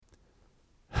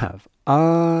Have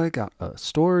I got a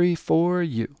story for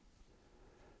you?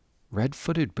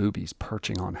 Red-footed boobies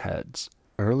perching on heads,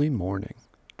 early morning,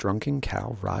 drunken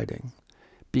cow riding,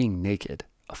 being naked,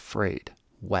 afraid,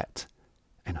 wet,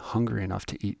 and hungry enough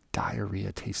to eat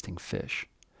diarrhea-tasting fish,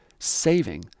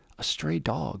 saving a stray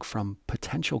dog from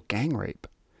potential gang rape.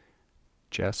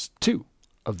 Just two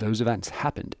of those events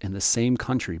happened in the same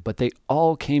country, but they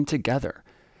all came together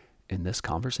in this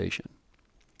conversation.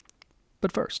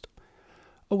 But first,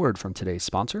 a word from today's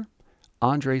sponsor,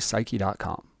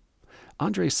 AndrePsyche.com.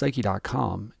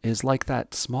 AndrePsyche.com is like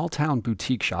that small-town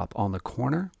boutique shop on the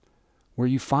corner where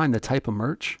you find the type of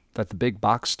merch that the big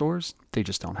box stores, they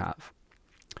just don't have.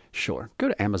 Sure, go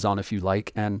to Amazon if you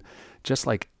like, and just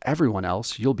like everyone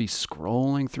else, you'll be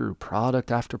scrolling through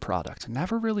product after product,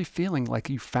 never really feeling like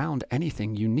you found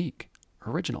anything unique,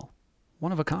 original,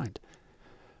 one of a kind.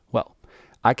 Well,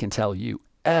 I can tell you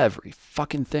every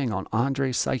fucking thing on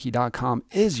AndrePsyche.com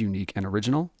is unique and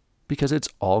original because it's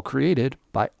all created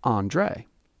by Andre.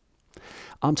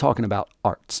 I'm talking about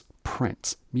arts,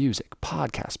 prints, music,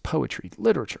 podcasts, poetry,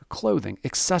 literature, clothing,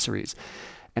 accessories.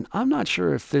 And I'm not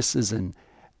sure if this is an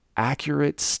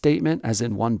accurate statement, as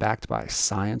in one backed by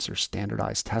science or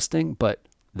standardized testing, but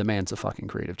the man's a fucking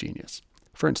creative genius.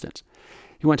 For instance,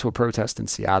 he went to a protest in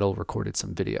Seattle, recorded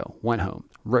some video, went home,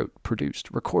 wrote,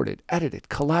 produced, recorded, edited,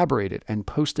 collaborated, and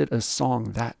posted a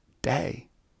song that day.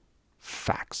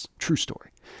 Facts. True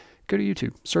story. Go to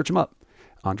YouTube, search him up.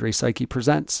 Andre Psyche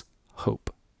presents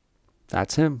Hope.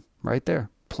 That's him right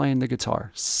there, playing the guitar,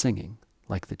 singing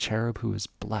like the cherub who has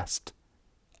blessed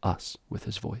us with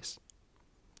his voice.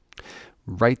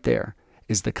 Right there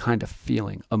is the kind of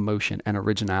feeling, emotion, and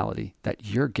originality that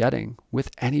you're getting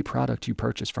with any product you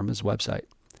purchase from his website.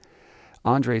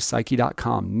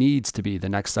 AndrePsyche.com needs to be the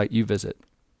next site you visit.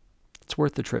 It's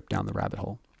worth the trip down the rabbit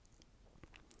hole.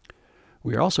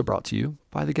 We are also brought to you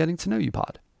by the Getting to Know You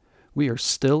Pod. We are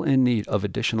still in need of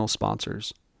additional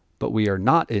sponsors, but we are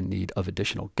not in need of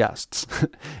additional guests.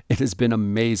 It has been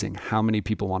amazing how many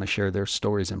people want to share their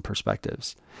stories and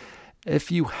perspectives.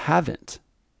 If you haven't,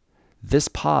 this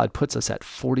pod puts us at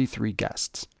 43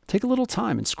 guests. Take a little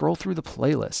time and scroll through the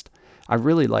playlist. I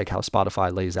really like how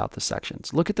Spotify lays out the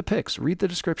sections. Look at the pics, read the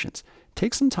descriptions.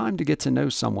 Take some time to get to know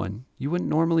someone you wouldn't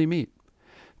normally meet.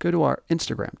 Go to our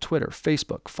Instagram, Twitter,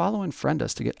 Facebook, follow and friend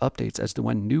us to get updates as to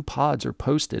when new pods are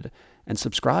posted, and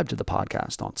subscribe to the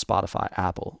podcast on Spotify,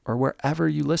 Apple, or wherever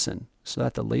you listen so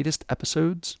that the latest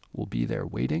episodes will be there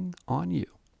waiting on you.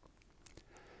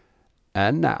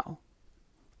 And now,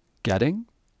 Getting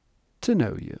to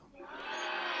Know You.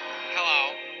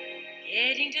 Hello.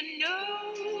 Getting to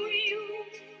know you,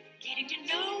 getting to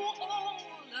know all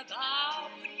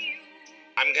about you.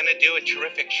 I'm gonna do a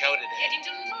terrific show today. Getting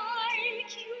to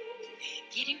like you,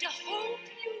 getting to hope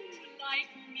you like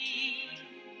me.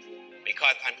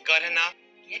 Because I'm good enough.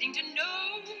 Getting to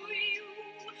know you,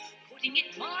 putting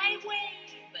it my way,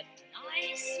 but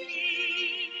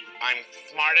nicely. I'm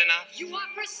smart enough. You are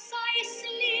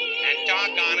precisely. And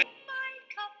doggone it. My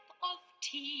cup of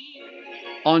tea.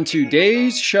 On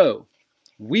today's show,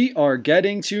 we are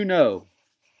getting to know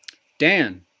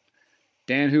Dan.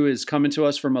 Dan, who is coming to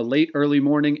us from a late early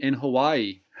morning in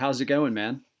Hawaii. How's it going,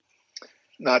 man?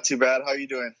 Not too bad. How are you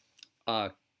doing?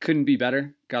 Couldn't be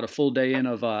better. Got a full day in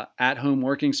of at-home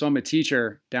working. So I'm a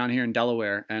teacher down here in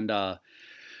Delaware, and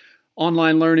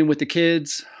online learning with the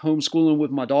kids, homeschooling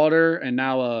with my daughter, and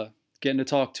now getting to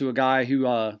talk to a guy who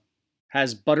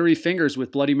has buttery fingers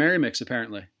with Bloody Mary mix,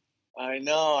 apparently. I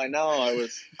know. I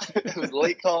was it was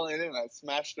late calling in. I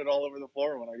smashed it all over the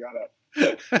floor when I got up.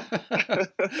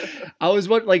 I was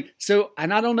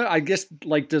and I don't know, I guess,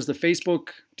 does the Facebook,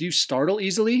 do you startle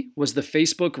easily? Was the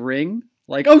Facebook ring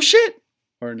like, oh shit,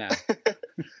 or no?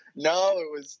 No,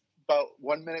 it was about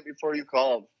 1 minute before you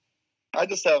called. I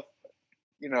just have,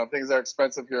 things are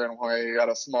expensive here in Hawaii. You got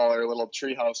a smaller little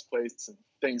treehouse place and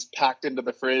things packed into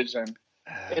the fridge, and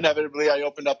inevitably I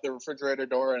opened up the refrigerator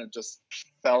door and it just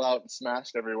fell out and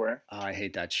smashed everywhere. Oh, I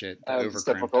hate that shit. It's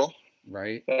typical.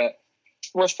 Right?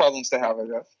 Worst problems to have, I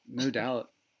guess. No doubt.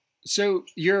 So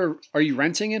are you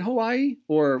renting in Hawaii,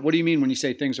 or what do you mean when you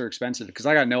say things are expensive? Because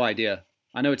I got no idea.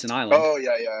 I know it's an island. Oh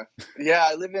yeah.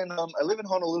 I live in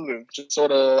Honolulu, just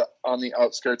sort of on the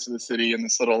outskirts of the city in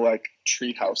this little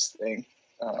tree house thing.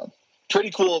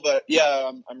 Pretty cool, but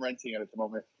yeah, I'm renting it at the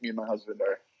moment. Me and my husband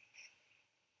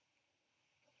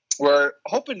we're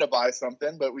hoping to buy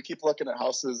something, but we keep looking at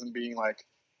houses and being like,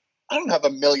 I don't have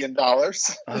 $1 million.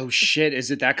 Oh shit! Is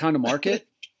it that kind of market?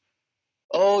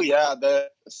 Oh yeah.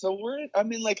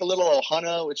 I'm in a little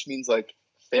ohana, which means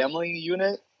family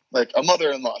unit. Like a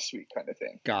mother-in-law suite kind of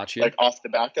thing. Gotcha. Off the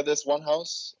back of this one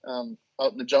house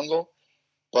out in the jungle.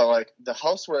 but like the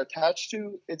house we're attached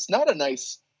to, it's not a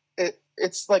nice.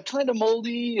 It's like kind of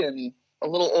moldy and a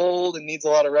little old and needs a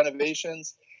lot of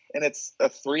renovations. And it's a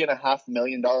 $3.5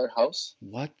 million house.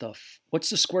 What's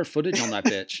the square footage on that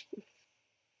bitch?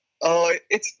 Oh,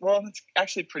 it's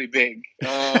actually pretty big.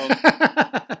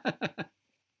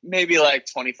 Maybe like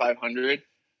 2,500.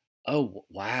 Oh,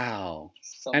 wow.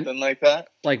 Something like that.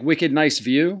 Like wicked nice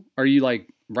view? Are you like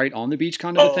right on the beach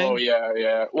kind of a thing? Oh,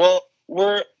 yeah. Well,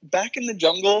 we're back in the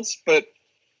jungles, but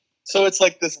so it's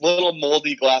like this little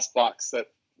moldy glass box that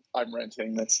I'm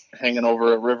renting that's hanging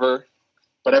over a river.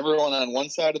 But everyone on one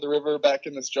side of the river back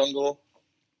in this jungle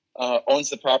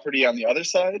owns the property on the other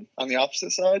side, on the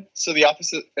opposite side. So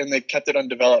and they kept it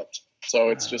undeveloped. So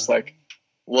it's just like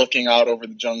looking out over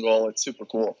the jungle. It's super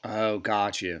cool. Oh,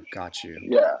 got you.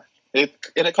 Yeah.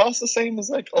 It costs the same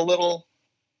as like a little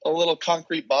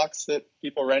concrete box that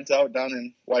people rent out down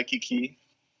in Waikiki.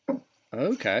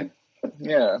 Okay.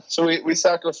 Yeah. So we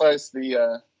sacrificed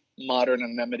the modern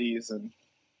amenities and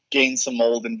gain some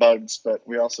mold and bugs, but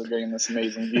we also gain this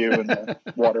amazing view and the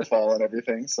waterfall and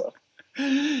everything. So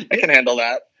I can handle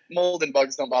that. Mold and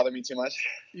bugs don't bother me too much.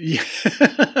 Yeah,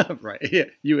 right. Yeah,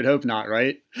 you would hope not,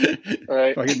 right?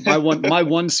 Right. My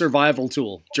one survival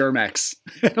tool, Germ-X.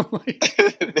 There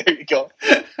you go.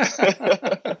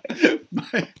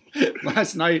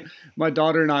 Last night, my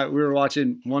daughter and I, we were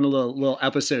watching one of the little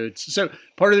episodes. So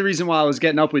part of the reason why I was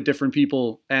getting up with different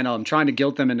people and trying to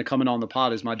guilt them into coming on the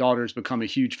pod is my daughter's become a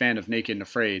huge fan of Naked and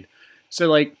Afraid. So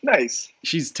like, nice.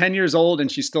 She's 10 years old and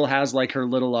she still has like her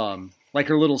little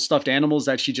stuffed animals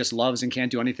that she just loves and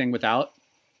can't do anything without.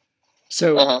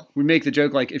 So we make the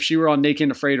joke, like if she were on Naked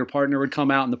and Afraid, her partner would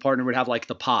come out and the partner would have like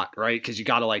the pot, right? Because you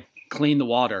got to like clean the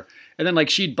water. And then like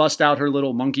she'd bust out her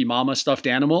little monkey mama stuffed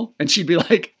animal and she'd be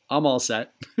like, I'm all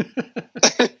set.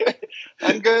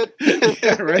 I'm good.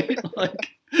 Yeah, right? Like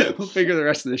we'll figure the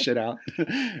rest of this shit out.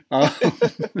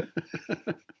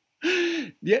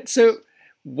 Yeah. So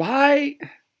why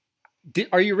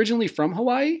are you originally from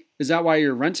Hawaii? Is that why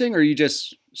you're renting? Or are you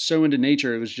just so into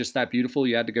nature? It was just that beautiful.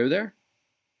 You had to go there?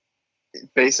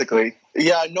 Basically.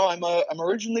 Yeah, no, I'm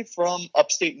originally from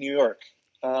upstate New York.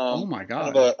 Oh my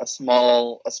God. Kind of a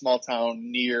small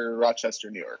town near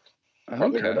Rochester, New York.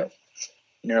 Okay.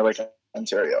 Near Lake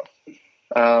Ontario.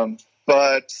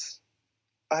 But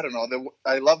I don't know.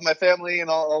 I love my family and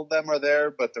all of them are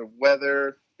there, but the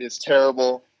weather is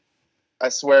terrible. I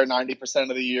swear 90%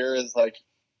 of the year is like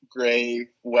gray,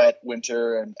 wet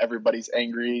winter and everybody's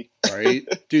angry. Right?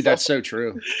 Dude, that's so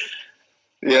true.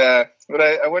 Yeah. But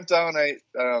I went down, I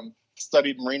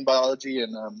studied marine biology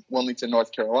in Wilmington,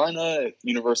 North Carolina, at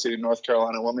University of North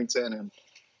Carolina, Wilmington.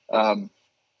 And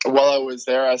while I was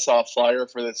there, I saw a flyer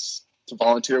for this to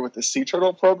volunteer with the sea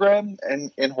turtle program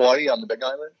in Hawaii on the Big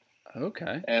Island.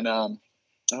 Okay. And I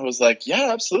was like, yeah,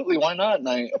 absolutely. Why not? And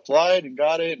I applied and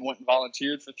got it and went and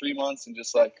volunteered for 3 months and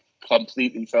just like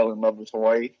completely fell in love with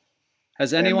Hawaii.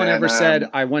 Has anyone ever said,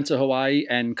 I went to Hawaii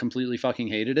and completely fucking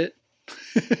hated it?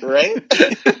 Right?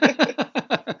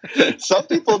 Some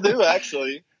people do,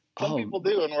 actually. Some people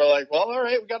do. And we're like, well, all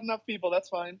right, we got enough people. That's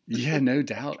fine. Yeah, no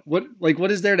doubt.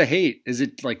 What is there to hate? Is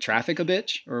it like traffic a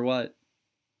bitch or what?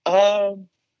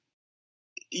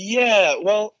 Yeah,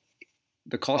 well,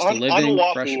 the cost of living, on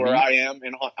Oahu, fresh where meat? I am,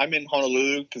 I'm in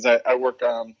Honolulu because I work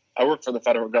for the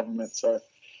federal government, so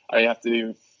I have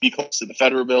to be close to the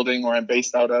federal building where I'm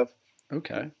based out of.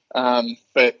 Okay.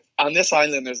 But on this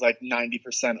island, there's like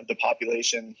 90% of the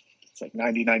population. It's like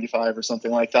 95 or something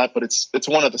like that. But it's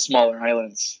one of the smaller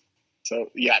islands.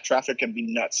 So yeah, traffic can be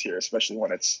nuts here, especially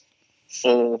when it's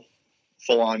full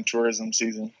on tourism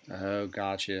season. Oh,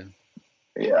 gotcha.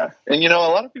 Yeah, and a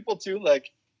lot of people too,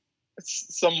 like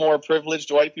some more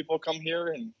privileged white people come here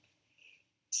and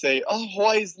say, "Oh,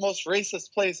 Hawaii is the most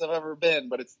racist place I've ever been,"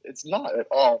 but it's not at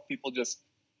all.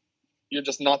 You're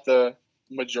just not the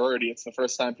majority. It's the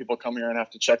first time people come here and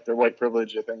have to check their white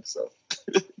privilege, I think so.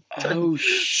 Oh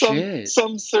shit!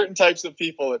 Some certain types of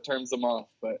people, it turns them off,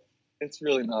 but it's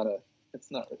really not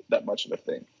that much of a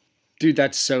thing. Dude,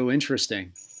 that's so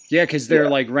interesting. Yeah, because they're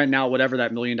like renting out whatever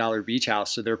that $1 million beach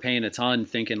house, so they're paying a ton,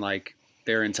 thinking like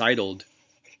they're entitled.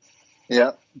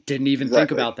 Yeah. Didn't even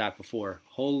think about that before.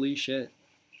 Holy shit.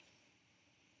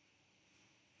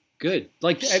 Good.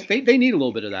 Like they need a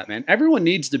little bit of that, man. Everyone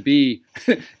needs to be,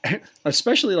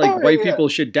 especially like white people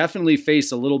should definitely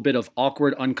face a little bit of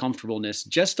awkward uncomfortableness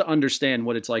just to understand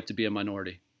what it's like to be a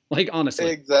minority. Like honestly.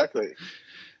 Exactly.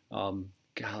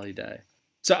 Golly day.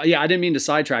 So yeah, I didn't mean to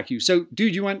sidetrack you. So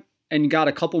dude, you went and got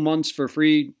a couple months for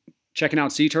free checking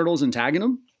out sea turtles and tagging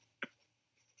them?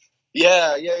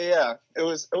 Yeah. I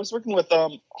was working with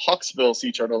Hawksbill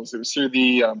sea turtles. It was through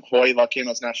the Hawaii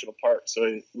Volcanoes National Park. So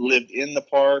I lived in the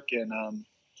park and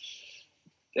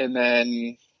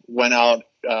then went out,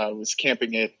 was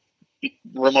camping at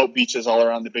remote beaches all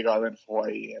around the Big Island of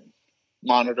Hawaii and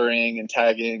monitoring and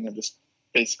tagging and just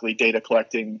basically data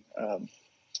collecting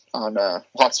on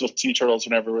Hawksbill sea turtles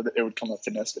whenever it would come up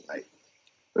to nest at night.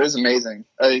 It was amazing.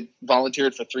 I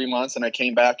volunteered for 3 months and I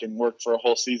came back and worked for a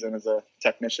whole season as a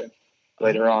technician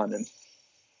later on. And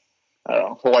I don't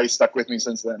know, Hawaii stuck with me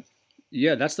since then.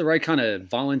 Yeah, that's the right kind of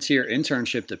volunteer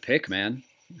internship to pick, man.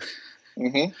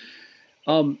 Mm-hmm.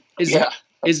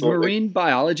 Is marine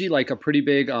biology like a pretty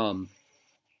big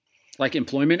like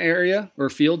employment area or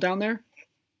field down there?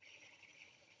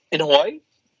 In Hawaii?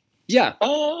 Yeah.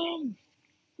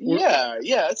 Yeah,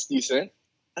 it's decent.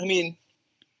 I mean,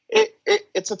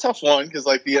 it's a tough one because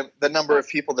like the number of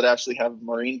people that actually have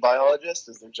marine biologist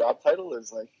as their job title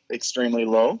is like extremely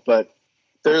low, but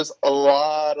there's a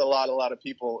lot of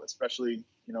people, especially,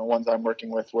 you know, ones I'm working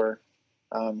with where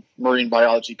marine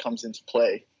biology comes into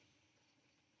play.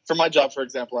 For my job, for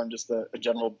example, I'm just a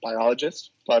general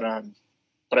biologist, but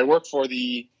I work for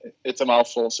it's a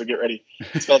mouthful, so get ready.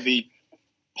 It's called the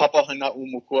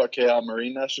Papahanau'umukuakea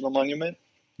Marine National Monument.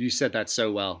 You said that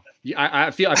so well.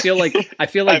 I feel like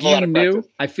you knew.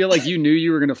 I feel like you knew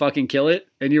you were gonna fucking kill it,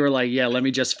 and you were like, "Yeah, let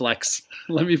me just flex.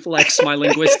 Let me flex my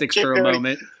linguistics for a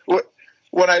moment."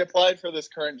 When I applied for this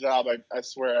current job, I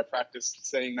swear I practiced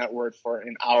saying that word for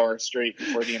an hour straight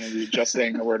before the interview, just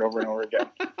saying the word over and over again.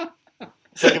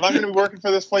 It's like, if I'm going to be working for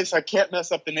this place, I can't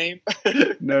mess up the name.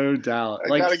 No doubt.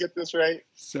 I got to get this right.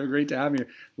 So great to have you.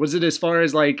 Was it as far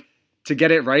as like to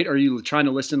get it right? Are you trying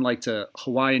to listen like to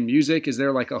Hawaiian music? Is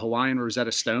there like a Hawaiian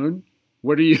Rosetta Stone?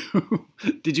 What are you?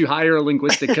 Did you hire a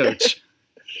linguistic coach?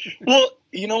 Well,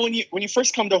 you know, when you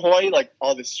first come to Hawaii, like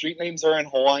all the street names are in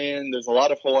Hawaiian. There's a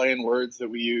lot of Hawaiian words that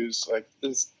we use. Like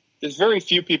there's very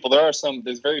few people.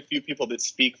 There's very few people that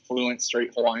speak fluent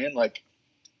straight Hawaiian. Like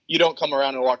you don't come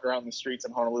around and walk around the streets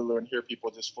in Honolulu and hear people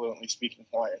just fluently speaking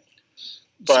Hawaiian.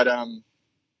 But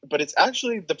it's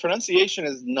actually, the pronunciation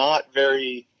is not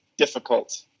very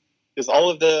difficult because all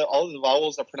of the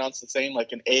vowels are pronounced the same.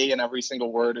 Like an A in every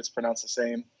single word is pronounced the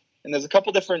same. And there's a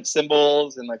couple different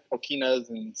symbols and like okinas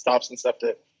and stops and stuff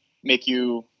that make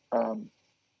you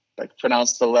like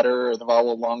pronounce the letter or the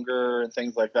vowel longer and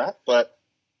things like that. But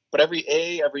every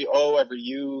A, every O, every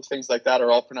U, things like that are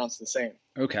all pronounced the same.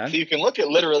 Okay. So you can look at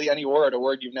literally any word, a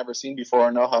word you've never seen before,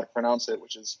 and know how to pronounce it,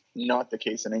 which is not the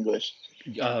case in English.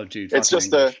 Oh, dude. It's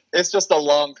just a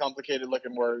long, complicated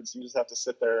looking words. You just have to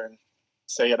sit there and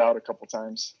say it out a couple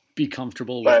times. Be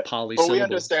comfortable with polysyllables. But we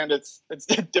understand it's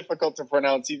difficult to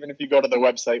pronounce. Even if you go to the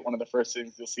website, one of the first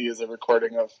things you'll see is a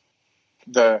recording of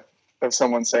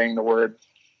someone saying the word.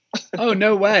 Oh,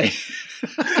 no way.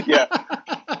 Yeah.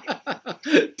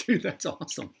 Dude, that's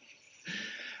awesome.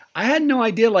 I had no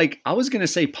idea. Like, I was going to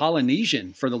say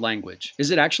Polynesian for the language.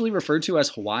 Is it actually referred to as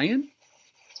Hawaiian?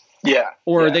 Yeah.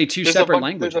 Or are they two separate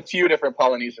languages? There's a few different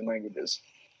Polynesian languages.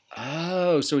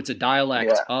 Oh, so it's a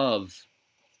dialect of.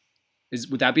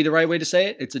 Would that be the right way to say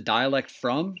it? It's a dialect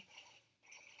from?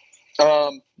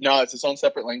 No, it's its own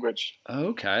separate language.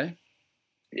 Okay.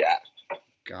 Yeah.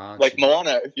 Gotcha. Like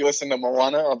Moana, if you listen to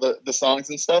Moana, all the songs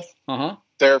and stuff,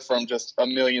 they're from just a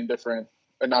million different,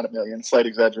 not a million, slight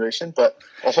exaggeration, but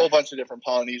a whole bunch of different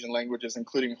Polynesian languages,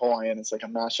 including Hawaiian. It's like a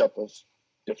mashup of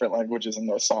different languages in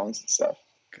those songs and stuff.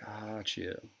 Got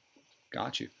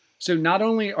you. So not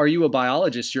only are you a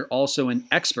biologist, you're also an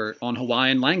expert on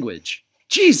Hawaiian language.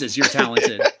 Jesus, you're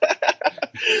talented.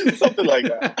 Something like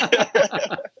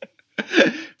that.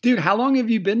 Dude, how long have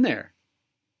you been there?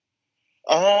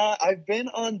 I've been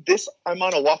on I'm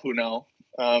on Oahu now.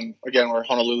 Again, where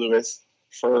Honolulu is,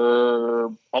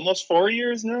 for almost 4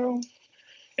 years now.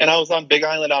 And I was on Big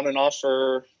Island on and off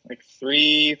for like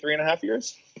three and a half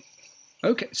years.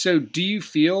 Okay. So do you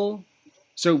feel,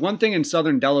 so one thing in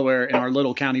Southern Delaware in our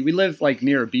little county, we live like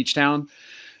near a beach town.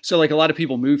 So like a lot of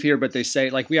people move here, but they say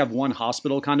like we have one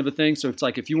hospital kind of a thing. So it's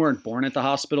like if you weren't born at the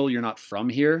hospital, you're not from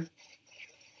here.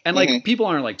 And like people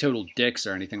aren't like total dicks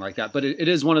or anything like that. But it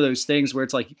is one of those things where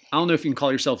it's like, I don't know if you can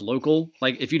call yourself local.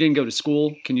 Like if you didn't go to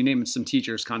school, can you name some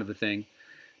teachers kind of a thing?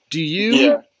 Do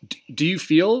you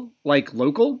feel like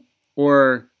local,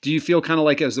 or do you feel kind of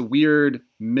like as a weird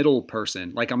middle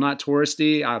person? Like I'm not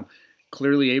touristy. I'm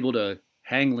clearly able to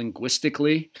hang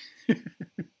linguistically.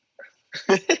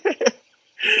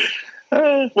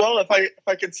 Well, if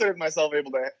I considered myself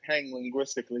able to hang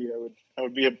linguistically, I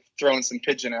would be throwing some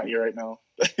pidgin at you right now.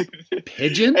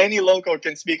 Pidgin? Any local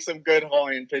can speak some good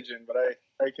Hawaiian pidgin, but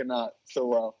I cannot so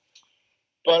well.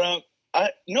 But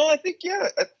I think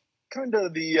kind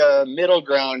of the middle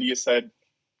ground you said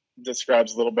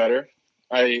describes a little better.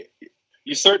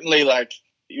 You certainly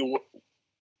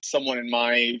someone in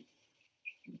my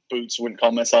boots wouldn't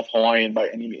call myself Hawaiian by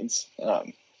any means.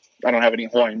 I don't have any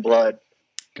Hawaiian blood.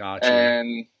 Gotcha.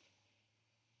 And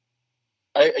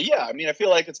I feel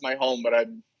like it's my home, but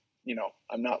I'm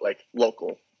not like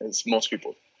local as most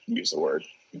people use the word.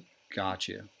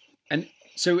 Gotcha. And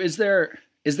so is there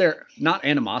not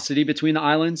animosity between the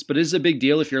islands, but is it a big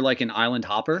deal if you're like an island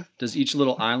hopper? Does each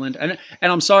little island, and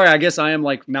I'm sorry, I guess I am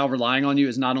like now relying on you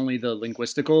as not only the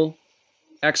linguistical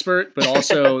expert, but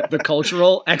also the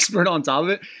cultural expert on top of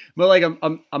it. But like,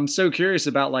 I'm so curious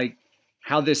about like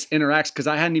how this interacts, because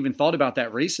I hadn't even thought about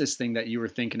that racist thing that you were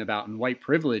thinking about and white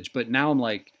privilege. But now I'm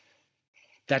like,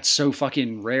 that's so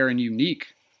fucking rare and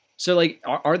unique. So like,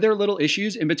 are there little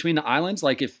issues in between the islands?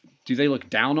 Like do they look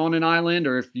down on an island,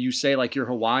 or if you say like you're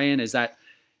Hawaiian, is that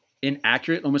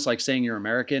inaccurate? Almost like saying you're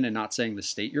American and not saying the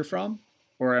state you're from?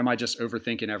 Or am I just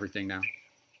overthinking everything now?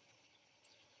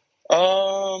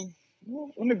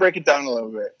 Let me break it down a little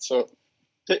bit. So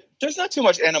there's not too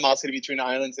much animosity between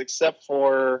islands, except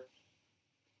for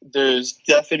there's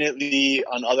definitely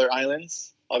on other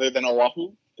islands other than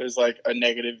Oahu, there's like a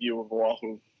negative view of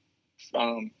Oahu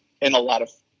in a lot of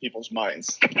people's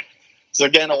minds. So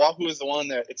again, Oahu is the one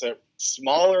that it's a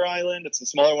smaller island. It's a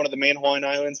smaller one of the main Hawaiian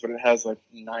islands, but it has like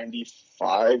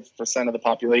 95% of the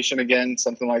population again,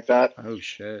 something like that. Oh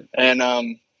shit.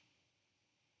 And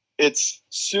it's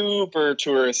super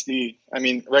touristy. I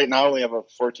mean, right now we have a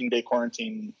 14-day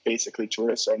quarantine. Basically,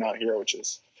 tourists are not here, which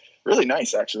is really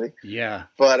nice, actually. Yeah.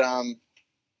 But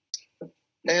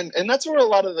and that's where a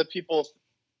lot of the people,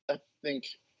 I think,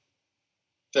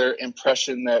 their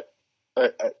impression that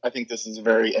I think this is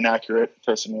very inaccurate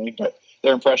personally, but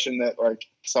their impression that like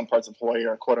some parts of Hawaii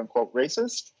are quote unquote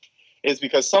racist is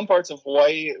because some parts of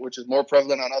Hawaii, which is more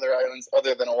prevalent on other islands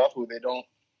other than Oahu, they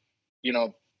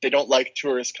don't like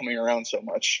tourists coming around so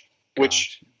much,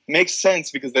 which makes sense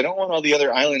because they don't want all the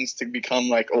other islands to become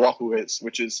like Oahu is,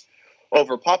 which is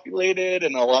overpopulated,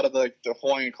 and a lot of the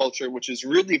Hawaiian culture, which is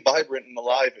really vibrant and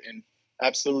alive and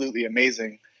absolutely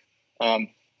amazing.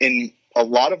 In a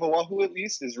lot of Oahu, at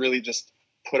least, is really just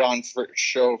put on for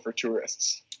show for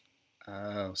tourists.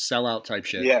 Oh, sellout type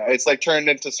shit. Yeah, it's like turned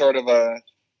into sort of a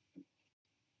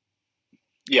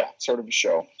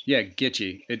show. Yeah,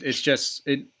 getchy. It's just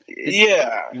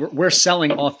yeah. We're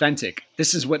selling authentic.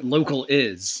 This is what local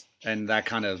is, and that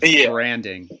kind of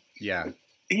branding. Yeah.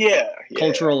 Yeah.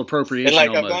 Cultural appropriation. And like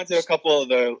almost. I've gone to a couple of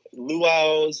the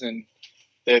luau's and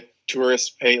that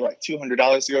tourists pay like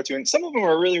 $200 to go to, and some of them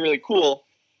are really, really cool.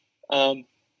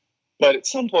 But at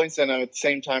some points, then at the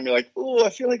same time, you're like, "Oh,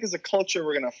 I feel like as a culture,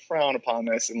 we're gonna frown upon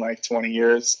this in like 20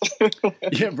 years."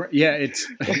 It's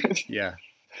yeah.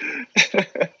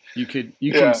 You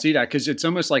can see that because it's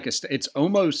almost like it's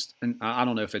almost, and I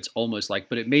don't know if it's almost like,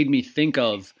 but it made me think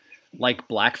of like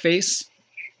blackface,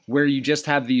 where you just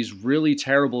have these really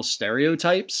terrible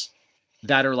stereotypes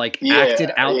that are like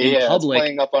acted out in public. It's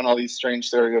playing up on all these strange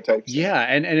stereotypes. Yeah,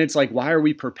 and it's like, why are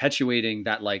we perpetuating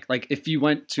that? Like if you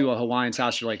went to a Hawaiian's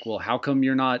house, you're like, well, how come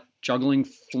you're not juggling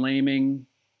flaming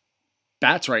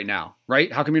bats right now,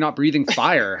 right? How come you're not breathing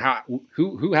fire?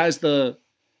 Who has the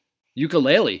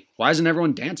ukulele? Why isn't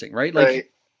everyone dancing, right? Like, right.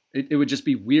 It would just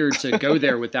be weird to go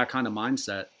there with that kind of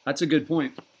mindset. That's a good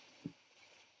point.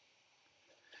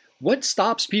 What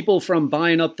stops people from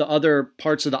buying up the other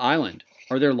parts of the island?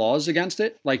 Are there laws against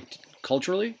it? Like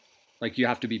culturally? Like you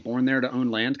have to be born there to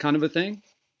own land kind of a thing?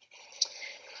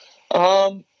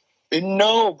 No,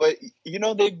 but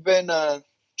they've been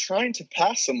trying to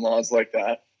pass some laws like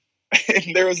that.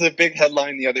 And there was a big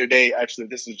headline the other day. Actually,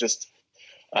 this was just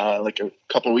like a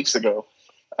couple of weeks ago.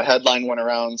 A headline went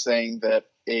around saying that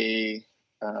a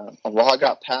law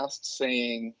got passed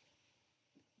saying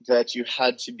that you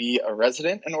had to be a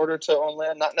resident in order to own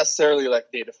land, not necessarily like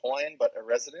native Hawaiian, but a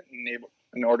resident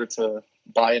in order to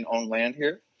buy and own land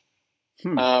here.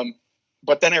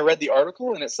 But then I read the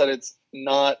article and it said it's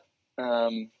not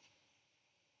going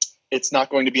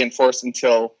to be enforced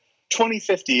until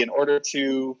 2050 in order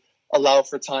to allow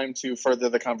for time to further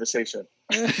the conversation.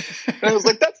 And I was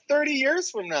like, that's 30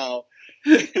 years from now.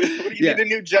 What, do you need a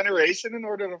new generation in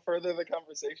order to further the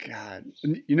conversation? God,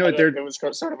 it was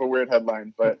sort of a weird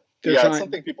headline, but it's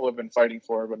something people have been fighting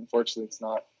for, but unfortunately it's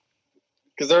not.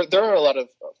 Because there are a lot of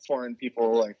foreign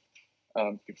people, like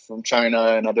people from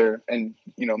China and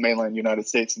mainland United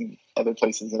States and other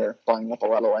places that are buying up a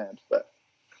lot of land, but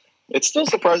it's still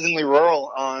surprisingly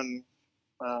rural on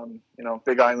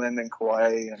Big Island and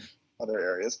Kauai and other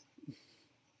areas.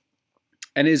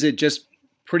 And is it just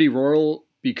pretty rural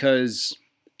because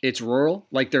it's rural.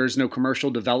 Like there's no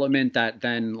commercial development that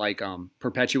then like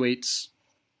perpetuates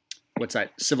what's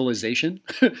that civilization?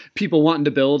 People wanting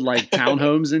to build like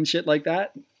townhomes and shit like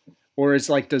that, or it's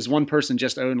like does one person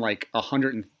just own like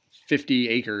 150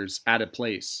 acres at a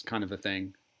place, kind of a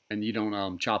thing, and you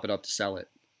don't chop it up to sell it?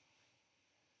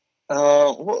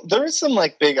 Well, there is some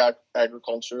like big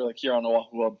agriculture, like here on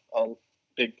Oahu, a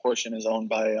big portion is owned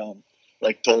by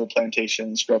like Dole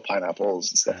plantations, grow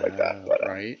pineapples and stuff like that. But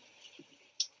right,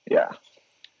 yeah,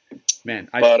 man.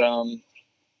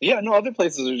 Yeah, no, other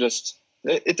places are just.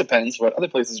 It depends. But other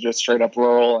places are just straight up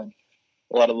rural, and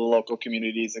a lot of the local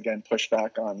communities again push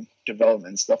back on development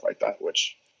and stuff like that,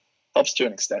 which helps to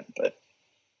an extent, but.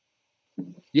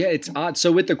 Yeah, it's odd.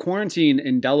 So with the quarantine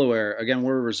in Delaware, again,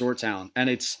 we're a resort town, and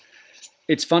it's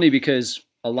funny because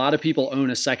a lot of people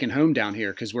own a second home down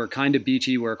here because we're kind of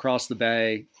beachy. We're across the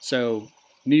bay. So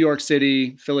New York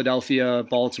City, Philadelphia,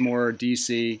 Baltimore,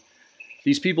 DC,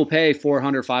 these people pay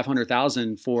 $400,000,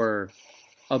 $500,000 for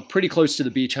a pretty close to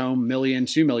the beach home, $1 million,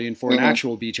 $2 million for an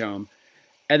actual beach home.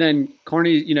 And then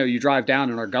Carney, you drive down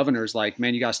and our governor's like,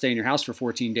 man, you got to stay in your house for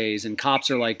 14 days. And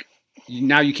cops are like,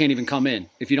 now you can't even come in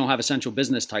if you don't have essential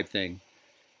business type thing.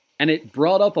 And it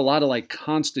brought up a lot of like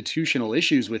constitutional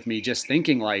issues with me, just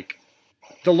thinking like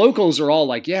the locals are all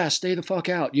like, yeah, stay the fuck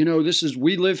out.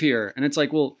 We live here. And it's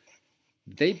like, well,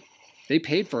 they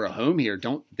paid for a home here.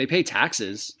 Don't they pay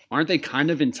taxes? Aren't they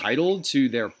kind of entitled to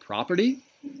their property?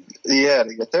 Yeah,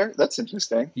 to get there. That's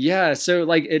interesting. Yeah. So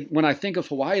like when I think of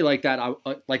Hawaii like that,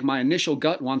 like my initial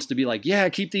gut wants to be like, yeah,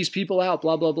 keep these people out,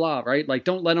 blah, blah, blah. Right. Like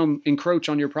don't let them encroach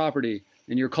on your property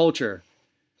and your culture.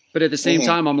 But at the same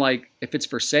time, I'm like, if it's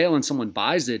for sale and someone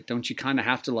buys it, don't you kind of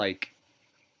have to like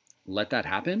let that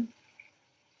happen?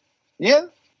 Yeah.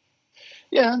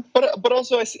 Yeah. But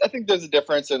also I think there's a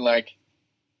difference in like,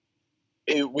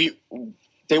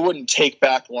 they wouldn't take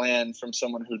back land from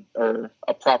someone or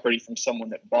a property from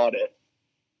someone that bought it,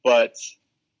 but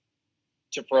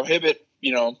to prohibit,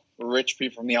 rich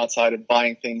people from the outside of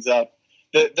buying things up.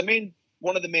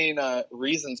 One of the main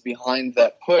reasons behind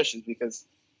that push is because,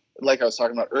 like I was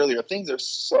talking about earlier, things are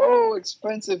so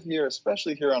expensive here,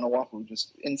 especially here on Oahu,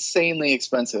 just insanely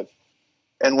expensive.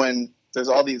 And when there's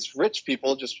all these rich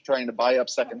people just trying to buy up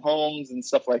second homes and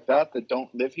stuff like that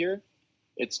don't live here,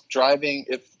 it's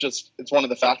one of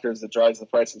the factors that drives the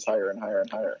prices higher and higher and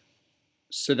higher.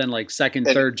 So then like second,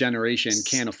 third generation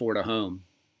can't afford a home.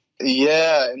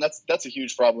 Yeah. And that's a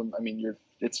huge problem. I mean,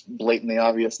 it's blatantly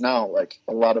obvious now. Like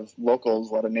a lot of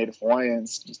locals, a lot of Native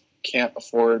Hawaiians just can't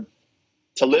afford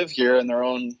to live here on their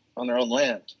own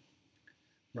land.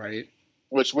 Right.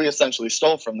 Which we essentially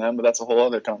stole from them, but that's a whole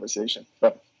other conversation.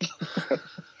 But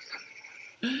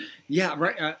yeah,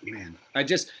 right. Man,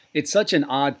 it's such an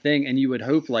odd thing. And you would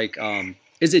hope like,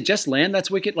 is it just land that's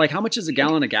wicked? Like how much is a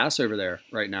gallon of gas over there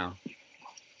right now?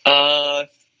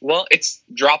 Well, it's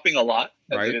dropping a lot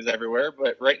as it is everywhere,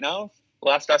 but right now,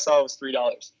 last I saw was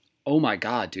 $3. Oh my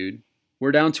God, dude.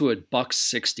 We're down to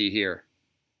 $1.60 here.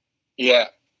 Yeah.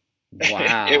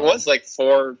 Wow. It was like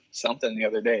 4 something the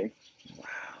other day. Wow.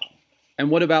 And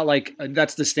what about like,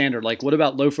 that's the standard. Like what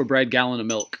about loaf of bread, gallon of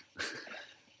milk?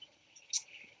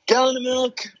 Gallon of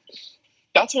milk.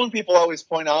 That's one people always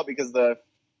point out because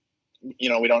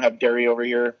we don't have dairy over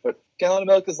here, but gallon of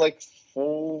milk is like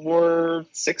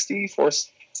 $4.60,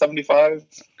 $4.75.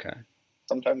 Okay.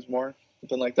 Sometimes more,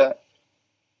 something like that.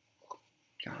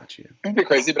 Got you. It'd be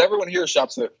crazy, but everyone here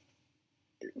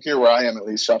here where I am at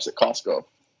least, shops at Costco.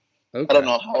 Okay. I don't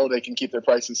know how they can keep their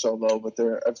prices so low, but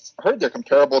I've heard they're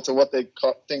comparable to what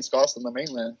things cost on the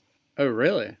mainland. Oh,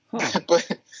 really? Huh.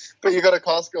 but you go to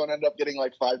Costco and end up getting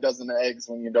like 5 dozen eggs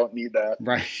when you don't need that.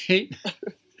 Right.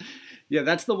 Yeah,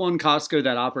 that's the one Costco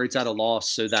that operates at a loss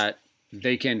so that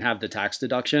they can have the tax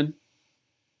deduction.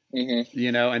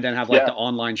 Mm-hmm. And then have like the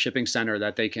online shipping center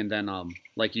that they can then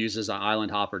like use as an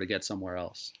island hopper to get somewhere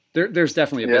else. There's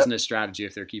definitely a business strategy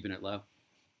if they're keeping it low.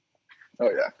 Oh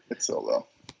yeah, it's so low.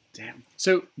 Damn.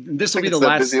 So this will be the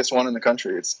last busiest one in the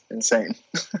country. It's insane.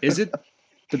 Is it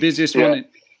the busiest one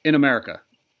in America?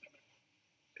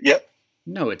 Yep.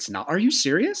 No, it's not. Are you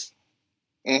serious?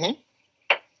 Mm-hmm.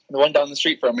 The one down the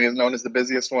street from me is known as the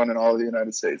busiest one in all of the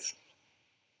United States.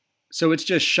 So it's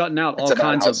just shutting out all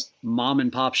kinds of mom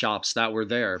and pop shops that were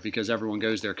there because everyone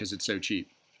goes there because it's so cheap.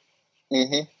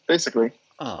 Mm-hmm. Basically.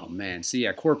 Oh man. See,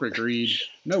 corporate greed.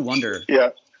 No wonder. Yeah.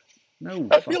 No.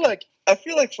 I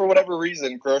feel like for whatever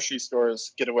reason, grocery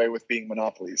stores get away with being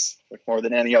monopolies, like more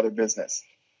than any other business.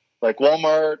 Like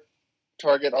Walmart,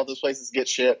 Target, all those places get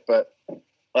shit. But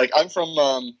like I'm from,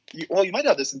 you might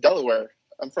have this in Delaware.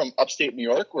 I'm from upstate New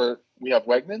York where we have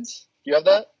Wegmans. Do you have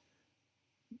that?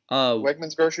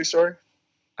 Wegmans grocery store?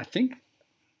 I think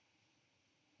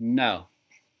No.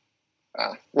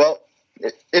 Well,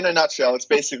 in a nutshell, it's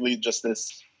basically just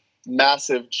this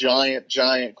massive,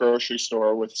 giant grocery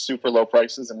store with super low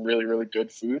prices and really, really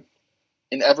good food.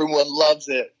 And everyone loves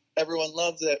it. Everyone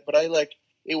loves it. But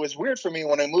it was weird for me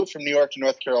when I moved from New York to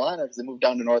North Carolina, because I moved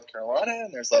down to North Carolina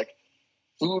and there's like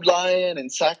Food Lion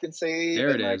and Sack and Save There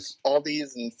it and is.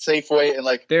 Aldi's and Safeway and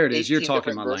there it is. You're 18 talking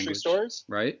different my grocery language, stores.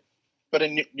 right? But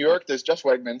in New York, there's just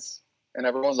Wegmans and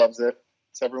everyone loves it.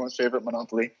 It's everyone's favorite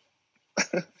monopoly.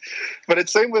 But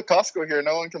it's same with Costco here.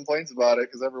 No one complains about it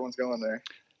because everyone's going there.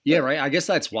 Yeah, right. I guess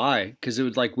that's why. Because it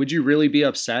would would you really be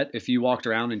upset if you walked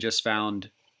around and just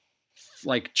found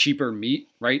like cheaper meat,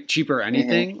 right? Cheaper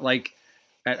anything, like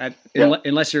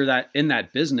unless you're in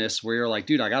that business where you're like,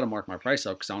 dude, I got to mark my price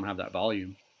up because I don't have that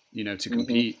volume, to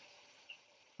compete.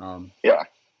 Yeah,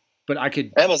 but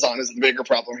Amazon is the bigger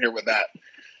problem here with that.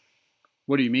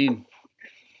 What do you mean?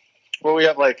 Well, we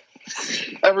have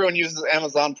everyone uses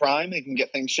Amazon Prime. They can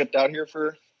get things shipped out here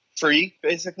for free,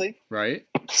 basically. Right.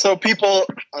 So people,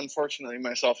 unfortunately,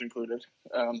 myself included,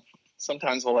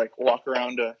 sometimes will walk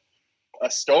around a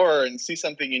store and see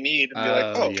something you need and be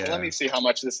like, oh, yeah. Let me see how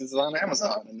much this is on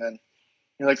Amazon. And then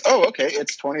you're like, oh, okay,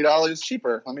 it's $20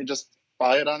 cheaper. Let me just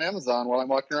buy it on Amazon while I'm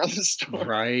walking around the store.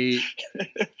 Right.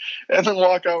 And then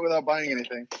walk out without buying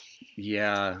anything.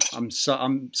 Yeah, I'm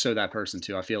so that person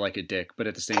too. I feel like a dick, but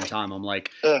at the same time, I'm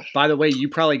like, by the way, you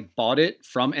probably bought it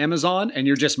from Amazon and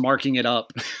you're just marking it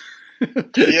up.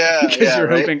 Yeah, because you're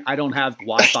hoping I don't have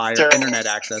Wi-Fi or internet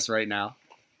access right now.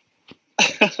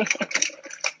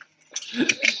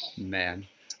 Man.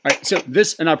 All right, so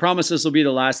and I promise this will be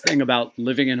the last thing about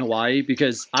living in Hawaii,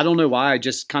 because I don't know why I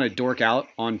just kind of dork out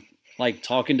on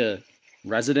talking to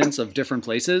residents of different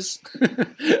places.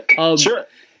 Sure.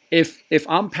 If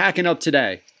I'm packing up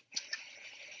today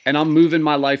and I'm moving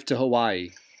my life to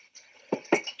Hawaii,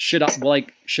 should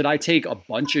I take a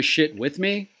bunch of shit with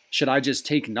me? Should I just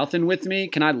take nothing with me?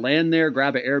 Can I land there,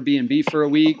 grab an Airbnb for a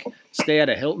week, stay at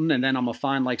a Hilton, and then I'm going to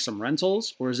find some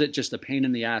rentals? Or is it just a pain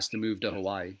in the ass to move to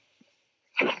Hawaii?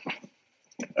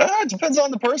 It depends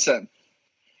on the person.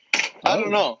 I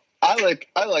don't know. I like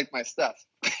my stuff.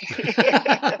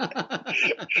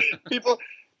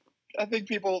 I think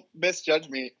people misjudge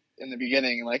me in the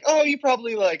beginning. Like, oh, you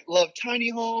probably love tiny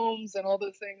homes and all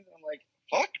those things. I'm like,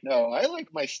 fuck no. I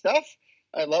like my stuff.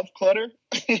 I love clutter.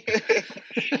 So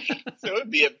it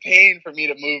would be a pain for me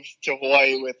to move to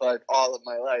Hawaii with all of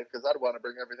my life, because I'd want to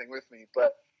bring everything with me.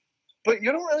 But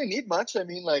you don't really need much. I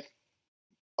mean,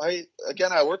 I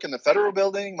work in the Federal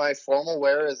Building. My formal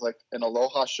wear is an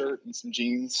Aloha shirt and some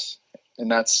jeans, and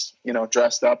that's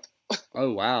dressed up.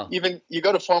 Oh wow! Even you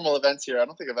go to formal events here. I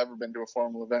don't think I've ever been to a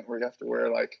formal event where you have to wear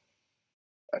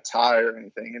a tie or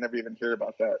anything. You never even hear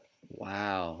about that.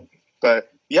 Wow. But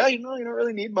yeah, you don't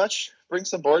really need much. Bring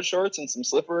some board shorts and some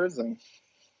slippers, and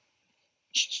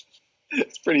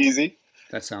it's pretty easy.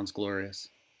 That sounds glorious.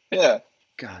 Yeah.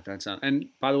 God, that sounds. And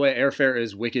by the way, airfare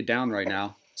is wicked down right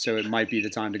now, so it might be the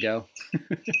time to go.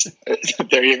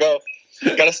 There you go.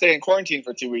 Got to stay in quarantine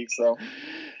for 2 weeks, though.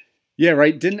 Yeah,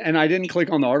 right. I didn't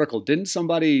click on the article. Didn't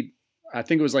somebody? I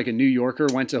think it was a New Yorker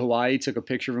went to Hawaii, took a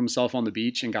picture of himself on the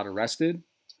beach, and got arrested.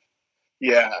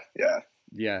 Yeah.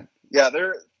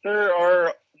 There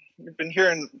are. We've been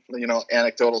hearing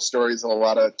anecdotal stories of a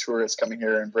lot of tourists coming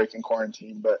here and breaking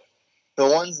quarantine, but the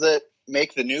ones that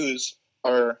make the news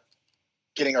are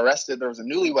getting arrested. There was a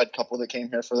newlywed couple that came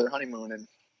here for their honeymoon and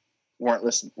weren't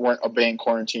obeying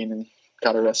quarantine and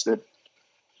got arrested.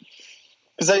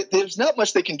 Because there's not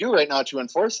much they can do right now to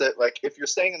enforce it. If you're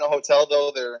staying in a hotel,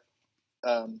 though,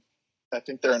 I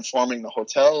think they're informing the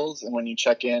hotels, and when you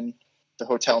check in, the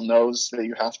hotel knows that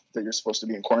you're supposed to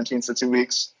be in quarantine for 2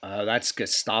 weeks. That's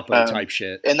Gestapo type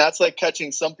shit. And that's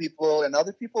catching some people, and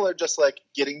other people are just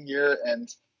getting here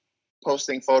and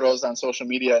posting photos on social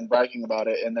media and bragging about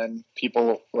it. And then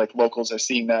people locals are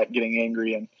seeing that, getting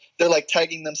angry, and they're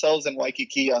tagging themselves in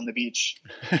Waikiki on the beach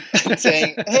and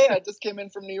saying, hey, I just came in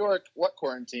from New York. What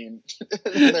quarantine?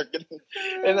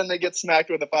 And then they get smacked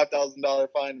with a $5,000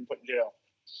 fine and put in jail.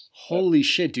 Holy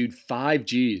shit, dude. 5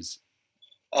 Gs.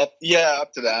 Up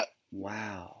to that.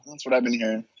 Wow. That's what I've been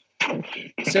hearing.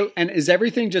 So, and is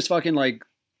everything just fucking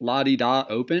la-di-da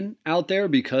open out there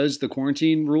because the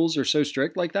quarantine rules are so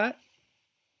strict like that?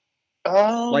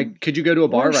 Could you go to a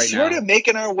bar right now? We're sort of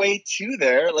making our way to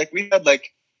there. We had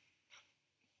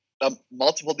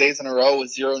multiple days in a row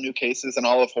with 0 new cases in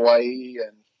all of Hawaii,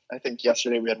 and I think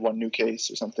yesterday we had 1 new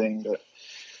case or something. But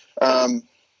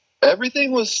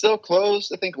everything was still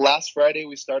closed. I think last Friday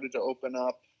we started to open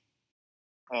up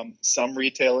some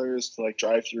retailers to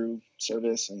drive-through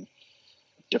service, and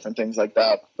different things like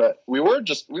that. But we were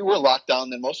locked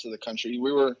down than most of the country.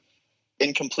 We were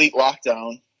in complete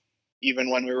lockdown,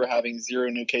 even when we were having 0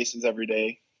 new cases every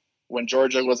day. When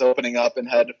Georgia was opening up and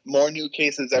had more new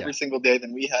cases every single day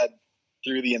than we had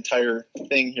through the entire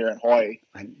thing here in Hawaii.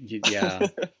 Yeah.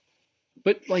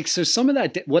 But like, so some of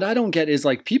that, what I don't get is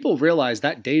like, people realize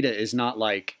that data is not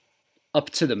like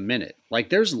up to the minute. Like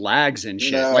there's lags and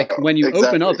shit. No, like when you exactly.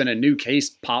 open up and a new case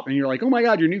pop and you're like, oh my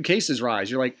God, your new cases rise.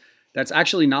 You're like, that's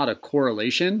actually not a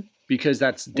correlation because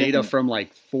that's data from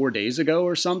like 4 days ago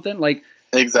or something. Like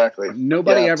exactly.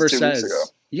 Nobody ever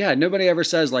says, nobody ever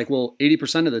says like, well,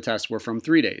 80% of the tests were from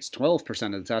 3 days.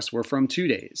 12% of the tests were from 2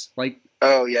 days. Like,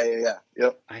 oh yeah.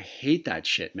 Yep. I hate that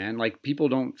shit, man. Like people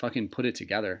don't fucking put it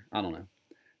together. I don't know.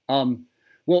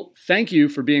 Well, thank you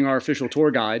for being our official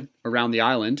tour guide around the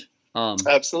island.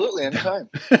 Absolutely, anytime.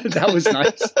 That was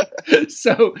nice.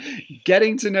 So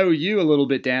getting to know you a little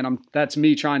bit, Dan, that's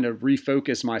me trying to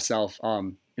refocus myself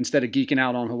instead of geeking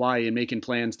out on Hawaii and making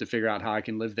plans to figure out how I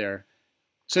can live there.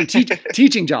 So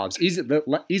teaching jobs, easy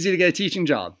to get a teaching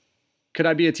job. Could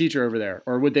I be a teacher over there?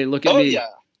 Or would they look at me? Oh, yeah.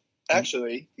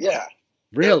 Actually, yeah.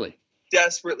 Really? They're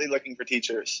desperately looking for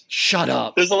teachers. Shut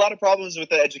up. There's a lot of problems with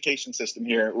the education system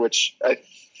here, which I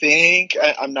think,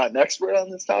 I'm not an expert on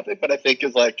this topic, but I think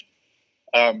is like,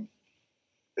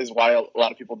 is why a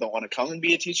lot of people don't want to come and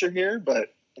be a teacher here,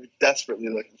 but they're desperately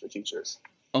looking for teachers.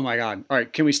 Oh my God. All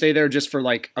right. Can we stay there just for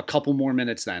like a couple more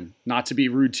minutes then? Not to be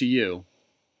rude to you.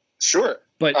 Sure.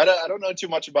 But I don't know too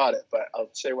much about it, but I'll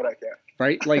say what I can.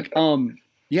 Right. Like,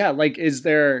 yeah, like, is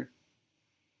there,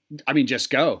 I mean, just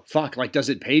go. Fuck. Like, does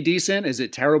it pay decent? Is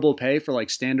it terrible pay for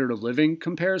like standard of living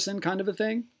comparison kind of a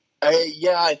thing?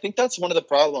 Yeah, I think that's one of the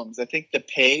problems. I think the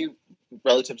pay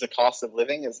relative to cost of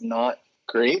living is not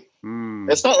great.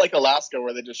 It's not like Alaska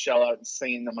where they just shell out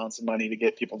insane amounts of money to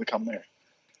get people to come there.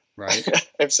 Right. I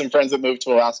have some friends that moved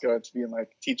to Alaska to be in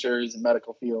like teachers and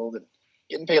medical field and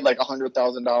getting paid like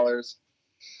 $100,000.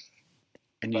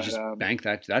 And you just bank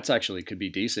that. That's actually could be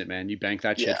decent, man. You bank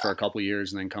that shit for a couple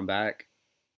years and then come back.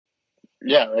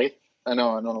 Yeah, right. I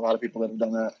know a lot of people that have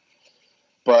done that.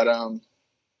 But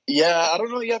yeah, I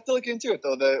don't know. You have to look into it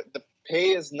though. The pay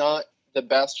is not the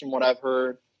best from what I've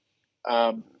heard.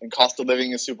 And cost of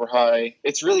living is super high.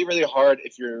 It's really, really hard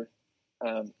if you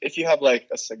have like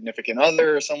a significant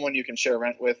other or someone you can share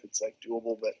rent with, it's like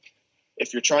doable. But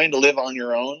if you're trying to live on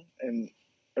your own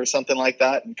or something like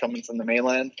that and coming from the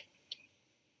mainland,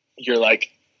 you're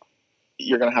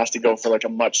going to have to go for like a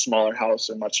much smaller house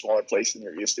or much smaller place than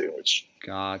you're used to, which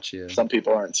gotcha. Some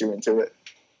people aren't too into it.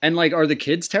 And like, are the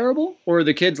kids terrible or are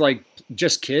the kids like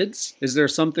just kids? Is there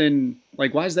something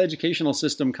like, why is the educational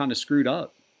system kind of screwed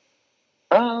up?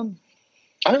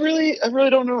 I really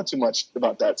don't know too much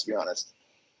about that, to be honest.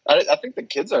 I think the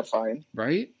kids are fine.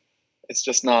 Right. It's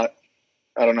just not,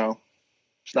 I don't know.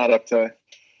 It's not up to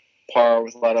par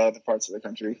with a lot of other parts of the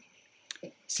country.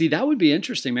 See, that would be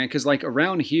interesting, man. Cause like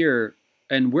around here,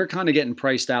 and we're kind of getting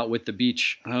priced out with the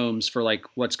beach homes for like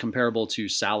what's comparable to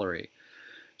salary.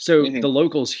 So the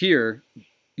locals here,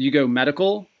 you go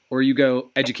medical or you go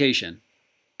education.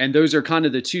 And those are kind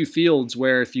of the two fields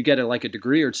where if you get like a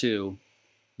degree or two,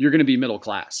 you're going to be middle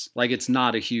class. Like it's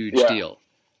not a huge deal.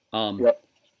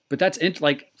 But that's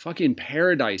like fucking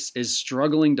Paradise is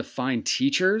struggling to find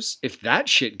teachers. If that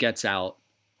shit gets out,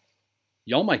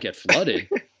 y'all might get flooded.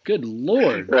 Good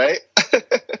Lord. Right.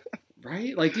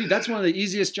 Right. Like, dude, that's one of the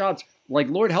easiest jobs. Like,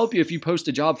 Lord help you if you post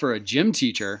a job for a gym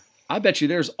teacher. I bet you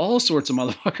there's all sorts of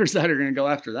motherfuckers that are going to go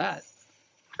after that.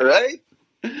 Right.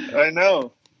 I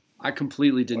know. I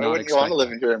completely did not expect you want to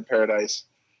live here in Paradise.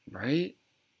 Right.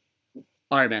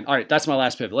 All right, man. All right. That's my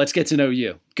last pivot. Let's get to know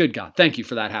you. Good God. Thank you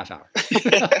for that half hour.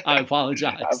 I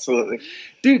apologize. Absolutely.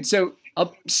 Dude, so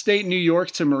upstate New York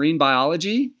to marine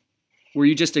biology, were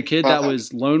you just a kid that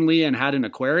was lonely and had an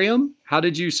aquarium? How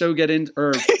did you get in?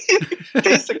 Or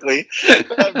basically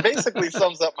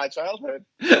sums up my childhood.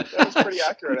 That was pretty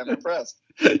accurate. I'm impressed.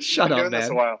 Shut up, man. This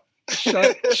a while.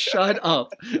 Shut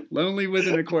up. Lonely with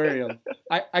an aquarium.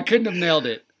 I couldn't have nailed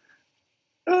it.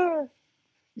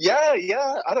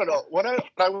 Yeah. I don't know. When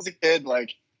I was a kid,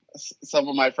 like some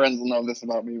of my friends will know this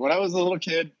about me. When I was a little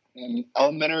kid in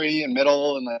elementary and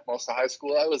middle and like most of high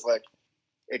school, I was like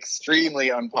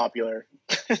extremely unpopular.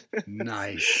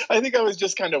 Nice. I think I was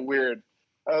just kind of weird.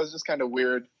 I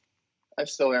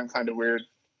still am kind of weird.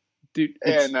 Dude,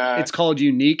 it's called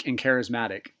unique and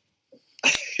charismatic.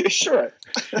 Sure.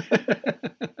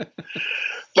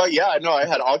 But yeah, no, I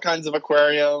had all kinds of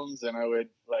aquariums and I would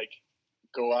like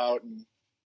go out and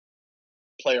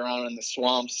play around in the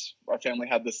swamps. Our family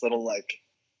had this little like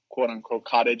quote unquote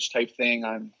cottage type thing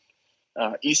on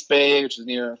East Bay, which is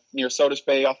near Sodus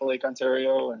Bay off of Lake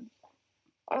Ontario. And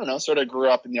I don't know, sort of grew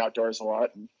up in the outdoors a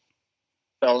lot and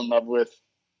fell in love with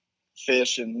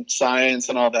fish and science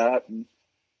and all that. And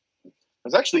I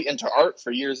was actually into art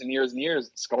for years and years and years,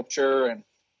 sculpture, and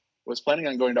was planning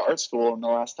on going to art school. And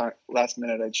the last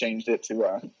minute, I changed it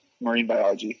to marine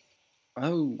biology.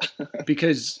 Oh,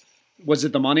 because was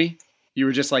it the money? You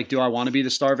were just like, do I want to be the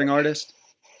starving artist?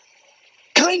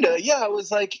 Kinda, yeah. I was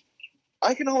like,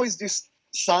 I can always do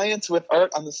science with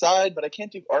art on the side, but I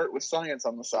can't do art with science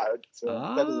on the side. So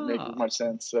that doesn't make much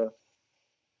sense. So,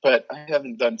 but I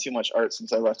haven't done too much art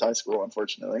since I left high school,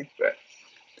 unfortunately. But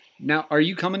now, are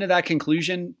you coming to that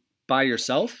conclusion by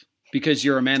yourself because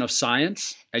you're a man of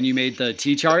science and you made the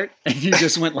teach art and you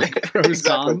just went like pros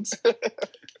cons?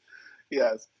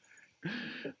 Yes.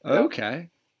 Okay.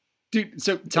 Dude,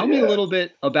 so tell me a little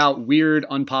bit about Weird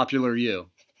Unpopular You.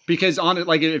 Because on it,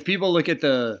 like if people look at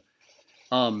the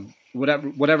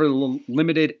whatever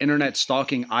limited internet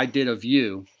stalking I did of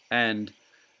you, and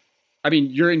I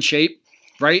mean you're in shape,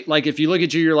 right? Like if you look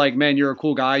at you, you're like, man, you're a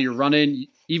cool guy. You're running,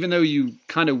 even though you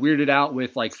kind of weirded out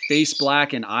with like face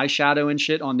black and eyeshadow and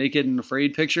shit on Naked and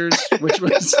Afraid pictures, which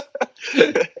was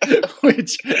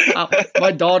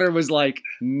my daughter was like,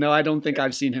 no, I don't think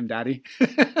I've seen him, Daddy.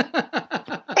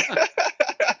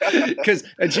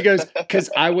 And she goes, because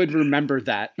I would remember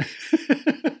that.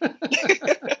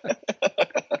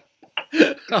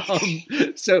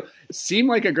 So seemed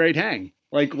like a great hang.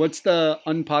 Like, what's the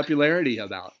unpopularity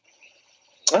about?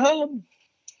 I don't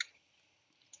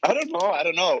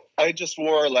know. I just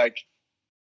wore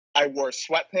I wore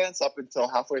sweatpants up until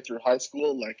halfway through high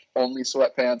school, like only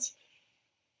sweatpants.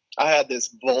 I had this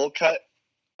bowl cut.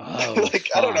 Oh,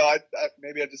 I don't know.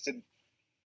 Maybe I just didn't.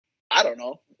 I don't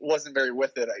know. Wasn't very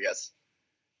with it, I guess.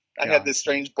 I had this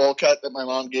strange bowl cut that my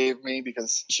mom gave me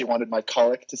because she wanted my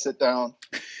colic to sit down.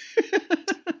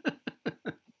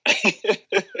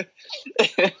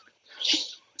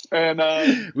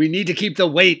 And we need to keep the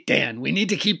weight, Dan. We need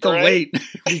to keep the weight.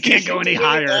 We can't go any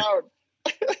higher.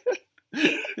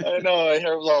 I know. My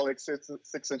hair was all like 6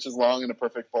 inches long in a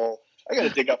perfect bowl. I got to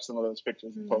dig up some of those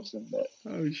pictures and post them. But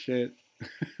oh shit.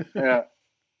 Yeah.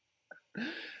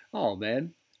 Oh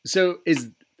man. So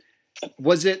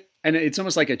was it, and it's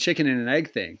almost like a chicken and an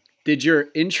egg thing. Did your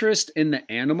interest in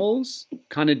the animals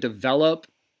kind of develop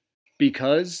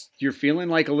because you're feeling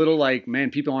like a little like,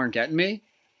 man, people aren't getting me?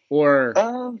 Or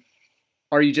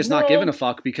are you just not giving a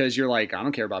fuck because you're like, I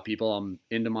don't care about people. I'm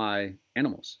into my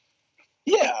animals.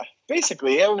 Yeah,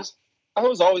 basically. I was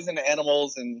always into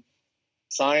animals and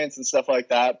science and stuff like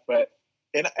that. But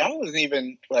I wasn't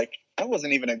even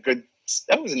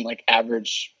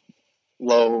average,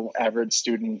 low average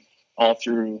student all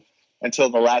through until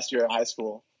the last year of high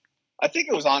school. I think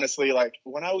it was honestly like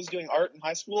when I was doing art in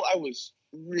high school, I was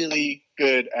really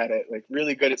good at it, like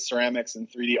really good at ceramics and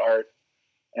 3D art.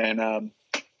 And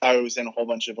I was in a whole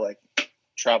bunch of like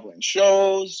traveling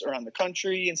shows around the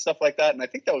country and stuff like that. And I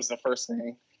think that was the first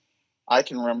thing I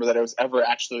can remember that I was ever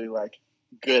actually like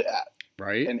good at.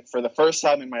 Right. And for the first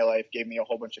time in my life gave me a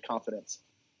whole bunch of confidence.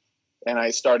 And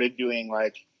I started doing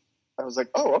I was like,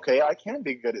 oh, okay, I can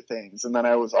be good at things. And then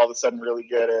I was all of a sudden really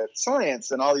good at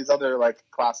science and all these other like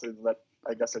classes that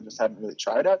I guess I just hadn't really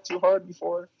tried out too hard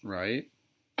before. Right.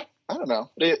 I don't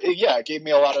know. It gave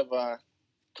me a lot of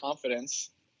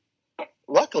confidence.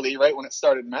 Luckily, right when it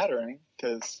started mattering,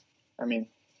 because, I mean,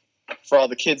 for all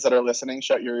the kids that are listening,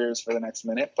 shut your ears for the next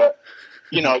minute. But,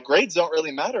 grades don't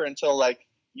really matter until, like,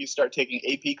 you start taking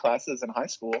AP classes in high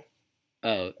school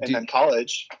and then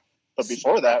college. But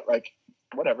before that, like,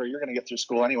 whatever, you're going to get through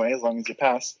school anyway as long as you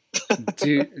pass.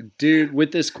 dude,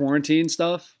 with this quarantine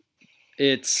stuff,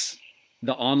 it's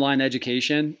the online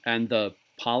education and the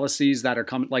policies that are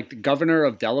coming. Like, the governor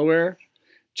of Delaware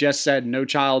just said no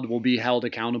child will be held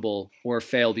accountable or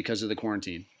fail because of the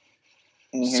quarantine.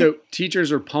 Mm-hmm. So teachers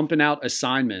are pumping out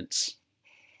assignments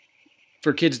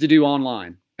for kids to do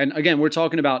online. And again, we're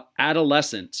talking about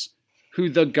adolescents who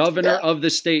the governor of the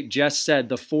state just said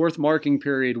the fourth marking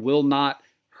period will not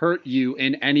hurt you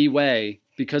in any way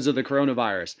because of the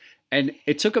coronavirus. And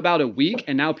it took about a week,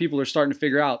 and now people are starting to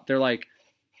figure out, they're like,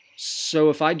 so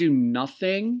if I do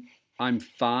nothing, I'm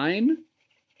fine?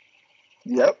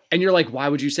 Yep. And you're like, why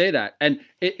would you say that? And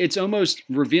it's almost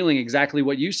revealing exactly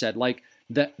what you said. Like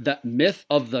the myth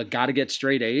of the gotta get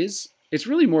straight A's. It's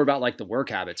really more about like the work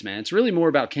habits, man. It's really more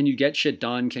about, can you get shit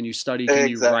done? Can you study? Can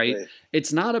you write?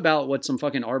 It's not about what some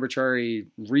fucking arbitrary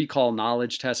recall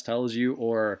knowledge test tells you,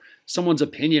 or someone's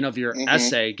opinion of your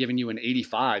essay giving you an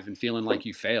 85 and feeling like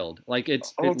you failed. Like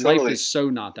totally. Life is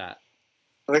so not that.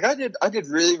 Like I did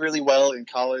really, really well in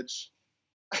college.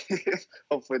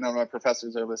 Hopefully none of my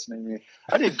professors are listening to me.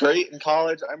 I did great in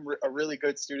college. I'm a really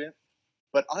good student,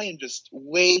 but I am just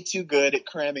way too good at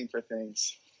cramming for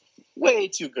things. Way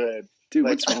too good. Dude,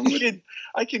 Like, what's wrong with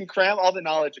I can cram all the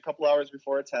knowledge a couple hours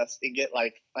before a test and get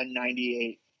like a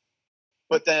 98.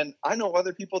 But then I know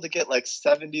other people that get like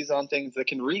 70s on things that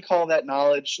can recall that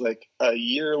knowledge like a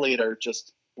year later,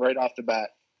 just right off the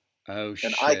bat. Oh,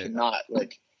 shit. And I cannot.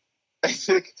 Like, I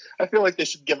feel like they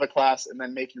should give a class and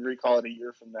then make you recall it a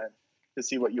year from then to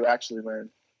see what you actually learned.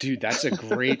 Dude, that's a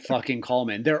great fucking call,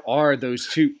 man. There are those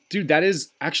two. Dude, that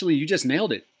is actually, you just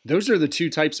nailed it. Those are the two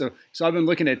types of. So I've been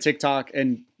looking at TikTok,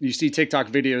 and you see TikTok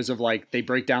videos of like, they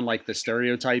break down like the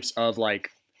stereotypes of like,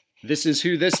 this is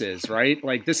who this is, right?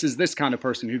 Like, this is this kind of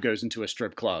person who goes into a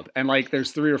strip club. And like,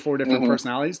 there's 3 or 4 different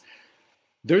personalities.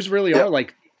 Those really are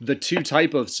like the two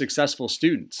type of successful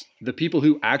students, the people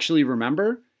who actually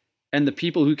remember and the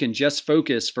people who can just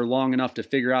focus for long enough to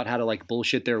figure out how to like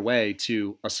bullshit their way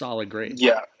to a solid grade.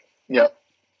 Yeah. Yep.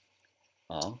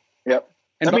 Oh. Yep.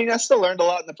 And I mean, I still learned a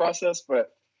lot in the process,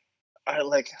 but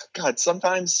I God,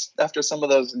 sometimes after some of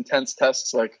those intense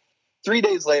tests, like 3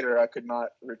 days later, I could not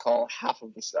recall half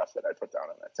of the stuff that I put down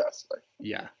on that test. Like,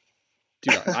 yeah.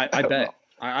 Dude, I bet. know.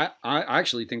 I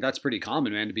actually think that's pretty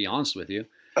common, man, to be honest with you.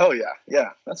 Oh, yeah.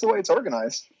 Yeah. That's the way it's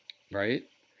organized. Right?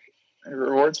 It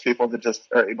rewards people that just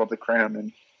are able to cram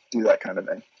and do that kind of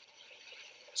thing.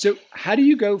 So how do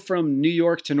you go from New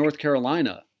York to North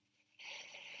Carolina?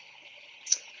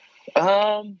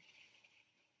 I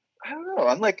don't know.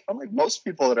 Unlike most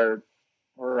people that are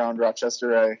around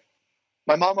Rochester,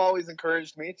 my mom always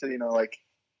encouraged me to, like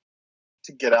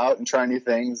to get out and try new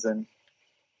things. And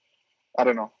I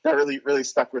don't know, that really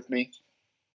stuck with me.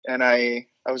 And I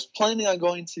was planning on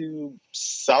going to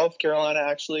South Carolina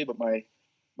actually, but my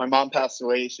mom passed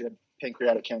away. She had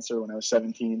pancreatic cancer when I was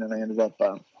 17, and I ended up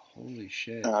holy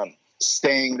shit,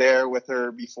 staying there with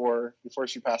her before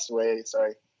she passed away. So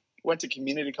I went to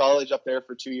community college up there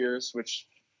for 2 years, which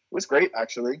was great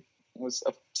actually. I was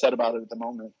upset about it at the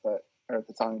moment, or at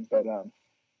the time, but it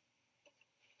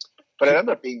ended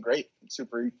up being great,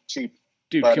 super cheap.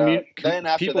 Dude, but then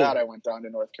after that, I went down to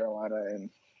North Carolina and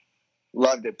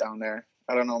loved it down there.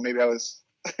 I don't know, maybe I was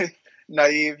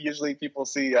naive. Usually people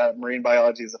see marine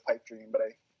biology as a pipe dream, but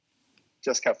I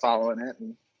just kept following it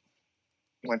and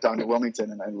went down to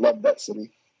Wilmington, and I loved that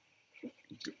city.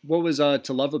 What was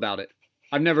to love about it?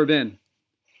 I've never been.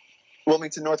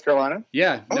 Wilmington, North Carolina?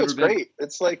 Yeah. It's great.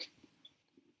 It's like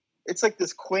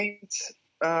this quaint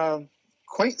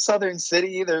southern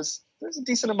city. There's a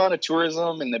decent amount of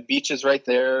tourism, and the beach is right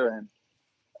there.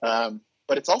 And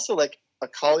but it's also like a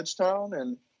college town,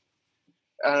 and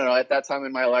I don't know, at that time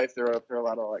in my life, there were a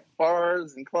lot of like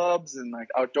bars and clubs and like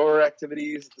outdoor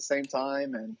activities at the same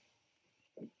time,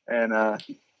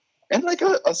 and like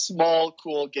a small,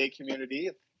 cool gay community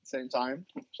at the same time,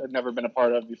 which I'd never been a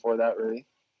part of before that, really.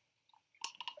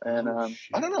 And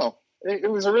I don't know, it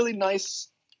was a really nice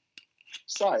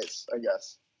size, I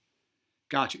guess.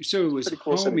 Got you. So it was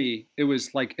cool homey. city. It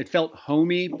was like, it felt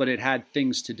homey, but it had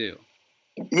things to do.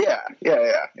 Yeah,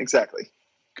 exactly.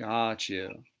 Got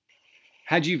you.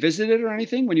 Had you visited or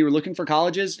anything when you were looking for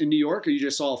colleges in New York, or you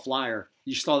just saw a flyer?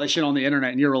 You saw that shit on the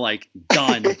internet and you were like,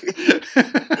 done.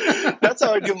 That's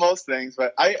how I do most things.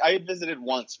 But I had visited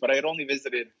once, but I only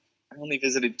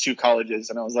visited 2 colleges,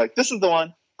 and I was like, this is the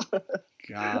one.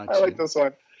 Gotcha. I like this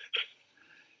one.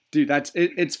 Dude,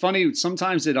 it's funny.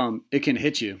 Sometimes it can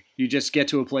hit you. You just get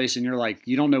to a place and you're like,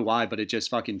 you don't know why, but it just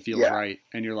fucking feels right.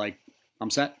 And you're like, I'm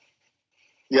set.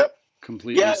 Yep.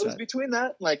 Completely set. It was between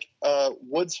that, like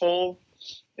Woods Hole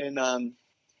in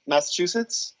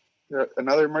Massachusetts,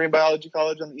 another marine biology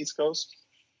college on the East Coast.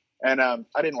 And I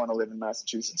didn't want to live in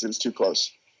Massachusetts. It was too close.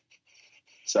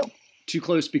 So too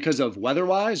close because of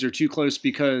weather-wise, or too close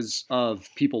because of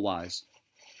people-wise?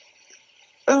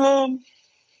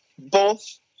 Both.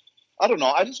 I don't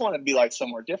know. I just wanted to be like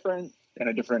somewhere different, in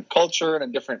a different culture, in a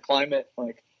different climate.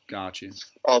 Like, got you.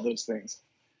 All those things.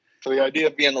 So the idea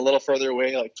of being a little further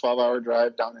away, like 12-hour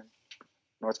drive down in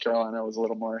North Carolina, was a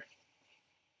little more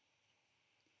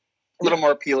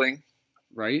appealing.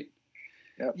 Right.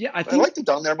 Yeah. Yeah. I liked it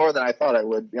down there more than I thought I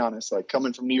would, be honest. Like,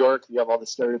 coming from New York, you have all the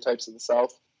stereotypes of the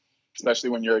South,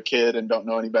 especially when you're a kid and don't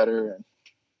know any better.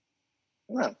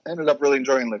 And I ended up really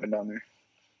enjoying living down there.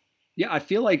 Yeah. I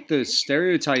feel like the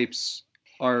stereotypes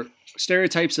are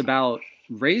stereotypes about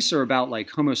race or about like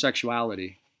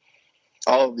homosexuality.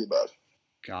 All of the above.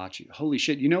 Got you. Holy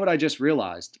shit. You know what I just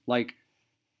realized? Like,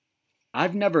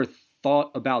 I've never thought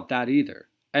about that either.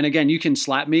 And again, you can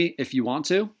slap me if you want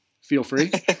to. Feel free.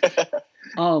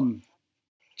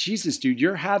 Jesus, dude,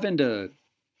 you're having to.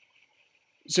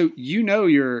 So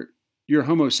you're you're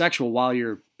homosexual while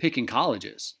you're picking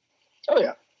colleges. Oh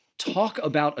yeah. Talk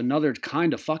about another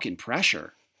kind of fucking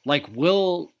pressure. Like,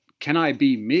 can I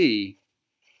be me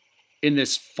in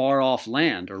this far off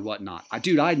land or whatnot?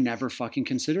 Dude, I'd never fucking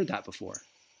considered that before.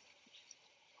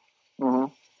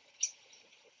 Mm-hmm.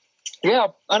 Yeah,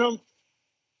 I don't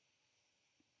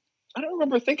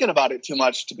remember thinking about it too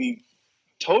much, to be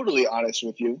totally honest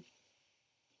with you.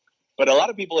 But a lot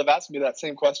of people have asked me that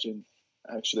same question,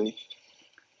 actually.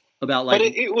 About like, but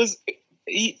it was,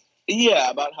 yeah,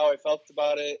 about how I felt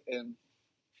about it, and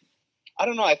I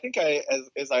don't know. I think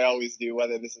as I always do,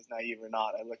 whether this is naive or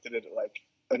not, I looked at it like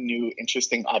a new,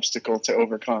 interesting obstacle to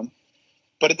overcome.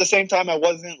 But at the same time, I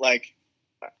wasn't like.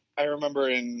 I remember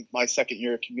in my second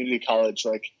year of community college,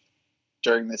 like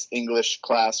during this English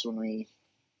class when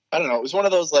I don't know, it was one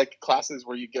of those like classes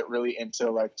where you get really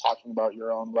into like talking about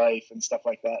your own life and stuff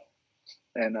like that.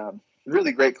 And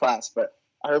really great class. But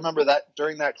I remember that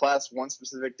during that class, one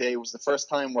specific day was the first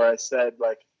time where I said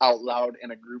like out loud in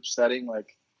a group setting,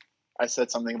 like I said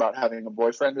something about having a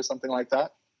boyfriend or something like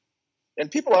that.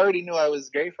 And people already knew I was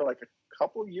gay for like a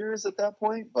couple years at that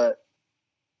point, but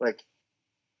like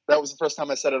that was the first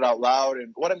time I said it out loud.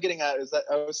 And what I'm getting at is that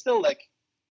I was still like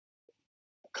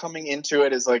coming into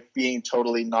it as like being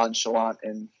totally nonchalant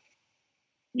and,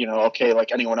 you know, okay,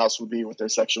 like anyone else would be with their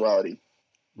sexuality.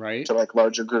 Right. To like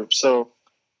larger groups. So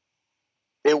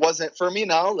it wasn't for me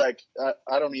now. Like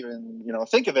I don't even, you know,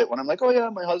 think of it when I'm like, oh yeah,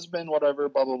 my husband, whatever,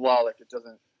 blah, blah, blah. Like it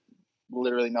doesn't,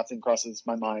 literally nothing crosses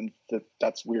my mind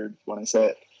that's weird when I say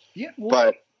it. Yeah.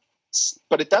 Well,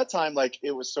 but at that time, like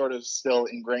it was sort of still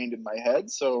ingrained in my head.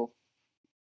 So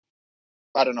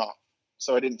I don't know.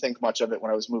 So I didn't think much of it when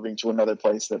I was moving to another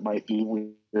place that might be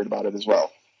weird about it as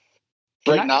well.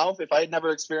 Now, if I had never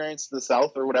experienced the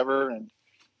South or whatever, and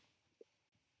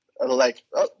like,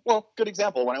 well, good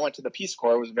example. When I went to the Peace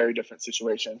Corps, it was a very different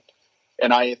situation.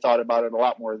 And I thought about it a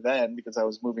lot more then because I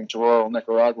was moving to rural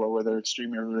Nicaragua where they're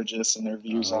extremely religious and their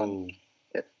views on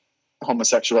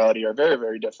homosexuality are very,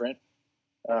 very different.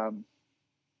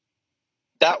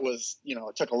 That was, you know,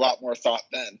 it took a lot more thought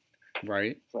then.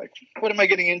 Right. Like, what am I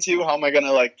getting into? How am I going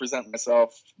to like present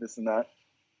myself? This and that.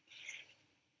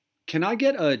 Can I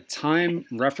get a time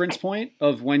reference point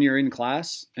of when you're in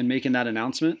class and making that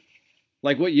announcement?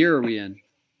 Like, what year are we in?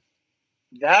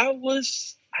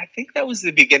 I think that was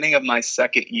the beginning of my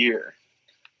second year.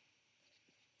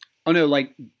 Oh no,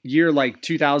 like year like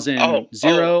 2000,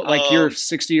 like you're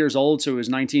 60 years old, so it was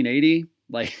 1980.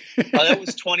 Like that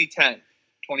was 2010.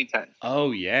 2010.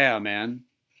 Oh yeah, man.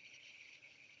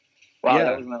 Wow, yeah.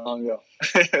 That wasn't that long ago.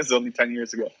 It was only 10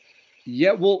 years ago.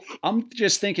 Yeah, well, I'm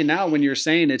just thinking now when you're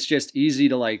saying it's just easy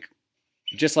to like,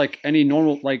 just like any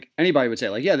normal, like anybody would say,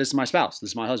 like, yeah, this is my spouse,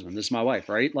 this is my husband, this is my wife,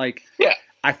 right? Like, yeah.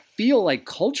 I feel like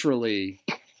culturally,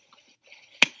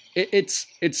 it's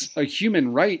a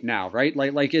human right now, right?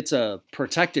 Like it's a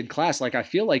protected class. Like I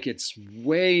feel like it's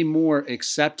way more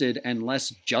accepted and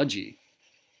less judgy.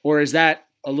 Or is that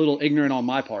a little ignorant on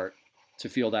my part to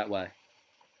feel that way?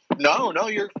 No,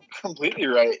 you're completely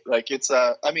right. Like it's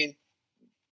I mean,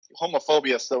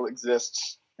 homophobia still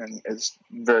exists and is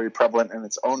very prevalent in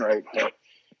its own right, but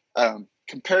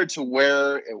compared to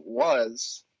where it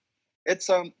was, it's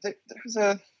there's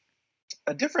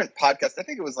a different podcast. I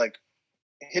think it was like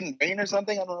Hidden Brain or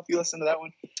something. I don't know if you listened to that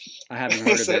one. I haven't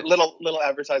heard of it. Little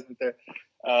advertisement there.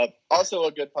 Also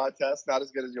a good podcast, not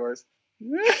as good as yours.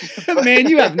 Man,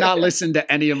 you have not listened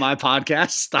to any of my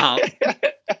podcasts. Stop.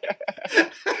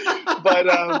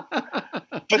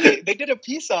 But they did a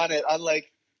piece on it, on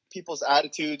like people's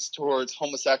attitudes towards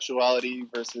homosexuality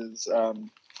versus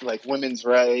like women's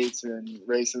rights and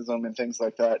racism and things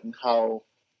like that, and how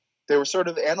they were sort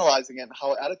of analyzing it and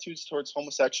how attitudes towards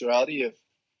homosexuality have,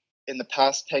 in the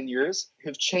past 10 years,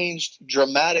 have changed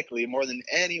dramatically, more than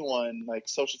anyone, like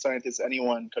social scientists,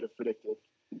 anyone could have predicted.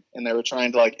 And they were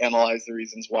trying to like analyze the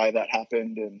reasons why that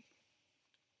happened and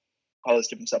all this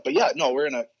different stuff. But yeah, no, we're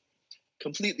in a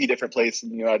completely different place in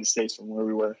the United States from where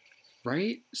we were.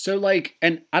 Right. So like,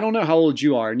 and I don't know how old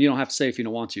you are, and you don't have to say if you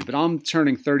don't want to, but I'm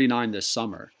turning 39 this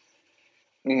summer.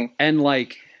 Mm-hmm. And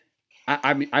like,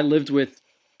 I mean, I lived with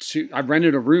I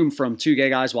rented a room from two gay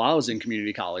guys while I was in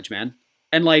community college, man.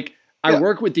 And like, I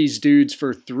worked with these dudes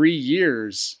for 3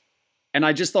 years, and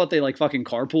I just thought they like fucking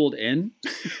carpooled in.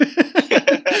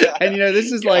 And you know,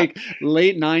 this is like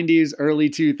late 90s, early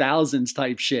 2000s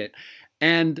type shit.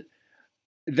 And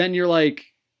then you're like,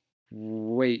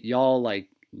 wait, y'all like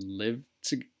live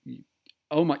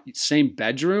same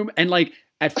bedroom? And like,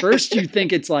 at first you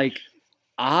think it's like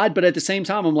odd, but at the same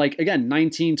time, I'm like, again,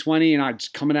 19, 20, and I'm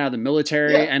just coming out of the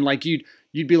military, and like, you'd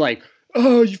be like,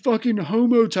 oh, you fucking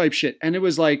homo type shit. And it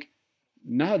was like,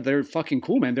 no, they're fucking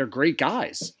cool, man. They're great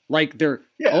guys. Like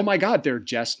Yeah. oh my God, they're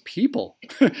just people.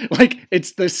 Like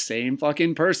it's the same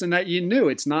fucking person that you knew.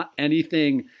 It's not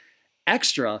anything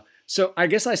extra. So I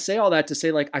guess I say all that to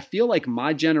say, like, I feel like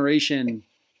my generation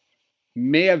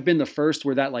may have been the first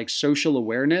where that like social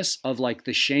awareness of like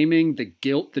the shaming, the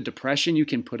guilt, the depression you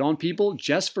can put on people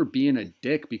just for being a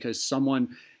dick because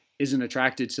someone isn't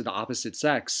attracted to the opposite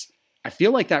sex. I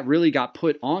feel like that really got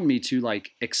put on me to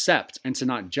like accept and to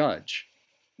not judge.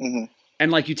 Mm-hmm.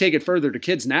 And like you take it further to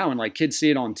kids now, and like kids see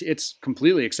it on, it's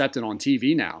completely accepted on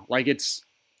TV now. Like it's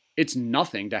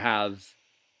nothing to have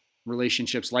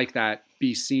relationships like that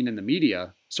be seen in the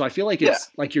media. So I feel like it's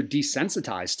like you're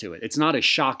desensitized to it. It's not as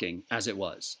shocking as it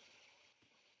was.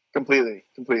 Completely.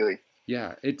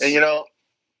 Yeah. It's, and you know,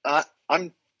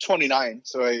 I'm 29,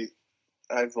 so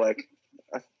I've like,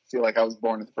 I feel like I was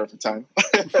born at the perfect time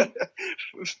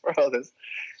for all this.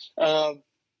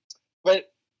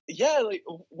 But yeah, like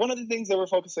one of the things that we're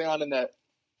focusing on in that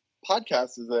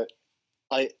podcast is that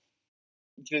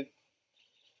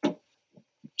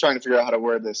trying to figure out how to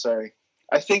word this. Sorry.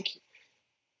 I think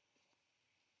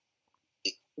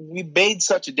we made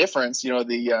such a difference, you know,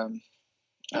 the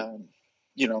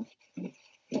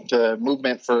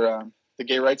movement for the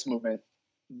gay rights movement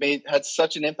had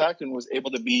such an impact and was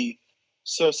able to be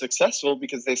so successful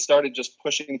because they started just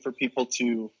pushing for people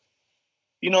to,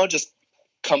 you know, just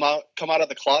come out of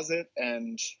the closet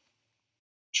and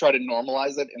try to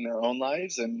normalize it in their own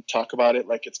lives and talk about it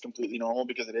like it's completely normal,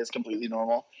 because it is completely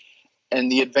normal.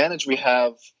 And the advantage we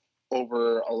have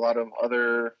over a lot of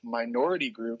other minority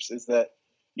groups is that,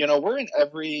 you know, we're in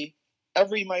every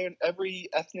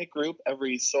ethnic group,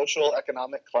 every social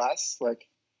economic class. Like,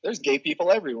 there's gay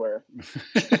people everywhere.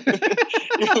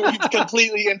 We've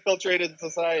completely infiltrated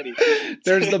society.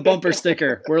 There's the bumper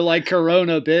sticker. We're like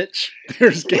Corona, bitch.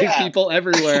 There's gay people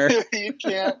everywhere. You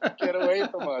can't get away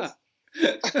from us.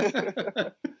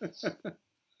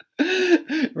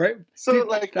 Right. So, dude,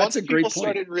 like, that's once a great people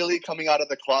point. started really coming out of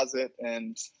the closet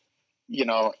and, you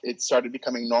know, it started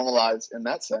becoming normalized in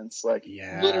that sense. Like,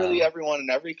 literally everyone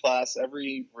in every class,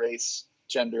 every race,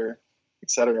 gender, et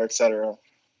cetera,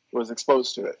 was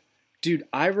exposed to it. Dude,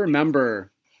 I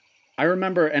remember,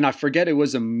 and I forget, it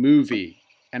was a movie,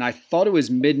 and I thought it was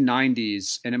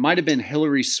mid-90s, and it might have been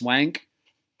Hilary Swank.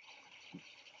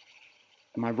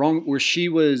 Am I wrong? Where she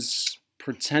was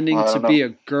pretending to be a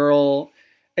girl.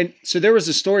 And so there was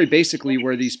a story basically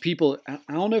where these people, I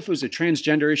don't know if it was a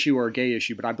transgender issue or a gay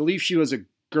issue, but I believe she was a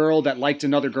girl that liked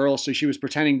another girl, so she was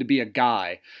pretending to be a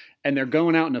guy. And they're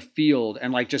going out in a field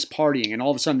and like just partying, and all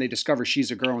of a sudden they discover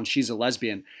she's a girl and she's a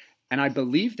lesbian. And I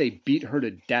believe they beat her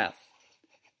to death.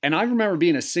 And I remember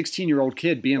being a 16-year-old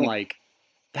kid being like,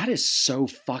 that is so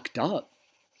fucked up.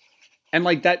 And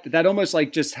like that almost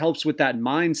like just helps with that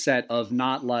mindset of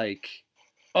not like,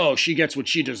 oh, she gets what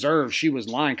she deserves, she was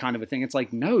lying kind of a thing. It's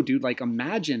like, no, dude, like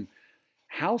imagine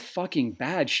how fucking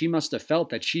bad she must have felt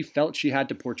that she felt she had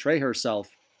to portray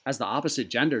herself as the opposite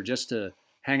gender just to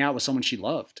hang out with someone she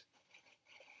loved.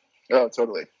 Oh,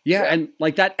 totally. Yeah. And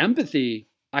like that empathy,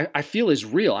 I feel is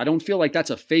real. I don't feel like that's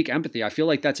a fake empathy. I feel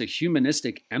like that's a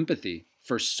humanistic empathy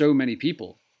for so many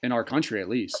people in our country, at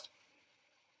least.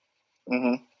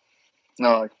 Mm-hmm.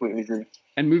 No, I completely agree.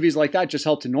 And movies like that just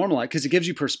help to normalize, because it gives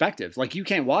you perspective. Like, you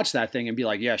can't watch that thing and be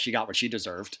like, yeah, she got what she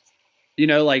deserved. You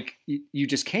know, like you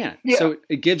just can't. Yeah. So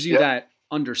it gives you that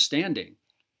understanding.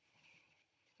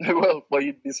 Well,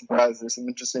 you'd be surprised. There's some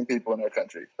interesting people in our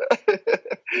country.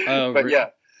 Oh, but yeah.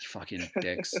 Fucking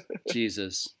dicks.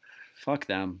 Jesus. Fuck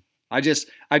them. I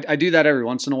do that every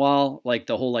once in a while. Like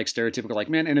the whole like stereotypical, like,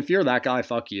 man, and if you're that guy,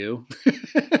 fuck you.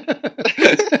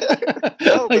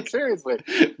 No, but seriously.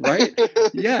 Right?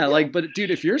 Yeah. Like, but dude,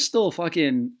 if you're still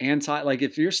fucking like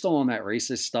if you're still on that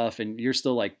racist stuff and you're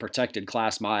still like protected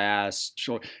class, my ass,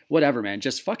 sure, whatever, man,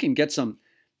 just fucking get some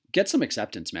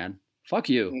acceptance, man. Fuck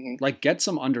you. Mm-hmm. Like, get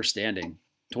some understanding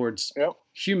towards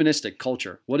humanistic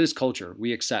culture. What is culture?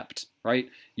 We accept, right?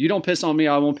 You don't piss on me,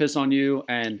 I won't piss on you,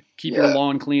 and keep your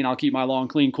lawn clean, I'll keep my lawn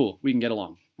clean. Cool. We can get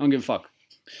along. I don't give a fuck.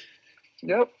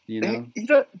 Yep. You know?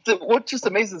 What just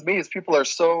amazes me is people are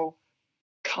so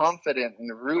confident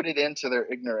and rooted into their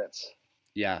ignorance.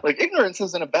 Yeah. Like, ignorance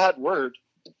isn't a bad word.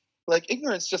 Like,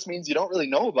 ignorance just means you don't really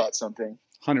know about something.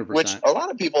 100%. Which a lot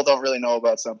of people don't really know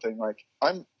about something. Like,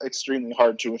 I'm extremely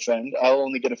hard to offend. I'll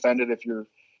only get offended if you're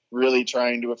really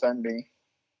trying to offend me.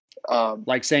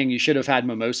 Like saying you should have had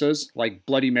mimosas, like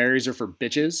Bloody Marys are for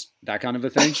bitches, that kind of a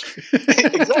thing.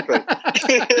 Exactly.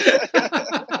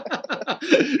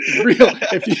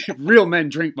 Real men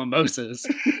drink mimosas.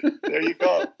 There you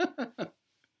go.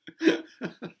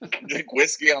 drink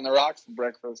whiskey on the rocks for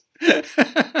breakfast.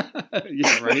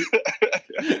 Yeah, right.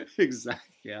 Exactly.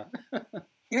 Yeah.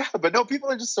 Yeah, but no, people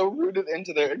are just so rooted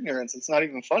into their ignorance. It's not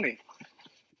even funny.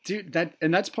 Dude,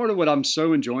 that's part of what I'm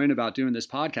so enjoying about doing this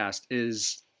podcast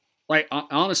is, like,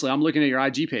 honestly, I'm looking at your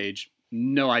IG page.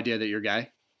 No idea that you're gay.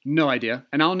 No idea.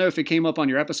 And I don't know if it came up on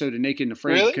your episode of Naked and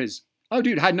Afraid Really? because, oh,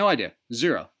 dude, had no idea.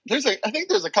 Zero. I think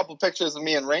there's a couple pictures of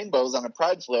me in rainbows on a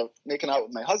pride float making out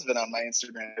with my husband on my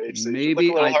Instagram page. So you should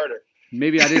look a little harder.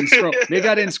 Maybe I didn't scroll. Maybe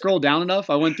I didn't scroll down enough.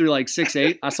 I went through like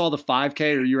 6-8. I saw the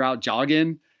 5K or you were out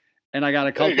jogging, and I got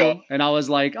a couple, and I was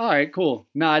like, all right, cool.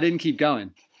 No, I didn't keep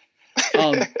going.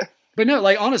 But no,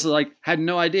 like, honestly, like, had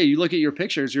no idea. You look at your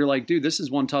pictures, you're like, dude, this is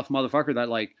one tough motherfucker that,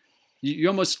 like, you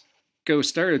almost go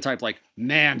stereotype, like,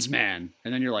 man's man.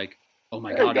 And then you're like, oh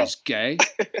my God, he's gay.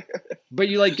 But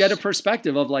you, like, get a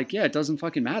perspective of, like, yeah, it doesn't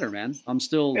fucking matter, man. I'm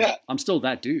still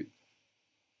that dude.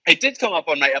 It did come up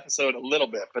on my episode a little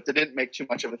bit, but they didn't make too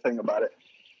much of a thing about it.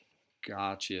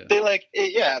 Gotcha.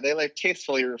 They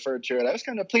tastefully referred to it. I was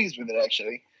kind of pleased with it,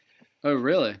 actually. Oh,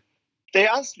 really? They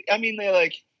asked, I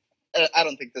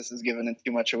don't think this is giving it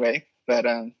too much away, but,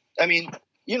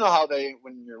 you know how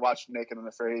when you're watching Naked and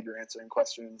Afraid, you're answering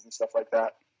questions and stuff like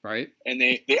that. Right. And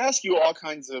they ask you all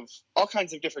kinds of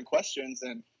different questions,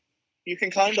 and you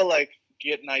can kind of like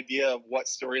get an idea of what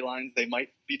storylines they might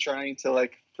be trying to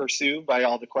like pursue by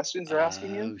all the questions they're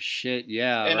asking you. Oh shit,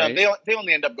 yeah. And right? They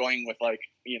only end up going with like,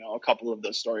 you know, a couple of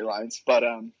those storylines, but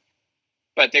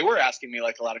they were asking me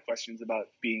like a lot of questions about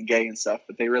being gay and stuff,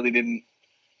 but they really didn't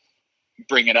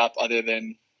bring it up other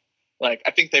than like,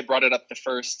 I think they brought it up the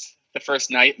first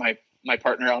night. My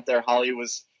partner out there, Holly,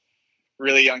 was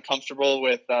really uncomfortable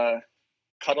with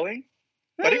cuddling,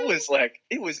 but it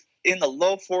was in the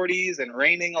low 40s and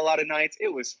raining a lot of nights.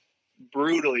 It was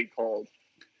brutally cold,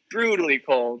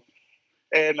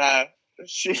 and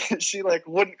she like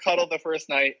wouldn't cuddle the first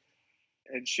night,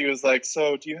 and she was like,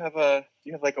 so do you have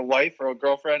like a wife or a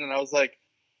girlfriend? And I was like,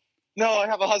 no, I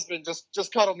have a husband,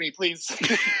 just cuddle me, please.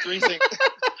 Freezing.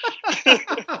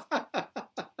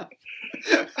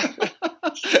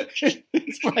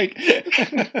 It's like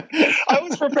I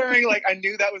was preparing, like, I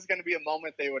knew that was going to be a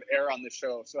moment they would air on the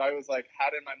show, so I was like,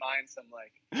 had in my mind some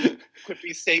like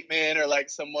quippy statement or like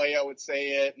some way I would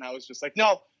say it, and I was just like,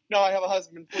 no, I have a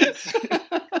husband, please.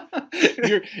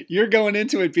 You're going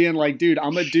into it being like, dude,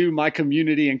 I'm gonna do my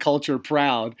community and culture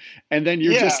proud, and then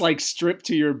you're just like stripped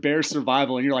to your bare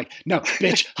survival, and you're like, no,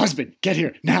 bitch, husband, get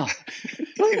here now,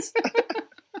 please.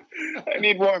 I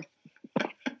need warmth.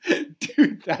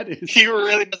 Dude, that is... He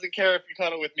really doesn't care if you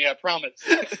cuddle with me, I promise.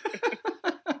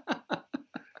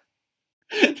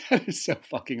 That is so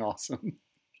fucking awesome.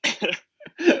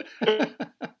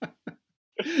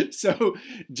 So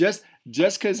just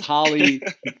because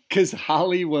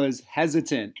Holly was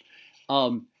hesitant,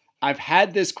 I've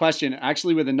had this question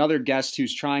actually with another guest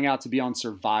who's trying out to be on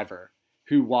Survivor,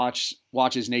 who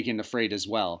watches Naked and Afraid as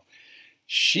well.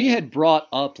 She had brought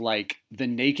up like the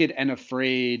Naked and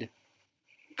Afraid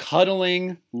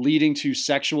cuddling leading to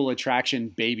sexual attraction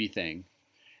baby thing.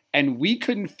 And we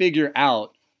couldn't figure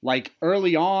out, like,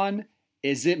 early on,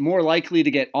 is it more likely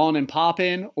to get on and pop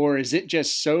in, or is it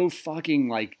just so fucking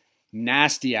like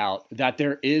nasty out that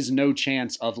there is no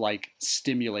chance of like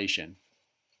stimulation?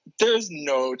 There's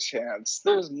no chance.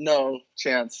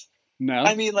 No.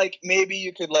 I mean, like, maybe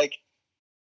you could, like,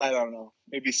 I don't know,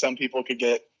 maybe some people could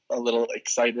get a little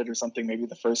excited or something maybe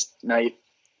the first night,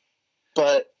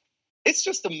 but it's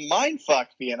just a mind fuck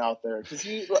being out there, because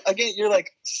you're like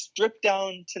stripped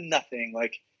down to nothing.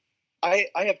 Like, I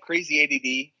have crazy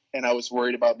ADD, and I was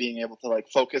worried about being able to like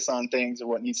focus on things or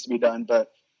what needs to be done,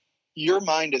 but your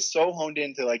mind is so honed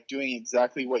into like doing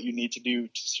exactly what you need to do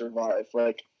to survive.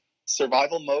 Like,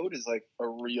 survival mode is like a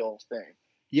real thing.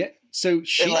 Yeah. So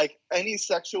and like any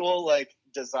sexual like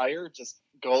desire just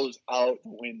goes out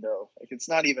the window. Like, it's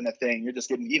not even a thing. You're just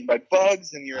getting eaten by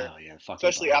bugs, and you're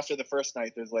especially bugs. After the first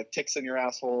night, there's like ticks in your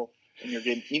asshole, and you're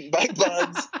getting eaten by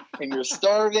bugs, and you're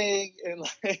starving, and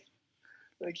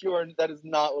that is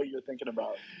not what you're thinking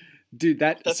about. Dude,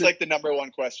 that's like the number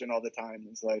one question all the time.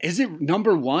 Is like, is it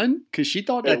number one? Because she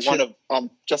thought that one of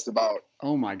just about.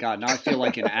 Oh my God! Now I feel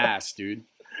like an ass, dude.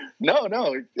 No,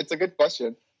 it's a good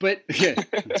question. But yeah,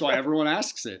 that's why everyone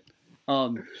asks it.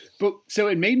 But so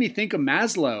it made me think of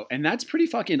Maslow, and that's pretty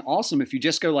fucking awesome if you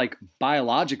just go like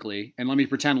biologically, and let me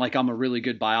pretend like I'm a really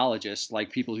good biologist,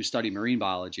 like people who study marine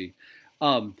biology.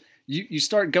 You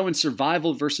start going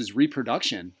survival versus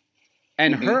reproduction.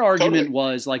 And her argument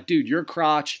was like, dude, your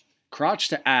crotch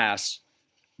to ass,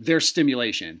 there's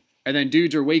stimulation. And then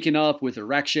dudes are waking up with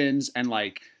erections and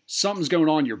like something's going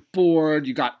on, you're bored,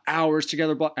 you got hours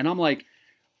together. And I'm like,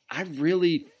 I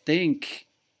really think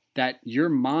that your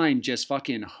mind just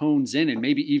fucking hones in and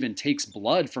maybe even takes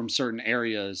blood from certain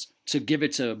areas to give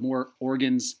it to more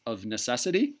organs of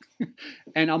necessity.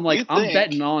 And I'm like, You I'm think?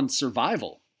 betting on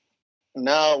survival.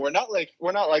 No, we're not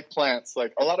like plants.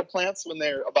 Like a lot of plants, when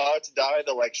they're about to die,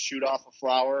 they'll like shoot off a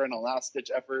flower in a last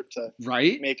ditch effort to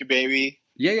Right? make a baby.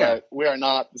 Yeah, yeah. But we are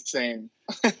not the same.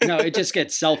 No, it just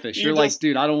gets selfish. You You're like, just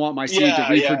dude, I don't want my seed to yeah.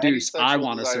 Any reproduce. I sexual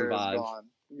want to desire is survive. gone.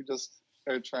 You just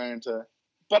are trying to.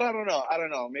 But I don't know. I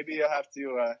don't know. Maybe you have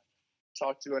to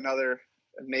talk to another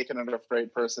naked and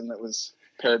afraid person that was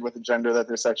paired with a gender that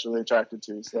they're sexually attracted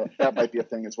to. So that might be a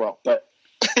thing as well. But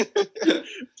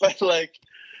but like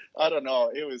I don't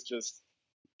know. It was just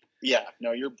yeah.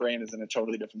 No, your brain is in a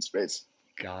totally different space.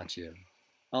 Gotcha.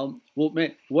 Well,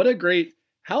 man, what a great,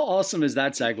 how awesome is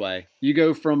that segue? You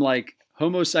go from like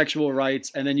homosexual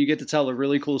rights and then you get to tell a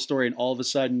really cool story and all of a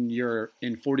sudden you're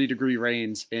in 40-degree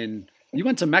rains and you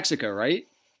went to Mexico, right?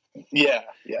 Yeah.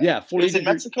 Yeah, It 40 was in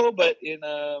degree. Mexico, but in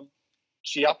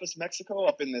Chiapas, Mexico,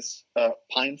 up in this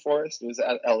pine forest. It was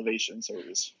at elevation, so it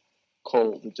was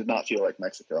cold. It did not feel like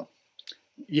Mexico.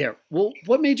 Yeah. Well,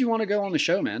 what made you want to go on the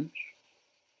show, man?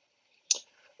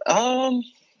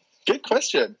 Good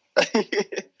question.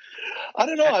 I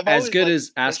don't know. I've As always good liked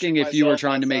as asking pushing if you were myself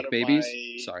trying to make outside of babies.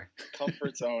 my Sorry.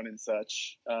 comfort zone and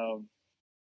such.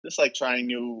 Just like trying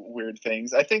new weird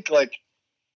things. I think like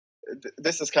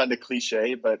this is kind of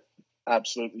cliche, but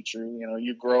absolutely true. You know,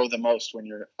 you grow the most when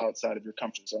you're outside of your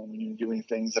comfort zone, when you're doing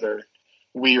things that are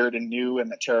weird and new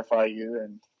and that terrify you.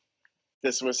 And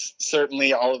this was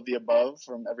certainly all of the above,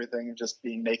 from everything just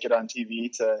being naked on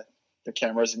TV to the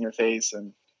cameras in your face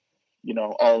and, you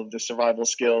know, all of the survival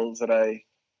skills that I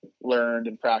learned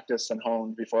and practiced and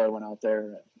honed before I went out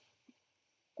there.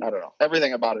 I don't know,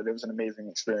 everything about it. It was an amazing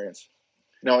experience.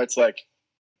 You know, it's like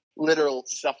literal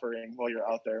suffering while you're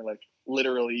out there. Like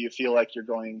literally you feel like you're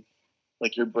going,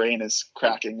 like your brain is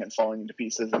cracking and falling into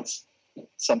pieces. It's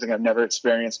something I've never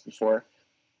experienced before.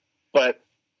 But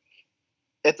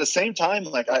at the same time,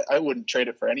 like I wouldn't trade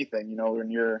it for anything. You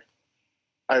know,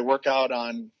 I work out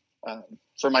on,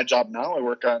 for my job now, I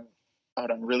work out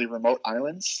on really remote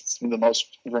islands. Some of the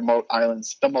most remote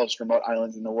islands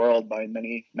in the world by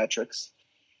many metrics.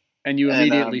 And you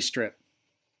immediately strip.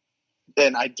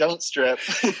 And I don't strip.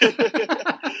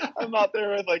 I'm out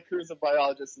there with like crews of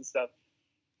biologists and stuff.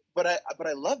 But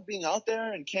I love being out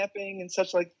there and camping and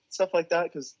stuff like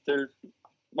that, because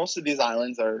most of these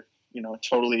islands are, you know,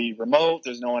 totally remote.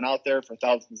 There's no one out there for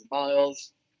thousands of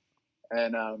miles,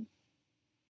 and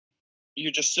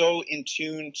you're just so in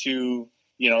tune to,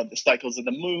 you know, the cycles of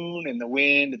the moon and the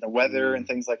wind and the weather and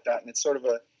things like that. And it's sort of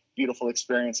a beautiful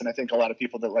experience. And I think a lot of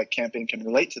people that like camping can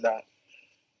relate to that.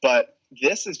 But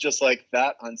this is just like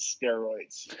that on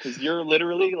steroids, because you're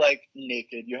literally like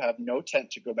naked. You have no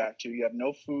tent to go back to. You have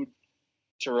no food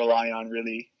to rely on,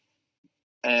 really.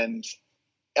 And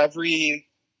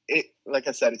like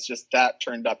I said, it's just that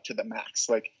turned up to the max.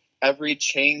 Like every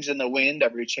change in the wind,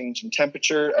 every change in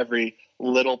temperature, every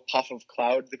little puff of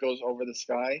cloud that goes over the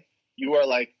sky, you are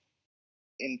like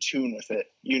in tune with it.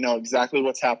 You know exactly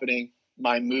what's happening.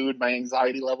 My mood, my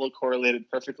anxiety level correlated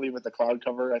perfectly with the cloud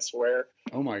cover, I swear.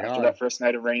 Oh my God. After that first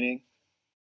night of raining.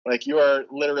 Like you are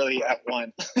literally at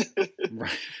one.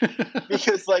 Right.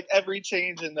 Because like every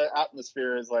change in the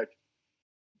atmosphere is like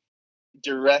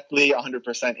directly 100%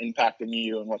 impacting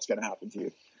you and what's going to happen to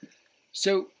you.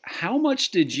 So how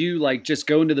much did you like just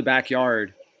go into the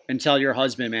backyard and tell your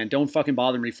husband, man, don't fucking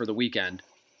bother me for the weekend.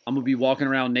 I'm going to be walking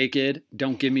around naked.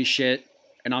 Don't give me shit.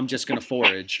 And I'm just going to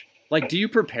forage. Like, do you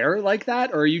prepare like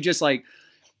that? Or are you just like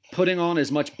putting on as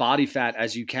much body fat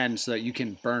as you can so that you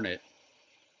can burn it?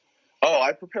 Oh,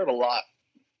 I prepared a lot.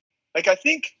 Like, I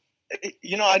think,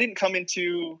 you know, I didn't come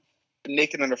into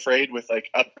Naked and Afraid with like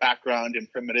a background in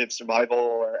primitive survival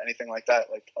or anything like that.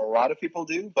 Like a lot of people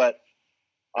do. But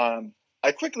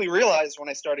I quickly realized when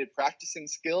I started practicing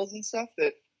skills and stuff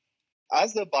that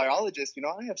as a biologist, you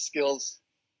know, I have skills,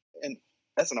 and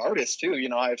as an artist too, you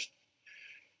know, I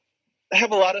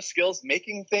have a lot of skills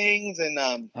making things and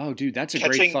oh dude, that's a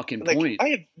catching, great fucking like, point. I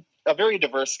have a very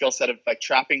diverse skill set of like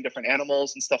trapping different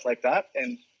animals and stuff like that.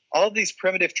 And all of these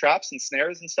primitive traps and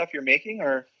snares and stuff you're making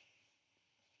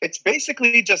it's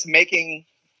basically just making,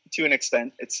 to an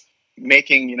extent, it's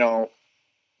making, you know,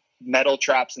 metal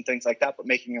traps and things like that, but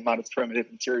making them out of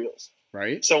primitive materials.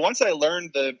 Right. So once I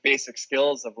learned the basic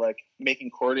skills of like making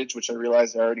cordage, which I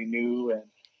realized I already knew,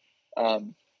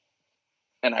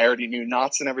 and I already knew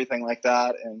knots and everything like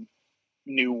that, and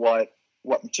knew what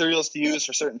materials to use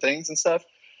for certain things and stuff,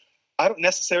 I don't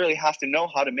necessarily have to know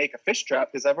how to make a fish trap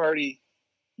because I've already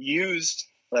used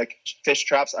like fish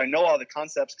traps. I know all the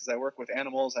concepts because I work with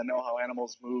animals. I know how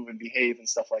animals move and behave and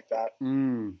stuff like that.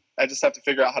 I just have to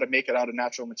figure out how to make it out of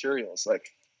natural materials. Like,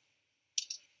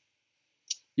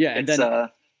 yeah, and then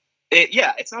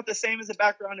it's not the same as a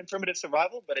background in primitive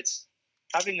survival, but it's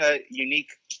having a unique,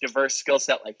 diverse skill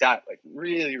set like that. Like,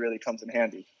 really, really comes in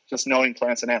handy. Just knowing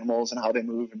plants and animals and how they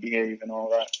move and behave and all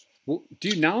that. Well,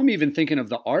 dude, now I'm even thinking of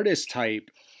the artist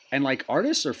type, and like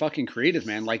artists are fucking creative,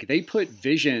 man. Like they put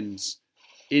visions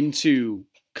into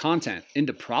content,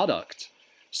 into product.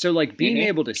 So like being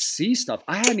able to see stuff,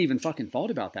 I hadn't even fucking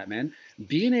thought about that, man.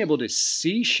 Being able to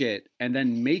see shit and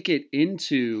then make it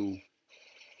into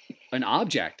an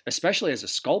object, especially as a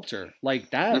sculptor, like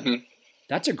that,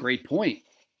 that's a great point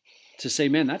to say,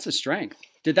 man, that's a strength.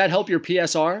 Did that help your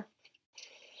PSR?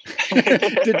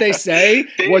 Did they say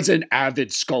was an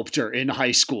avid sculptor in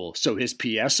high school, so his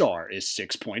PSR is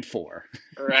 6.4?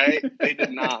 Right? They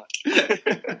did not.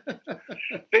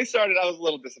 They started. I was a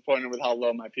little disappointed with how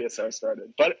low my PSR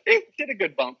started, but it did a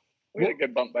good bump. We had a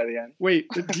good bump by the end. Wait,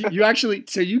 you actually?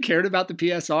 So you cared about the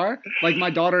PSR? Like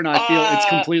my daughter and I feel it's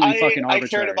completely fucking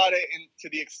arbitrary. I cared about it to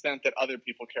the extent that other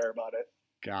people care about it.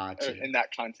 Gotcha. In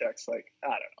that context, like I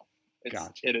don't know.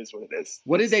 Gotcha. It is what it is.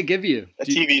 What did they give you? A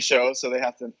TV show, so they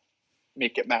have to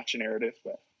make it match a narrative.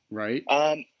 But right.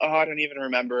 I don't even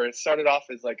remember. It started off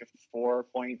as like a 4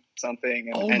 point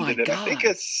something and ended at I think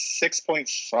a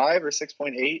 6.5 or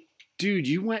 6.8. Dude,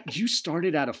 you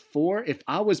started at a 4. If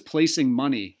I was placing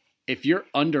money, if you're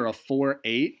under a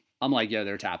 4.8, I'm like, yeah,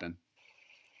 they're tapping.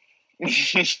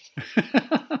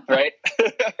 Right?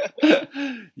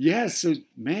 Yeah, so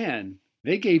man,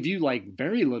 they gave you like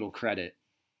very little credit.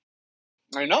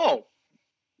 I know,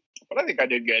 but I think I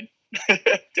did good.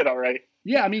 Did all right.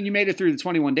 Yeah, I mean, you made it through the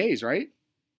 21 days, right?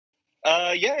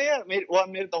 Yeah. I made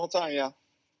it the whole time. Yeah.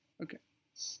 Okay.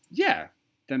 Yeah.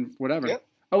 Then whatever. Yep.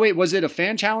 Oh wait, was it a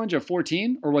fan challenge of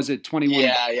 14 or was it 21?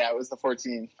 Yeah, it was the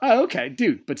 14. Oh, okay,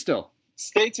 dude, but still.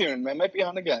 Stay tuned. I might be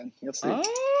on again. You'll see.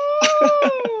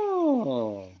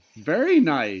 Oh, very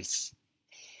nice.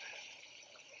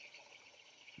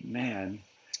 Man.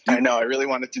 I know. I really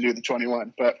wanted to do the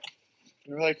 21, but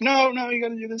they were like, no, you got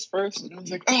to do this first. And I was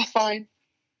like, oh, fine.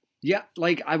 Yeah,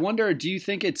 like, I wonder, do you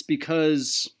think it's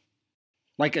because,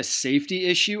 like, a safety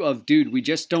issue of, dude, we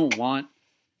just don't want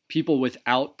people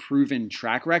without proven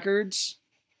track records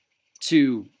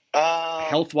to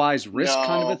health-wise risk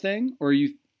kind of a thing? Or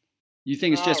you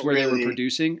think it's just where they were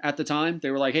producing at the time? They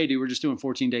were like, hey, dude, we're just doing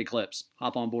 14-day clips.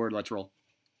 Hop on board. Let's roll.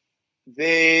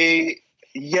 I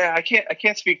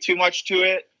can't speak too much to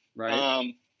it.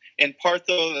 Right. In part,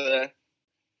 though,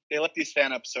 they let these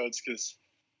fan episodes because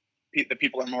the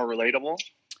people are more relatable.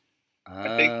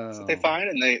 I think that's what they find,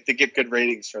 and they get good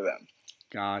ratings for them.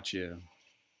 Gotcha.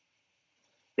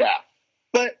 Yeah,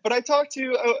 but I talked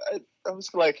to I was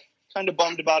like kind of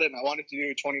bummed about it, and I wanted to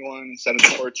do 21 instead of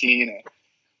 14. And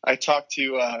I talked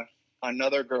to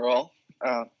another girl,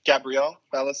 Gabrielle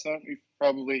Ballison,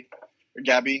 or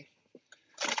Gabby.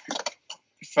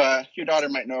 If your daughter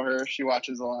might know her, she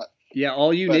watches a lot. Yeah,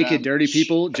 all you naked dirty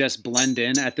people just blend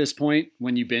in at this point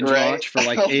when you binge watch for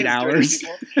like 8 hours.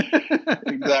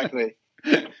 Exactly.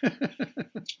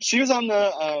 She was on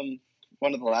the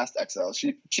one of the last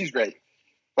XLs. She's great,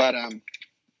 but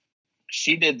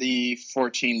she did the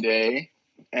 14-day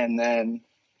and then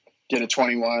did a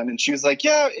 21, and she was like,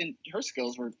 yeah, and her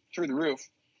skills were through the roof.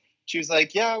 She was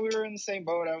like, yeah, we were in the same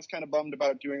boat. I was kind of bummed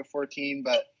about doing a 14,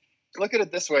 but look at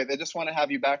it this way. They just want to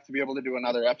have you back to be able to do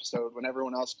another episode when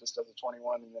everyone else just does a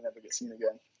 21 and they never get seen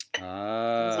again.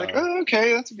 I was like, oh,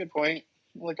 okay, that's a good point.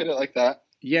 Look at it like that.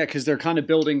 Yeah, because they're kind of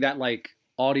building that like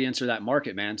audience or that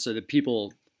market, man. So the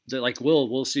people that like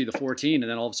we'll see the 14 and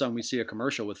then all of a sudden we see a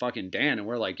commercial with fucking Dan and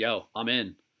we're like, yo, I'm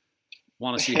in.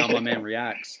 Want to see how my man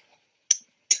reacts.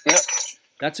 Yep.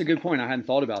 That's a good point. I hadn't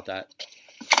thought about that.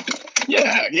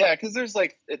 Yeah, because there's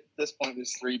like at this point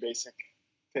there's 3 basic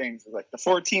things. There's like the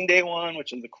 14-day one,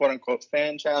 which is the quote-unquote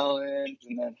fan challenge,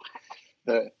 and then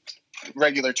the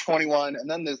regular 21, and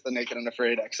then there's the Naked and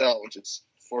Afraid XL, which is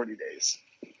 40 days.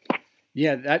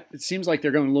 Yeah, it seems like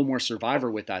they're going a little more Survivor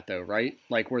with that, though, right?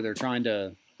 Like where they're trying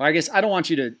to. I guess I don't want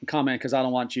you to comment because I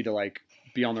don't want you to like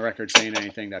be on the record saying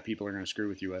anything that people are going to screw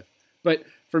with you with. But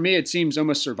for me, it seems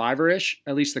almost Survivor-ish,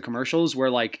 at least the commercials, where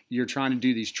like you're trying to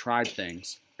do these tribe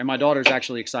things. And my daughter's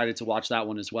actually excited to watch that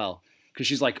one as well. Because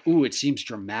she's like, ooh, it seems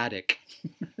dramatic.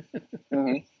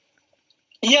 Mm-hmm.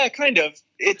 Yeah, kind of.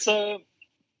 It's a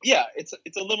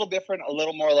little different, a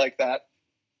little more like that.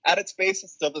 At its base,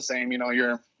 it's still the same. You know,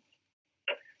 you're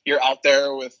out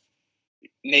there with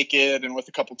naked and with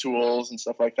a couple tools and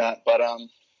stuff like that. But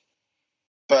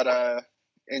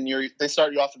they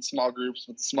start you off in small groups,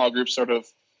 with the small groups sort of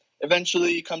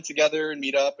eventually come together and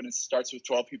meet up, and it starts with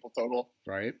 12 people total.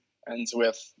 Right. Ends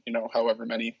with, however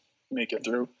many make it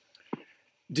through.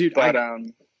 Dude, but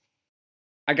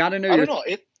I gotta know. I don't know.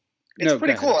 It's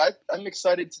pretty cool. I'm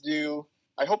excited to do.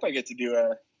 I hope I get to do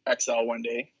a XL one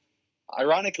day.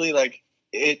 Ironically, like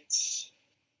it's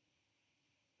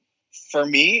for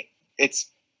me, it's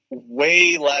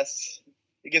way less.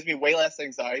 It gives me way less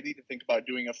anxiety to think about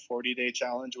doing a 40-day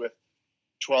challenge with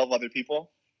 12 other people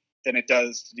than it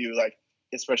does to do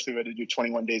especially when to do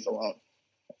 21 days alone.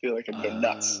 I feel like I'd go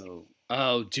nuts.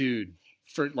 Oh, dude.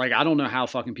 I don't know how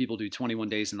fucking people do 21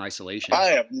 days in isolation. I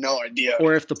have no idea.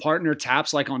 Or if the partner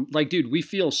taps dude, we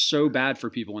feel so bad for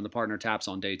people when the partner taps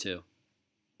on day 2.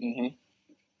 Mm-hmm.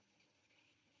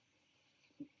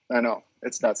 I know.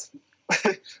 It's nuts.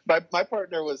 My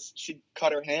partner she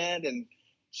cut her hand and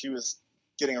she was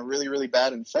getting a really, really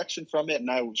bad infection from it.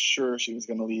 And I was sure she was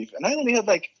going to leave. And I only had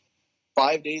 4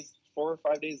 or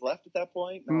 5 days left at that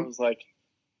point. And I was like,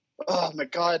 oh my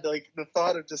God, the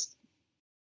thought of just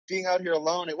being out here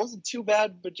alone, it wasn't too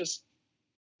bad, but just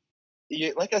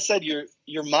like I said,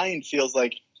 your mind feels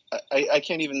like I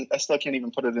still can't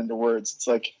even put it into words. It's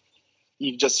like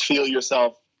you just feel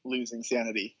yourself losing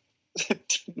sanity.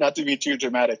 Not to be too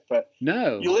dramatic, but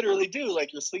no, you literally do.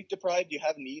 You're sleep deprived, you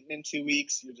haven't eaten in 2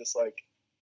 weeks, you're just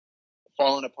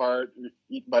falling apart, you're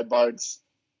eaten by bugs,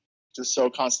 just so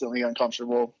constantly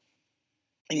uncomfortable.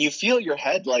 And you feel your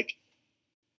head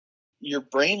your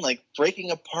brain breaking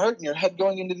apart and your head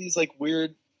going into these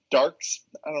weird darks.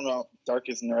 I don't know, dark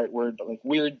isn't the right word, but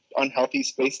weird unhealthy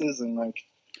spaces. And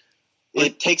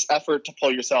it takes effort to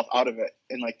pull yourself out of it.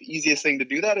 And the easiest thing to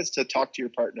do that is to talk to your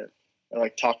partner or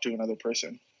talk to another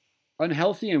person.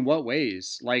 Unhealthy in what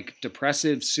ways?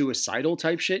 Depressive, suicidal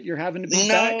type shit you're having to be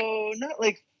back? No, not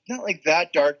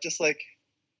that dark. Just I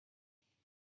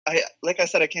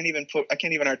said, I can't even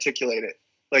articulate it.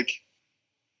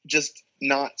 Just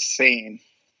not sane.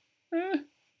 I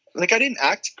didn't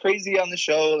act crazy on the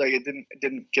show. It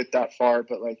didn't get that far,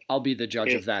 but I'll be the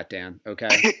judge of that, Dan. Okay.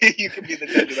 You can be the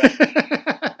judge of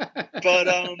that. But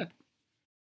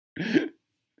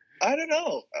I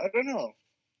don't know.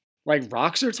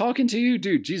 Rocks are talking to you?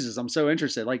 Dude, Jesus, I'm so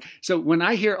interested. So when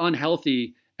I hear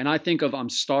unhealthy and I think of I'm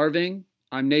starving,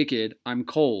 I'm naked, I'm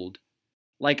cold,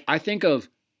 I think of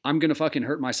I'm going to fucking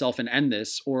hurt myself and end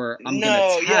this, or I'm going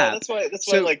to tap. Yeah, that's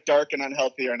why dark and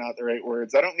unhealthy are not the right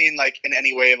words. I don't mean in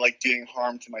any way of doing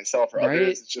harm to myself or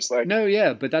others. It's just no,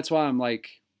 yeah, but that's why I'm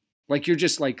you're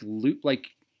just loop,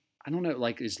 I don't know,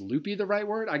 is loopy the right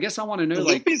word? I guess I want to know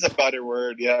loopy's a better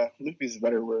word. Yeah, loopy's a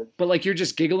better word. But you're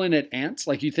just giggling at ants?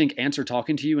 You think ants are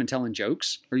talking to you and telling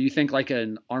jokes? Or you think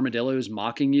an armadillo is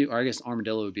mocking you? Or I guess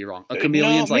armadillo would be wrong. A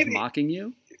chameleon's mocking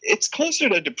you? It's closer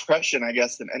to depression, I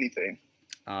guess, than anything.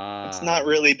 It's not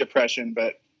really depression,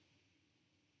 but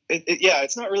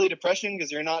it's not really depression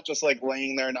because you're not just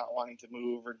laying there not wanting to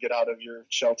move or get out of your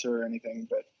shelter or anything.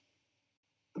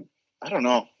 But I don't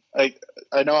know. I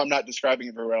know I'm not describing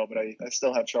it very well, but I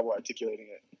still have trouble articulating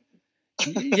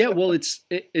it. Yeah, well, it's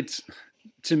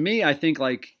to me, I think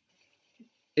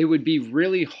it would be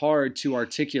really hard to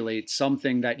articulate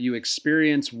something that you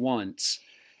experience once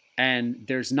and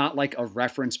there's not a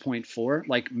reference point for,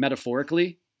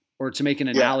 metaphorically, or to make an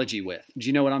analogy with. Do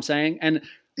you know what I'm saying? And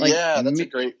that's a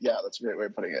great way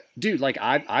of putting it. Dude,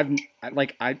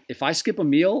 if I skip a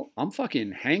meal, I'm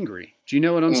fucking hangry. Do you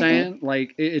know what I'm saying?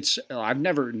 I've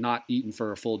never not eaten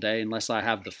for a full day unless I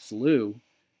have the flu.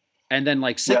 And then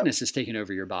sickness is taking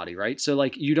over your body, right? So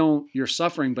you're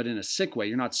suffering, but in a sick way.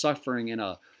 You're not suffering in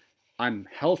a I'm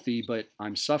healthy, but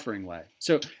I'm suffering way.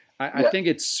 So I think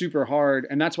it's super hard.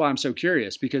 And that's why I'm so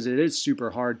curious, because it is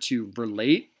super hard to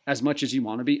relate as much as you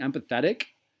want to be empathetic.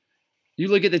 You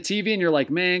look at the TV and you're like,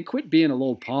 man, quit being a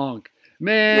little punk.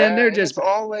 Man, they're just... It's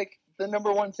all the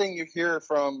number one thing you hear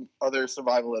from other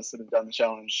survivalists that have done the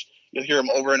challenge. You'll hear them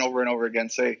over and over and over again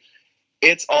say,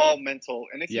 it's all mental.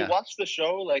 And if you watch the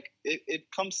show,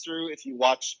 it comes through. If you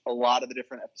watch a lot of the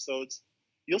different episodes,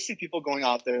 you'll see people going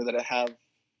out there that have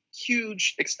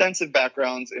huge, extensive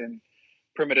backgrounds in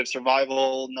primitive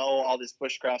survival, know all this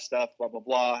bushcraft stuff, blah, blah,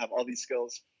 blah, have all these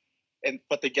skills.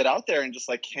 But they get out there and just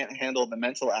can't handle the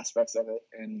mental aspects of it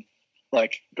and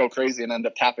go crazy and end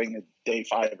up tapping at day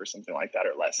 5 or something like that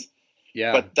or less.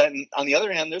 Yeah. But then on the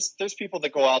other hand, there's people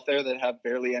that go out there that have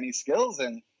barely any skills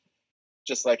and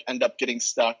just end up getting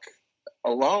stuck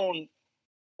alone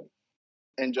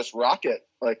and just rock it.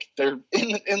 They're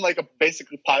in a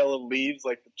basically pile of leaves.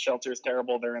 The shelter is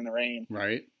terrible. They're in the rain.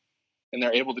 Right. And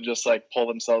they're able to just pull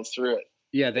themselves through it.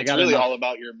 Yeah, it's really all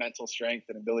about your mental strength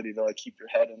and ability to keep your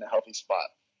head in a healthy spot.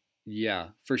 Yeah,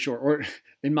 for sure. Or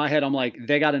in my head, I'm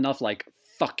they got enough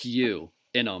fuck you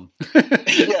in them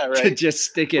Yeah, right. to just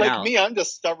stick it like out. me, I'm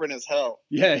just stubborn as hell.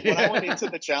 Yeah, When I went into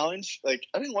the challenge, like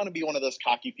I didn't want to be one of those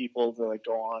cocky people that like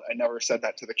go on. I never said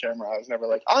that to the camera. I was never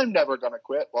like, I'm never gonna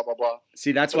quit, blah blah blah.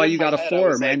 See, that's But why in you my got a head, I 4,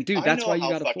 was man. like, Dude, I that's know why you how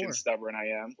got a fucking 4. stubborn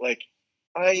I am. Like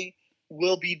I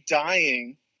will be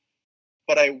dying,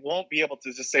 but I won't be able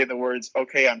to just say the words,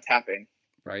 okay, I'm tapping.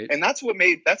 Right. And that's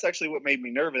actually what made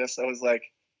me nervous. I was like,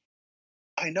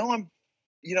 I know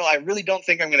I really don't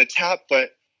think I'm going to tap, but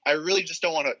I really just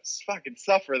don't want to fucking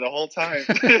suffer the whole time.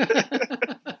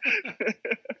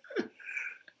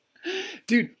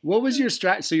 Dude, what was your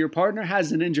strat? So your partner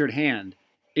has an injured hand.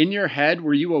 In your head,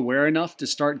 were you aware enough to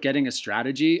start getting a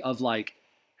strategy of like,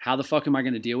 how the fuck am I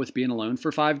going to deal with being alone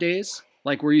for 5 days?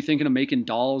 Like, were you thinking of making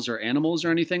dolls or animals or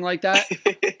anything like that?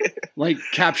 Like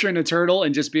capturing a turtle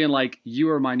and just being like, you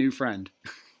are my new friend.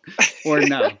 Or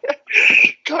no?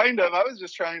 Kind of. I was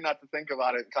just trying not to think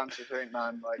about it, concentrating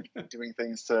on like doing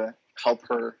things to help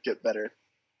her get better.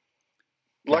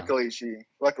 Luckily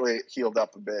it healed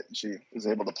up a bit and she was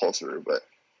able to pull through, but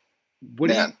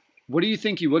what do you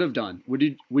think you would have done?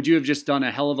 Would you have just done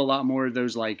a hell of a lot more of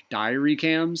those like diary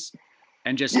cams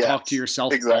and just talk to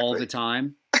yourself all the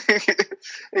time?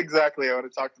 Exactly. I would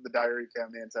have talked to the diary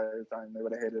cam the entire time. They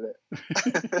would have hated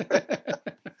it.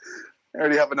 I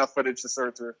already have enough footage to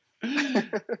sort through.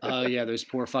 Oh yeah, those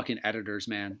poor fucking editors,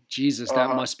 man. Jesus,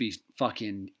 that must be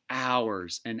fucking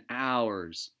hours and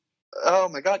hours. Oh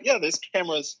my god, yeah, there's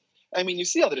cameras. I mean, you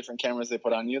see all the different cameras they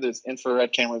put on you. There's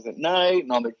infrared cameras at night,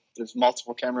 and there's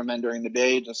multiple cameramen during the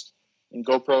day, just in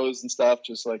GoPros and stuff,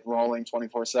 just like rolling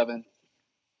 24/7.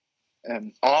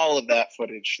 And all of that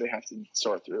footage they have to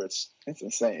sort through. It's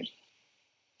insane.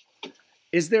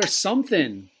 Is there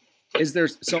something?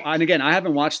 And again, I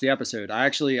haven't watched the episode. I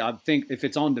think if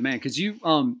it's on demand, because you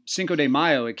Cinco de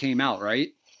Mayo it came out, right?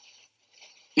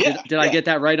 Yeah. Did I get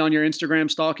that right on your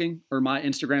Instagram stalking or my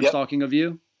Instagram stalking of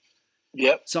you?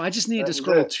 Yep. So I just need to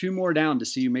scroll 2 more down to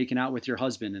see you making out with your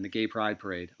husband in a gay pride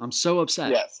parade. I'm so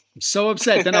upset. Yes. I'm so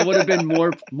upset. Then I would have been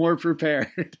more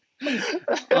prepared.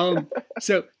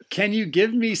 So can you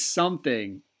give me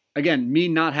something, again, me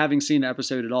not having seen the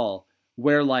episode at all,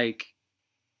 where like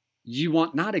you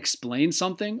want not explain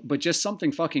something, but just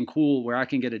something fucking cool where I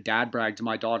can get a dad brag to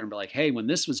my daughter and be like, hey, when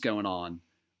this was going on,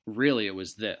 really it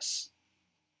was this.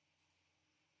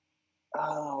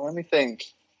 Oh, let me think.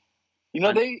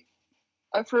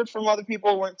 I've heard from other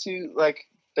people weren't too, like,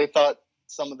 they thought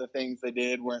some of the things they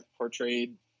did weren't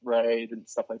portrayed right and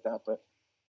stuff like that, but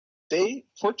they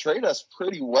portrayed us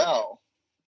pretty well.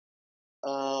 As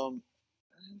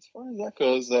far as that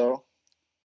goes, though,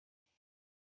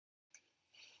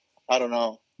 I don't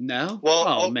know. No?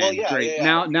 Man, yeah, great.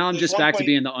 Yeah. Now I'm just back to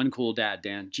being the uncool dad,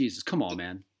 Dan. Jesus, come on,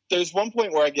 man. There's one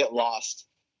point where I get lost,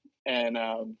 and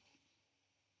I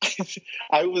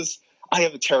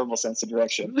have a terrible sense of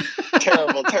direction.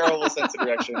 terrible sense of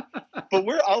direction. But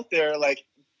we're out there, like,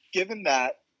 given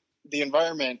that the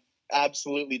environment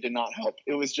absolutely did not help.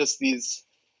 It was just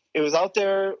it was out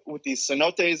there with these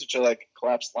cenotes, which are like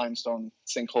collapsed limestone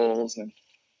sinkholes, and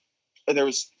there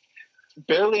was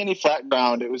barely any flat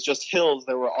ground. It was just hills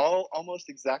that were all almost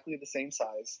exactly the same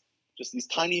size. Just these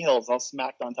tiny hills all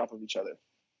smacked on top of each other.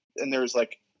 And there was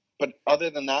but other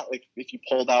than that, like if you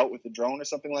pulled out with a drone or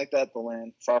something like that, the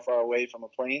land far away from a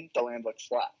plane, the land looked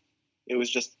flat. It was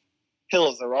just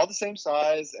hills that were all the same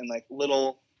size and like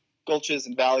little gulches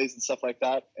and valleys and stuff like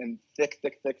that, and thick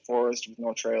forest with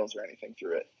no trails or anything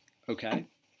through it. Okay.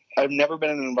 I've never been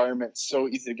in an environment so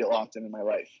easy to get lost in my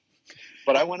life.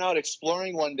 But I went out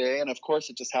exploring one day, and of course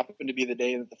it just happened to be the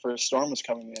day that the first storm was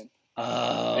coming in.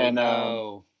 Oh, and,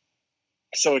 no.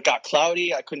 So it got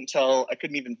cloudy. I couldn't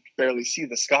even barely see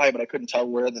the sky, but I couldn't tell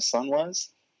where the sun was.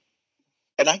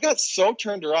 And I got so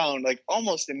turned around, like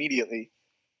almost immediately.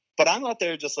 But I'm out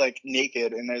there just like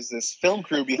naked, and there's this film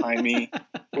crew behind me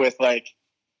with like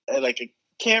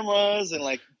cameras and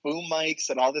like boom mics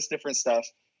and all this different stuff.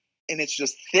 And it's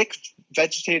just thick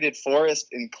vegetated forest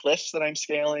and cliffs that I'm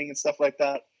scaling and stuff like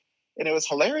that. And it was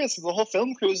hilarious because the whole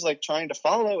film crew is like trying to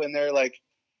follow, and they're like,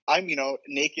 I'm,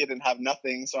 naked and have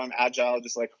nothing. So I'm agile,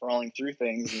 just like crawling through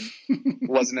things, and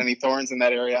wasn't any thorns in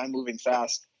that area. I'm moving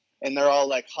fast. And they're all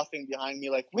like huffing behind me,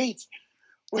 like, wait,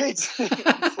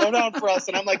 slow down for us.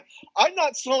 And I'm like, I'm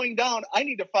not slowing down. I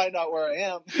need to find out where I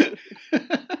am.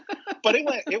 But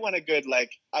it went a good,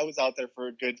 like, I was out there for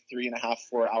a good 3.5,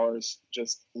 4 hours,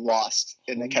 just lost.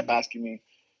 And they kept asking me,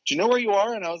 do you know where you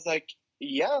are? And I was like,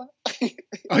 yeah.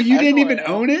 Oh, you I didn't know I even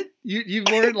am. own it? You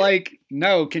weren't like,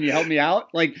 no, can you help me out?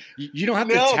 Like, you don't have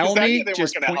to No, tell because I me. knew they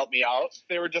weren't going to help me out.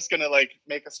 They were just going to like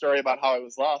make a story about how I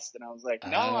was lost, and I was like,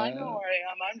 no, I know where I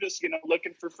am. I'm just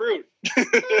looking for fruit.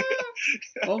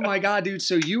 Oh my God, dude.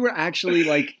 So you were actually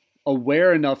like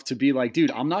aware enough to be like,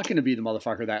 dude, I'm not going to be the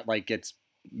motherfucker that like gets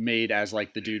made as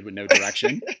like the dude with no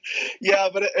direction. Yeah,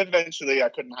 but eventually I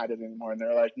couldn't hide it anymore, and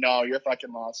they're like, no, you're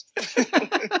fucking lost.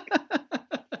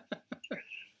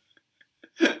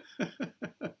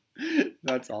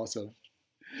 That's awesome.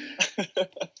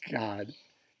 God.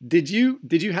 Did you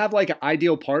have like an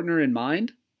ideal partner in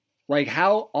mind? Like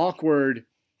how awkward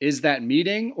is that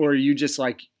meeting? Or are you just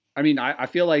like, I mean, I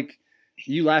feel like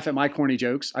you laugh at my corny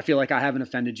jokes. I feel like I haven't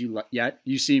offended you yet.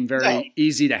 You seem very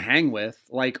easy to hang with.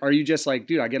 Like, are you just like,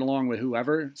 dude, I get along with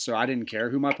whoever, so I didn't care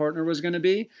who my partner was going to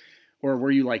be? Or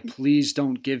were you like, please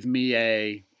don't give me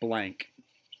a blank?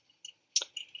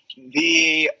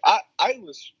 I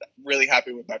was really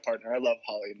happy with my partner. I love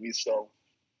Holly, and we still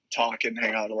talk and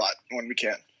hang out a lot when we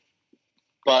can.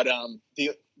 But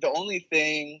the only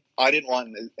thing I didn't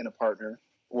want in a partner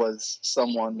was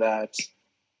someone that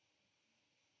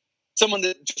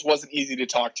just wasn't easy to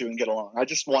talk to and get along. I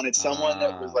just wanted someone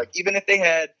that was like, even if they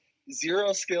had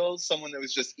zero skills, someone that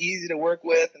was just easy to work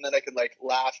with and that I could like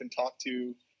laugh and talk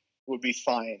to would be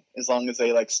fine, as long as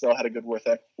they like still had a good work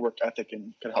ethic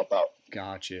and could help out.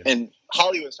 Gotcha. And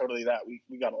Holly was totally that. We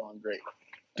got along great.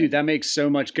 Dude, that makes so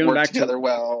much. Going back together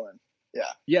well, and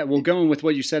yeah. Well, going with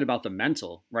what you said about the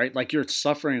mental, right? Like you're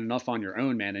suffering enough on your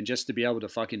own, man, and just to be able to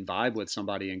fucking vibe with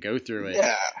somebody and go through it.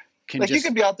 Yeah. You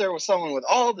could be out there with someone with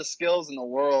all the skills in the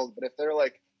world, but if they're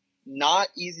like not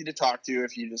easy to talk to,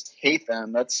 if you just hate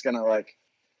them, that's gonna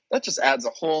that just adds a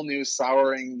whole new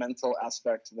souring mental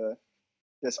aspect to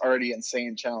this already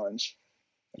insane challenge.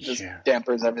 It just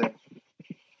dampers everything.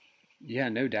 Yeah,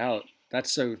 no doubt.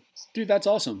 Dude, that's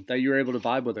awesome that you were able to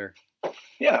vibe with her.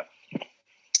 Yeah.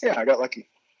 Yeah, I got lucky.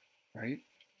 Right.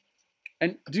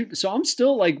 And dude, so I'm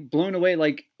still like blown away.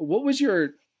 Like,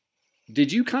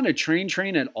 did you kind of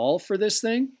train at all for this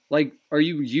thing? Like, are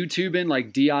you YouTubing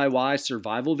like DIY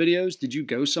survival videos? Did you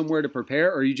go somewhere to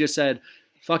prepare, or you just said,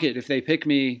 fuck it, if they pick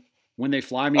me when they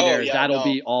fly me there, that'll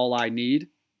be all I need?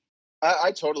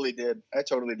 I totally did.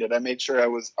 I made sure I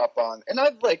was up on, and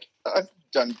I've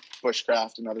done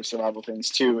bushcraft and other survival things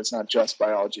too. It's not just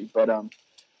biology, but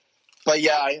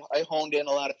yeah, I honed in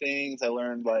a lot of things. I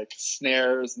learned like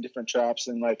snares and different traps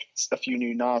and like a few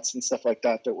new knots and stuff like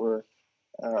that were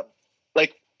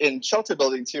like in shelter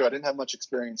building too. I didn't have much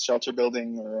experience shelter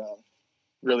building or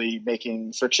really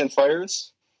making friction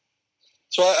fires.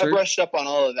 So I brushed up on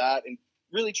all of that and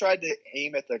really tried to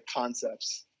aim at the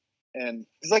concepts. And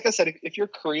because like I said, if you're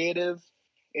creative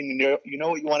and you know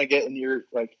what you want to get, and you're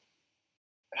like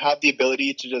have the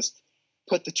ability to just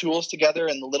put the tools together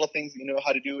and the little things that you know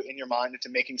how to do in your mind into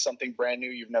making something brand new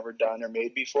you've never done or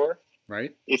made before.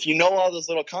 Right. If you know all those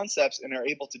little concepts and are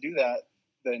able to do that,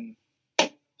 then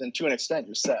to an extent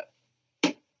you're set.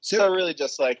 So I really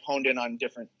just like honed in on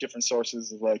different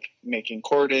sources of like making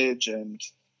cordage and,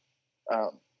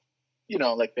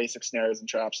 like basic snares and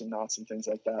traps and knots and things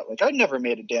like that. Like I'd never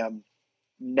made a damn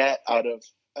net out of,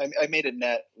 I made a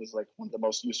net was like one of the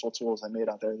most useful tools I made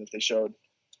out there that they showed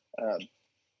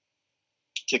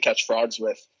to catch frogs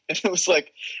with. And it was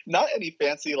like not any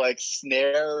fancy like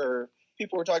snare, or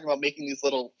people were talking about making these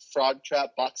little frog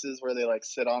trap boxes where they like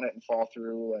sit on it and fall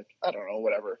through. Like, I don't know,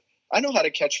 whatever. I know how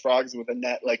to catch frogs with a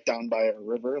net like down by a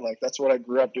river. Like that's what I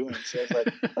grew up doing. So I was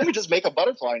like, let me just make a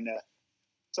butterfly net.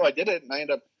 So I did it, and I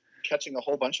ended up catching a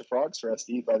whole bunch of frogs for us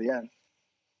to eat by the end.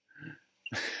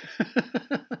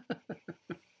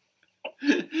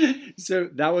 So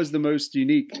that was the most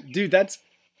unique. Dude, that's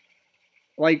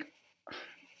like,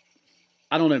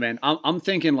 I don't know, man. I'm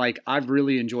thinking like I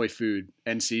really enjoy food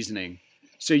and seasoning.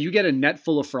 So you get a net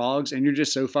full of frogs and you're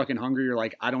just so fucking hungry. You're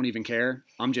like, I don't even care.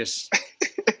 I'm just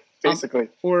basically.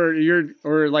 Or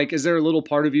like, is there a little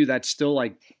part of you that's still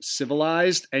like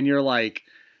civilized and you're like,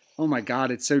 oh my God,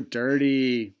 it's so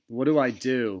dirty. What do I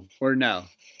do? Or no?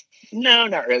 No,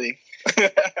 not really.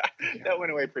 That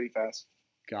went away pretty fast.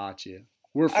 Gotcha.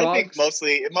 I think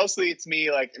mostly it's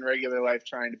me like in regular life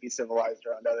trying to be civilized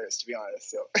around others, to be honest.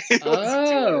 So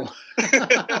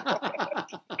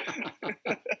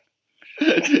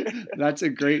that's a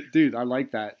great dude. I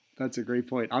like that. That's a great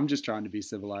point. I'm just trying to be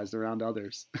civilized around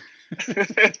others.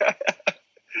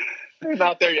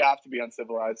 Out there, you have to be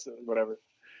uncivilized, so whatever.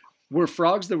 Were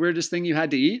frogs the weirdest thing you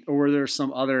had to eat, or were there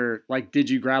some other, like, did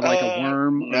you grab like a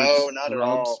worm? No, not at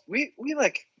all. We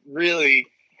like really,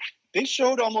 they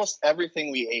showed almost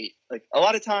everything we ate. Like a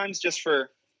lot of times just for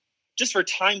just for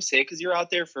time's sake, because you're out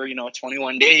there for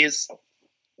 21 days,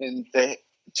 and they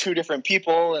 2 different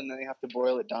people, and then they have to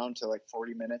boil it down to like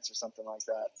 40 minutes or something like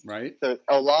that. Right. So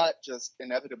a lot just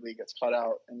inevitably gets cut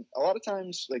out, and a lot of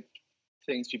times like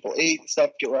things people ate,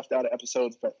 stuff get left out of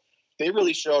episodes, but they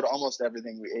really showed almost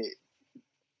everything we ate,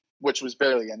 which was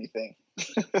barely anything.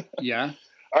 Yeah.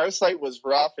 Our site was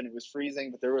rough and it was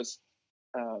freezing, but there was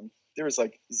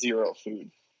like 0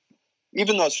 food.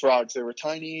 Even those frogs, they were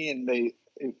tiny and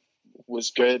it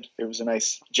was good. It was a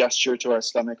nice gesture to our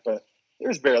stomach, but there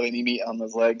was barely any meat on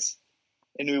those legs.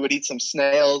 And we would eat some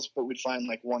snails, but we'd find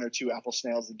like 1 or 2 apple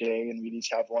snails a day, and we'd each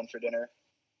have one for dinner.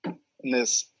 And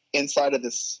this inside of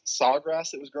this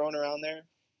sawgrass that was growing around there,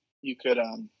 you could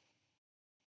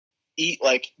eat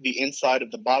like the inside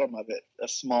of the bottom of it, a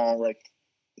small, like,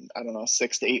 I don't know,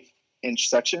 6 to 8 inch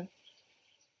section.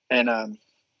 And I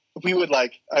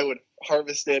would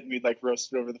harvest it, and we'd like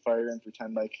roast it over the fire and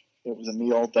pretend like it was a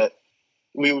meal. But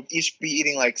we would each be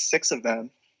eating like 6 of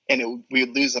them, and we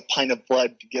would lose a pint of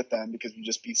blood to get them because we'd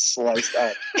just be sliced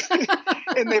up.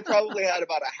 And they probably had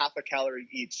about a half a calorie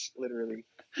each, literally.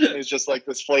 It was just like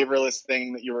this flavorless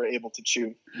thing that you were able to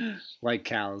chew. Like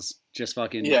cows, just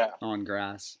fucking on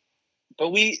grass.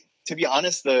 But to be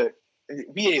honest,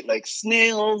 we ate like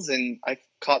snails, and I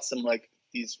caught some like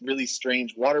these really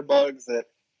strange water bugs that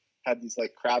had these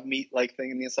like crab meat like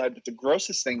thing in the inside. But the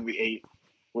grossest thing we ate,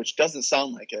 which doesn't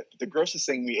sound like it, but the grossest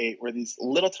thing we ate were these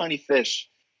little tiny fish.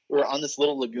 We were on this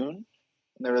little lagoon,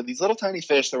 and there were these little tiny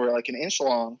fish that were like an inch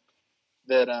long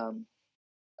that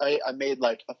I made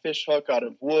like a fish hook out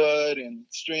of wood and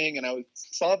string, and I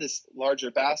saw this larger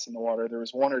bass in the water. There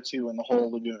was 1 or 2 in the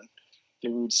whole lagoon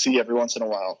that we would see every once in a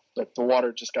while. But the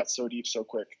water just got so deep so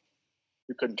quick,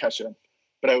 we couldn't catch them.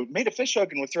 But I made a fish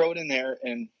hook and would throw it in there,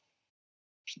 and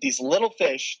these little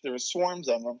fish, there were swarms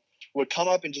of them, would come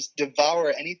up and just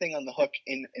devour anything on the hook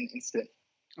in an instant,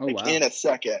 in a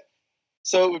second.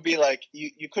 So it would be like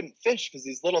you couldn't fish because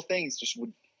these little things just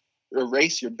would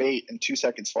erase your bait in 2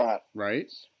 seconds flat. Right.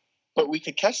 But we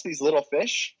could catch these little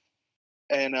fish,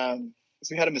 and so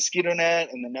we had a mosquito net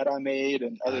and the net I made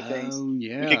and other things.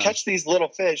 Yeah. We could catch these little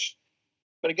fish,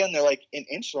 but again, they're like an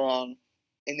inch long,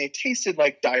 and they tasted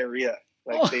like diarrhea.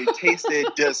 Like they tasted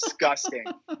disgusting.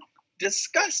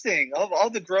 Disgusting. Of all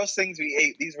the gross things we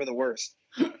ate, these were the worst.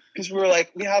 Because we were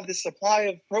like, we have this supply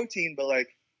of protein, but like,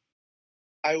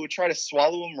 I would try to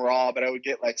swallow them raw, but I would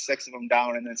get like 6 of them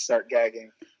down and then start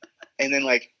gagging. And then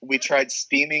like we tried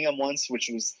steaming them once, which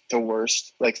was the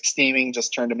worst. Like steaming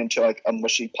just turned them into like a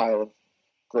mushy pile of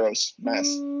gross mess.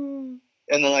 And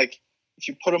then like if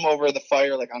you put them over the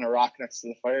fire, like on a rock next to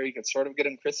the fire, you could sort of get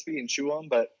them crispy and chew them,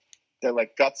 but their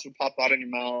like guts would pop out in your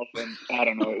mouth, and I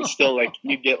don't know. It was still like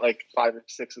you'd get like 5 or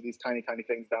 6 of these tiny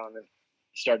things down and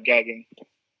start gagging.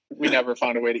 We never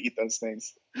found a way to eat those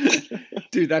things.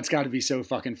 Dude, that's got to be so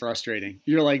fucking frustrating.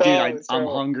 You're like, dude, I'm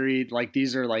hungry. Like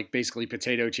these are like basically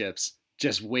potato chips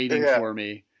just waiting for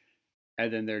me,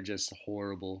 and then they're just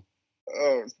horrible.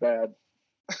 Oh, it's bad.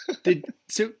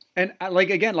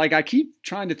 I keep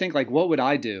trying to think like, what would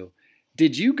I do?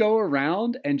 Did you go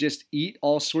around and just eat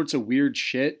all sorts of weird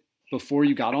shit before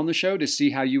you got on the show to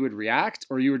see how you would react,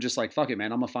 or you were just like, fuck it,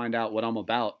 man, I'm gonna find out what I'm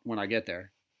about when I get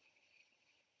there?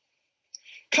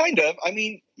 Kind of. I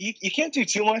mean, you can't do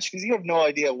too much because you have no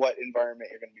idea what environment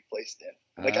you're going to be placed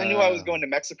in. Like, I knew I was going to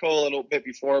Mexico a little bit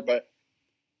before, but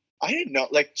I didn't know.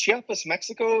 Like, Chiapas,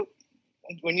 Mexico,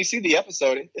 when you see the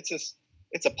episode,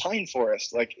 it's a pine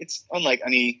forest. Like, it's unlike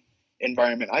any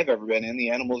environment I've ever been in. The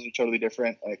animals are totally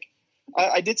different. Like,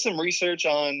 I did some research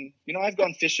on, I've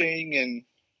gone fishing and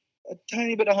a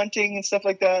tiny bit of hunting and stuff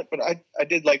like that, but I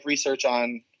did, like, research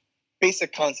on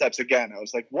basic concepts again. I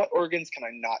was like, what organs can I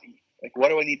not eat? Like, what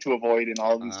do I need to avoid in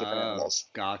all of these different animals?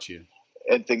 Got you.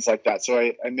 And things like that. So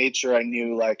I made sure I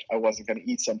knew, like, I wasn't going to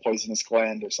eat some poisonous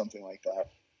gland or something like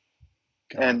that.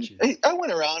 Gotcha. And I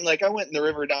went around, like, I went in the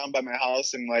river down by my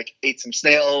house and, like, ate some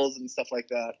snails and stuff like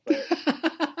that. But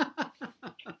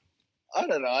I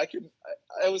don't know.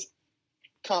 I was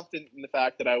confident in the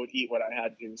fact that I would eat what I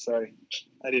had to. So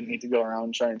I didn't need to go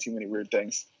around trying too many weird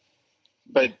things.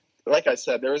 But like I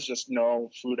said, there was just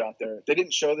no food out there. They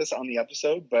didn't show this on the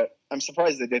episode, but I'm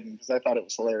surprised they didn't because I thought it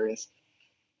was hilarious.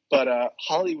 But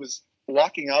Holly was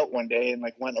walking out one day and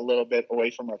like went a little bit away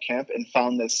from our camp and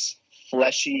found this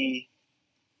fleshy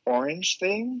orange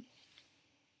thing.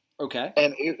 Okay.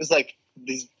 And it was like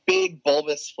this big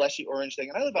bulbous fleshy orange thing.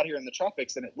 And I live out here in the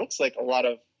tropics, and it looks like a lot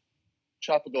of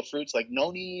tropical fruits like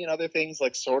noni and other things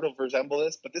like sort of resemble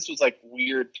this, but this was like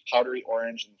weird powdery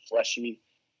orange and fleshy.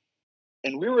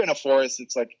 And we were in a forest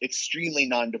that's like extremely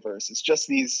non-diverse. It's just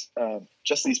these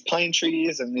pine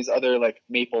trees and these other like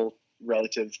maple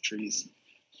relative trees.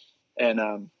 And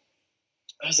I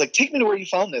was like, take me to where you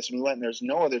found this. And we went, and there's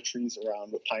no other trees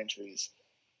around but pine trees.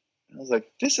 And I was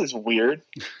like, this is weird.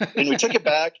 And we took it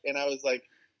back, and I was like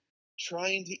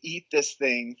trying to eat this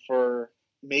thing for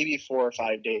maybe 4 or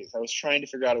 5 days. I was trying to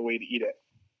figure out a way to eat it.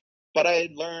 But I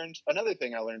had learned, another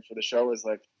thing I learned for the show was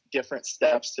like different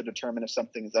steps to determine if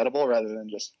something is edible rather than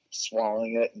just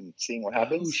swallowing it and seeing what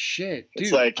happens. Oh, shit. Dude,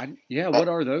 It's like, what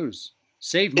are those?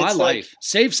 Save my it's life. like,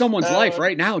 Save someone's life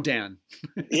right now, Dan.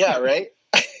 yeah, right?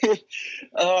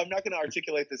 I'm not going to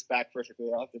articulate this back perfectly.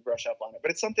 I'll have to brush up on it.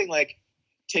 But it's something like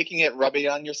taking it, rubbing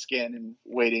it on your skin, and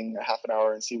waiting a half an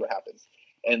hour and see what happens.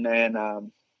 And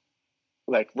then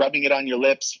like rubbing it on your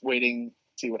lips, waiting,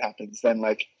 see what happens. Then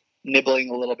like nibbling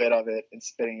a little bit of it and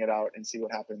spitting it out and see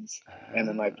what happens. And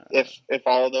then like if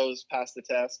all of those pass the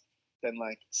test, then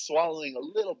like swallowing a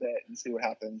little bit and see what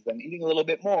happens, then eating a little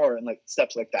bit more, and like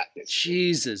steps like that, basically.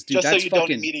 Jesus, dude, just that's so you fucking...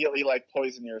 don't immediately like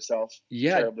poison yourself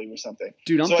terribly with something.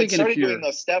 Dude, I'm so thinking I started doing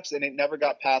those steps, and it never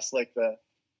got past like the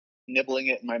nibbling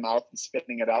it in my mouth and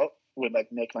spitting it out would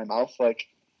like make my mouth like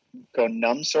go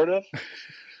numb, sort of.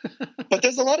 But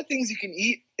there's a lot of things you can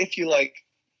eat if you like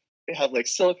have like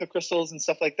silica crystals and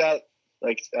stuff like that.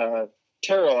 Like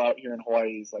taro out here in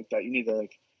Hawaii is like that. You need to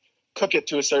like cook it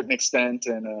to a certain extent,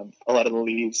 and a lot of the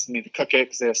leaves you need to cook it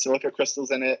because they have silica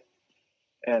crystals in it,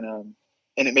 and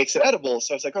it makes it edible.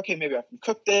 So I was like, okay, maybe I can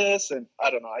cook this, and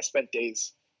I don't know. I spent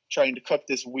days trying to cook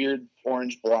this weird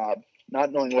orange blob,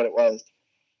 not knowing what it was.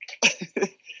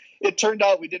 It turned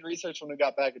out, we did research when we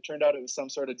got back, it turned out it was some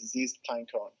sort of diseased pine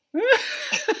cone.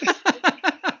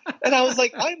 And I was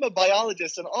like, I'm a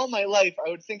biologist, and all my life I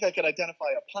would think I could identify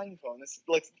a pine cone. This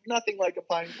looks nothing like a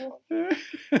pine cone.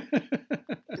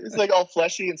 It's like all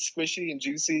fleshy and squishy and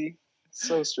juicy.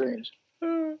 So strange.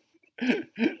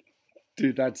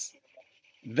 Dude, that's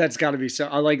got to be so...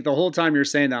 I like the whole time you're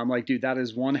saying that, I'm like, dude, that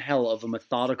is one hell of a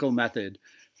methodical method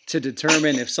to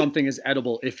determine if something is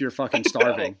edible if you're fucking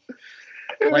starving.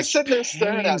 It was like sitting there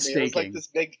staring at me. It was like painstaking. this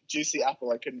big juicy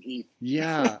apple I couldn't eat.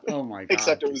 Yeah. Oh my God.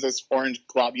 Except it was this orange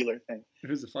globular thing. It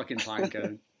was a fucking pine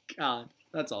cone. God,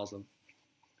 that's awesome.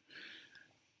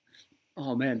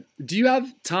 Oh man. Do you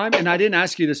have time? And I didn't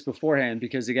ask you this beforehand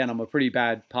because again, I'm a pretty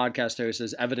bad podcast host,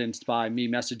 as evidenced by me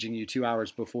messaging you 2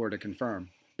 hours before to confirm.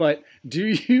 But do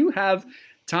you have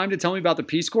time to tell me about the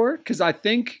Peace Corps? Because I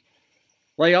think,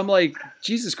 like, I'm like,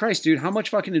 Jesus Christ, dude, how much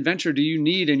fucking adventure do you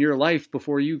need in your life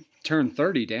before you turn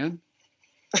 30, Dan?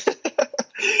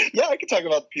 Yeah, I could talk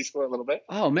about the Peace Corps a little bit.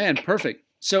 Oh man, perfect.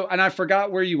 So, and I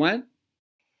forgot where you went.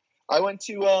 I went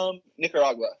to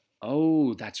Nicaragua.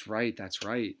 Oh, that's right. That's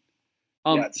right.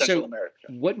 Yeah, Central so America.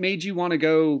 What made you want to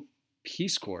go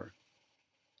Peace Corps?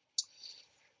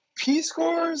 Peace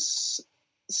Corps,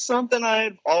 something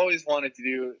I've always wanted to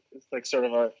do. It's like sort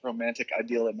of a romantic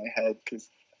ideal in my head. Because,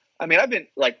 I mean, I've been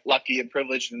like lucky and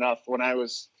privileged enough. When I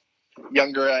was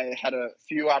younger, I had a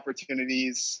few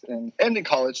opportunities, and in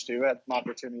college too, I had some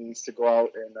opportunities to go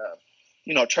out and,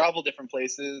 travel different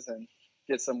places, and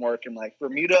did some work in like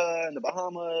Bermuda and the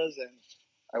Bahamas, and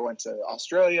I went to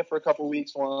Australia for a couple of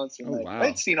weeks once, and wow.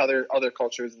 I'd seen other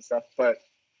cultures and stuff, but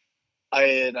I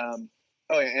had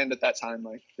and at that time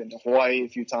like been to Hawaii a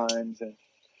few times, and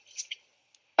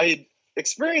I had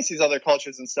experienced these other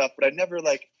cultures and stuff, but I'd never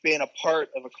like been a part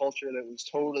of a culture that was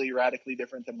totally radically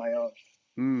different than my own,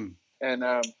 and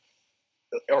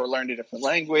or learned a different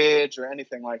language or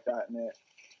anything like that. And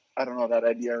I don't know, that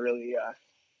idea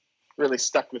really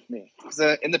stuck with me. Because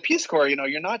in the Peace Corps,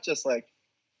 you're not just like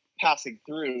passing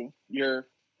through. You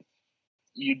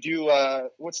do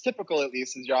what's typical, at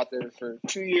least, is you're out there for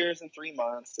 2 years and 3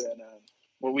 months. And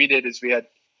what we did is we had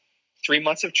 3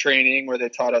 months of training where they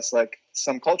taught us like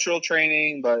some cultural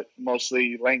training, but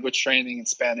mostly language training in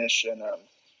Spanish, and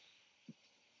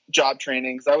job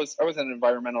training. Because I was an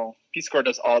environmental. Peace Corps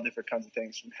does all different kinds of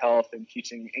things, from health and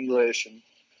teaching English and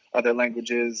other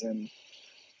languages, and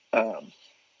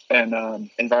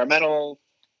environmental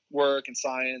work and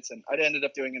science. And I ended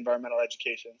up doing environmental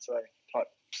education, so I taught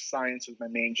science was my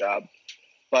main job.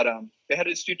 But they had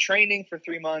us do training for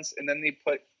 3 months, and then they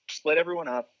split everyone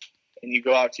up, and you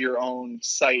go out to your own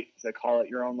site, as they call it,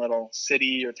 your own little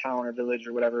city or town or village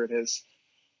or whatever it is,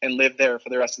 and live there for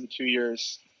the rest of the 2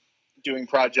 years, doing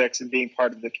projects and being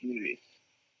part of the community.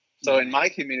 So in my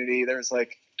community, there was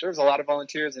a lot of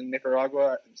volunteers in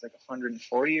Nicaragua. It was like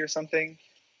 140 or something.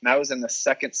 And I was in the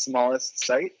second smallest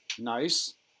site.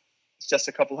 Nice. It's just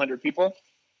a couple hundred people.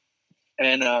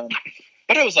 And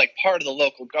but it was like part of the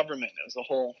local government. It was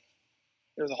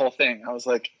a whole thing. I was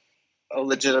like a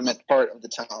legitimate part of the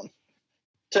town.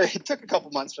 So it took a couple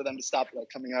months for them to stop like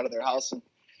coming out of their house and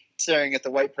staring at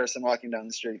the white person walking down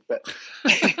the street. But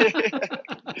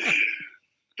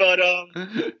but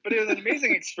it was an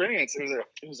amazing experience.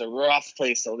 It was a rough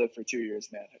place to live for 2 years,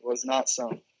 man. It was not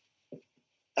some.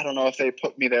 I don't know if they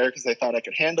put me there because they thought I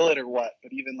could handle it or what.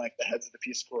 But even like the heads of the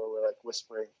Peace Corps were like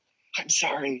whispering, "I'm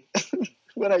sorry,"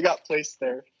 when I got placed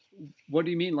there. What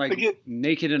do you mean, like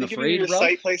naked and afraid? Your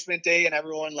site placement day, and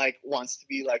everyone like wants to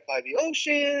be like by the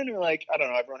ocean, or like I don't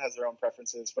know. Everyone has their own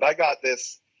preferences, but I got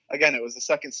this. Again, it was the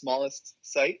second smallest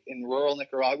site in rural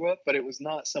Nicaragua, but it was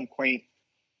not some quaint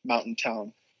mountain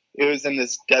town. It was in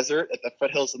this desert at the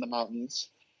foothills of the mountains,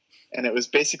 and it was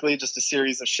basically just a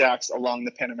series of shacks along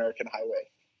the Pan American Highway,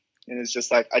 and it was just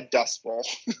like a dust bowl.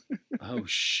 Oh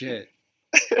shit.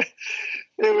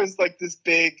 It was like this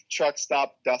big truck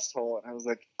stop dust hole, and I was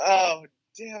like, "Oh,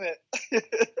 damn it!"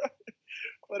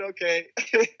 But okay.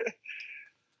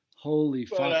 Holy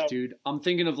fuck, dude! I'm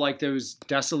thinking of like those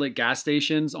desolate gas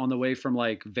stations on the way from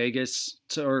like Vegas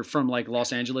or from like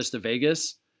Los Angeles to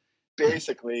Vegas.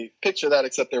 Basically, picture that,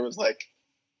 except there was like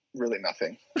really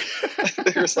nothing.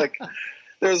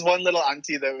 there was one little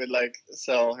auntie that would like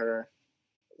sell her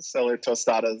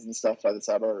tostadas and stuff by the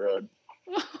side of the road.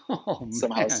 Oh,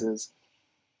 some houses.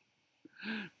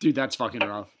 Dude, that's fucking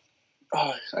rough.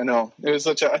 Oh, I know. It was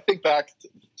I think back to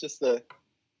just the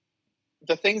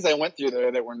things I went through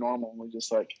there that were normal were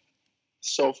just like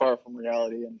so far from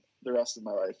reality and the rest of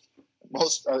my life.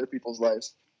 Most other people's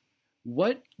lives.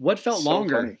 What felt so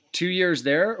longer? Funny. 2 years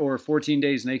there or 14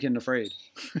 days naked and afraid?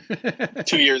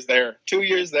 2 years there. 2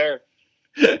 years there.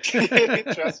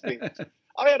 Trust me.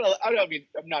 I'm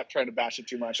not trying to bash it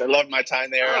too much. I loved my time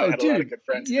there. I had a lot of good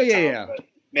friends. Yeah. But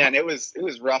man, it was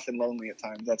rough and lonely at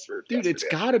times. That's for dude. It's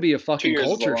got to be a fucking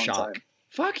culture shock. Time.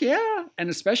 Fuck yeah, and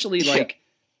especially like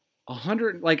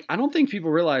 100. Like I don't think people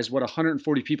realize what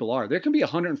 140 people are. There can be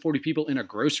 140 people in a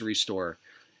grocery store,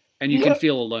 and you can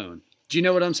feel alone. Do you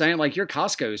know what I'm saying? Like your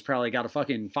Costco's probably got a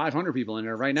fucking 500 people in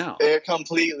there right now.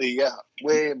 Completely, yeah,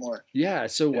 way more. Yeah,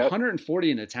 so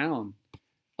 140 in a town.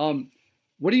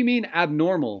 What do you mean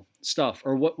abnormal stuff?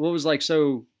 Or what was like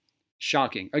so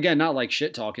shocking? Again, not like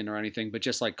shit talking or anything, but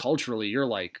just like culturally, you're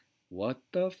like, what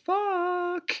the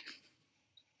fuck?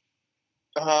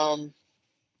 Like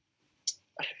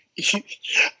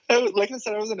I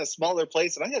said, I was in a smaller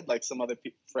place, and I had like some other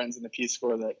friends in the Peace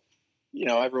Corps that, you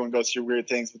know, everyone goes through weird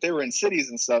things, but they were in cities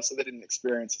and stuff, so they didn't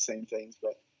experience the same things.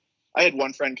 But I had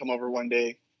one friend come over one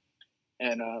day,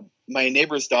 and my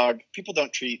neighbor's dog, people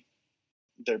don't treat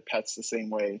their pets the same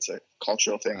way. It's a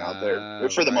cultural thing out there,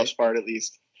 for the most part, at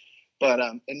least. But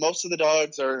and most of the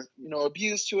dogs are, you know,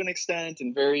 abused to an extent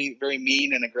and very, very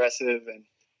mean and aggressive.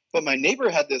 But my neighbor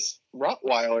had this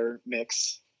Rottweiler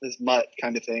mix, this mutt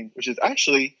kind of thing, which is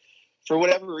actually, for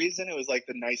whatever reason, it was like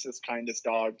the nicest, kindest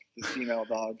dog, this female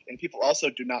dog. And people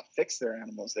also do not fix their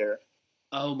animals there.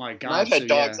 Oh my God! And I've had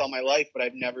dogs all my life, but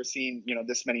I've never seen, you know,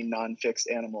 this many non-fixed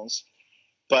animals.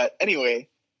 But anyway.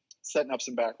 Setting up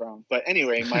some background. But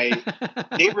anyway, my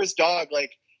neighbor's dog,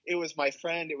 like, it was my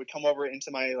friend. It would come over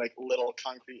into my, like, little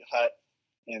concrete hut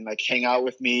and, like, hang out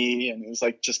with me. And it was,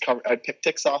 like, just cover. I'd pick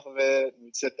ticks off of it. And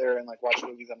we'd sit there and, like, watch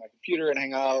movies on my computer and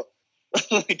hang out,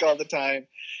 like, all the time.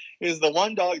 It was the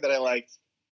one dog that I liked.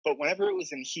 But whenever it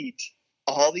was in heat,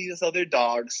 all these other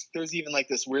dogs, there's even, like,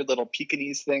 this weird little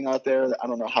Pekingese thing out there. I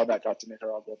don't know how that got to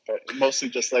Nicaragua, but mostly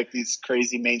just, like, these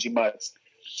crazy mangy mutts.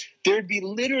 There'd be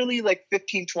literally like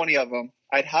 15, 20 of them.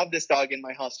 I'd have this dog in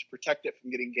my house to protect it from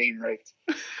getting gang raped.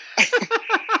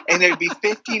 And there'd be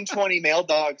 15, 20 male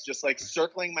dogs just like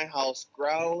circling my house,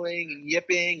 growling and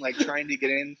yipping, like trying to get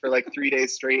in for like 3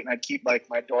 days straight. And I'd keep like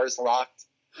my doors locked.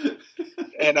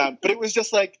 And, but it was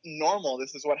just like normal.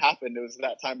 This is what happened. It was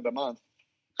that time of the month.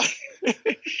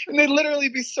 And they'd literally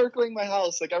be circling my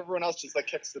house. Like everyone else just like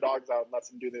kicks the dogs out and lets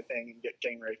them do their thing and get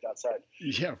gang raped outside.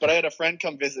 Yeah. But I had a friend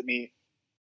come visit me.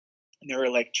 And they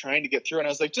were like trying to get through. And I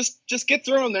was like, just get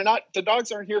through them. The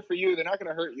dogs aren't here for you. They're not going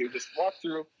to hurt you. Just walk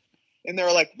through. And they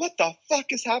were like, what the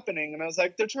fuck is happening? And I was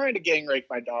like, they're trying to gang rape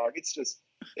my dog. It's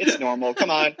normal. Come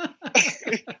on.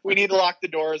 We need to lock the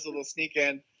doors or they'll sneak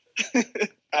in.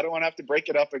 I don't want to have to break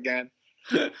it up again.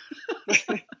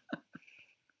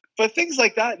 But things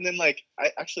like that. And then like,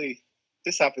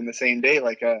 this happened the same day.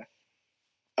 Like a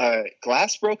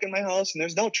glass broke in my house and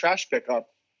there's no trash pickup.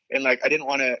 And like, I didn't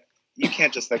want to, you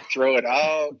can't just like throw it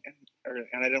out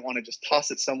and I didn't want to just toss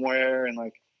it somewhere. And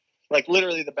like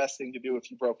literally the best thing to do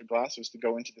if you broke a glass was to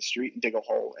go into the street and dig a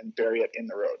hole and bury it in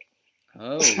the road.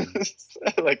 Oh, so,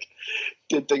 like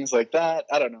did things like that.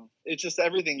 I don't know. It's just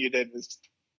everything you did was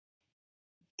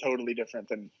totally different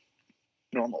than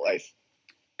normal life.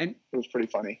 And it was pretty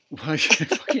funny.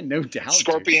 Fucking no doubt.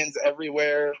 Scorpions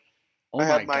everywhere. Oh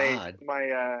my God.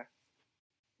 My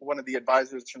one of the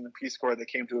advisors from the Peace Corps that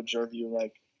came to observe you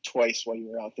like twice while you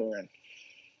were out there.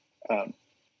 And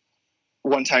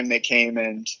one time they came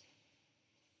and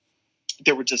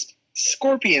there were just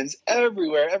scorpions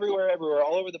everywhere,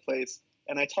 all over the place.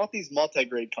 And I taught these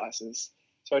multi-grade classes.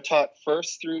 So I taught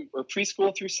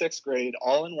preschool through 6th grade,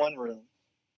 all in one room,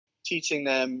 teaching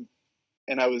them.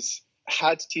 And I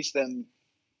had to teach them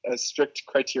a strict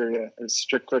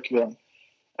curriculum.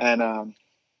 And,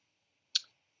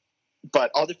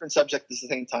 but all different subjects at the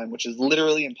same time, which is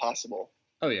literally impossible.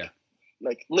 Oh yeah.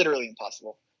 Like literally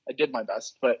impossible. I did my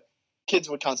best, but kids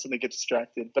would constantly get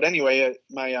distracted. But anyway,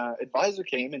 my advisor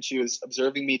came and she was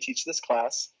observing me teach this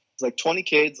class. It's like 20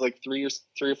 kids, like three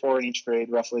or four in each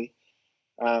grade, roughly.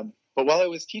 But while I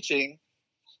was teaching,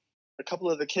 a couple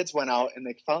of the kids went out and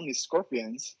they found these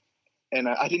scorpions, and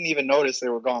I didn't even notice they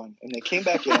were gone. And they came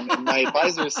back in, and my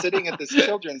advisor is sitting at this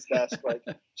children's desk. Like,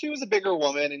 she was a bigger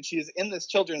woman, and she's in this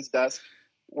children's desk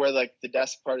where like the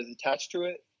desk part is attached to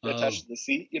it. Attached to the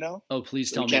seat, you know. Oh,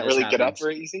 please tell me you can't this really happens. get up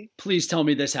very easy. Please tell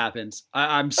me this happens.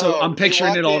 I'm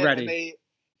picturing it already.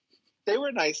 They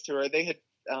were nice to her. They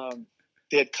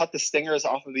had cut the stingers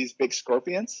off of these big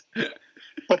scorpions,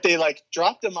 but they like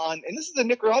dropped them on. And this is a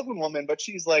Nicaraguan woman, but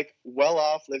she's like well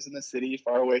off, lives in the city,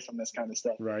 far away from this kind of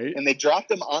stuff. Right. And they dropped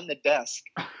them on the desk.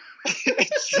 And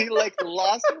she like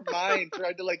lost her mind,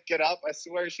 tried to like get up. I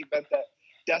swear she bent that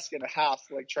desk in half,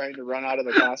 like trying to run out of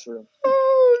the classroom.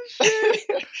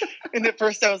 Shit. And at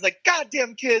first I was like,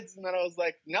 goddamn kids. And then I was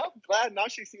like, no, I'm glad now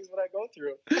she sees what I go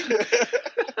through.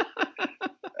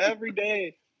 Every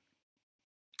day.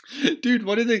 Dude,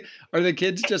 what are the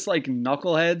kids just like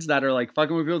knuckleheads that are like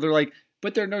fucking with people? They're like,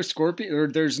 but there's no scorpion or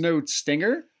there's no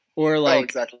stinger? Or like, oh,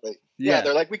 exactly. Yeah,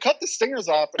 they're like, we cut the stingers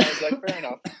off. And I was like, fair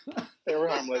enough. They were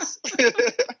harmless.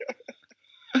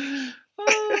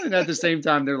 And at the same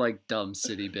time, they're like, dumb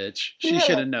city bitch. She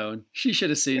should have known. She should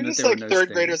have seen that there like were no third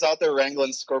stingers. graders out there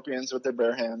wrangling scorpions with their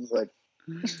bare hands. Like,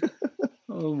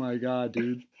 oh my God,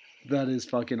 dude. That is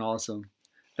fucking awesome.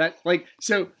 That like,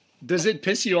 so does it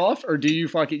piss you off, or do you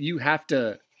have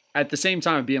to, at the same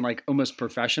time being like almost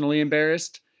professionally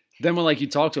embarrassed, then when like you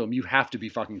talk to them, you have to be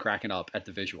fucking cracking up at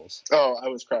the visuals. Oh, I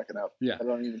was cracking up. Yeah. I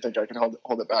don't even think I can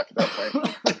hold it back at that point.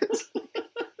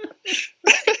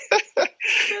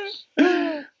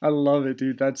 I love it,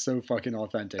 dude. That's so fucking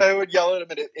authentic. I would yell at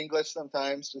him in English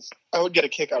sometimes. I would get a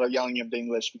kick out of yelling at him in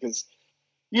English because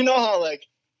you know how like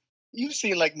you've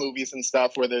seen like movies and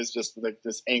stuff where there's just like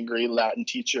this angry Latin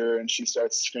teacher and she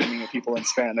starts screaming at people in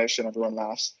Spanish and everyone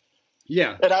laughs.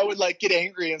 Yeah. And I would like get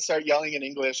angry and start yelling in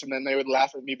English, and then they would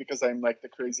laugh at me because I'm like the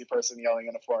crazy person yelling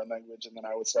in a foreign language, and then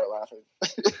I would start laughing.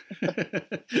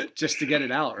 Just to get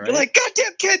it out, right? They're like,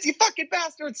 goddamn kids, you fucking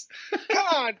bastards! Come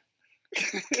on!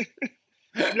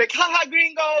 I'm like, haha,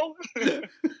 gringo!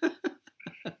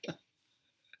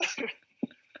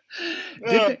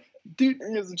 Dude,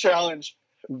 it was a challenge.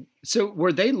 So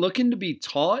were they looking to be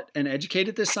taught and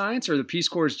educated this science, or the Peace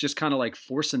Corps is just kind of like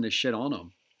forcing this shit on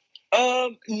them?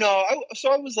 No. I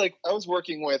was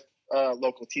working with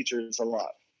local teachers a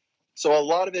lot. So a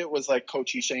lot of it was like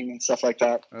co-teaching and stuff like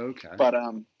that. Okay. But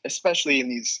especially in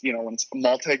these, you know, when it's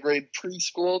multi-grade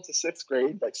preschool to 6th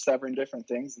grade, like 7 different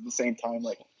things at the same time,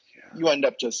 like you end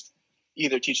up just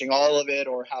either teaching all of it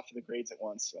or half of the grades at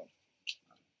once.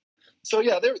 So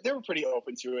yeah, they were pretty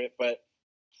open to it, but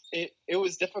it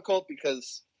was difficult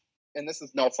because, and this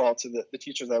is no fault of the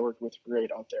teachers I worked with,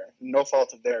 great out there, no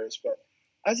fault of theirs, but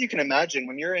as you can imagine,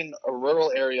 when you're in a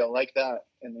rural area like that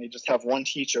and they just have one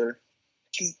teacher,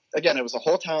 because again, it was a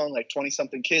whole town, like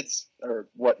 20-something kids are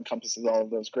what encompasses all of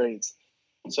those grades.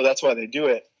 So that's why they do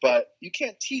it. But you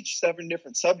can't teach 7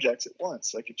 different subjects at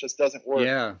once. Like, it just doesn't work.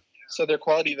 Yeah. So their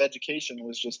quality of education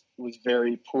was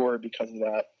very poor because of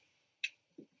that.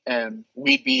 And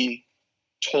we'd be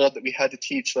told that we had to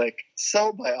teach like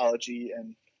cell biology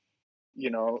and,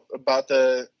 you know, about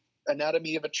the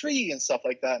anatomy of a tree and stuff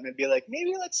like that, and it'd be like,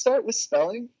 maybe let's start with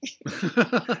spelling.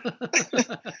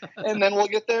 And then we'll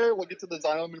get to the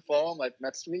xylem and phloem like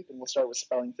next week, and we'll start with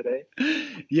spelling today.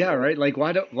 Yeah, right. Like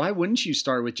why wouldn't you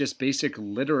start with just basic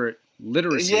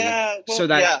literacy? Yeah, well, so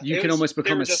that you can almost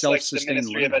become a just self-sustained like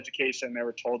the Ministry learner. of Education, they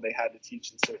were told they had to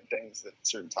teach in certain things at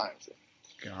certain times.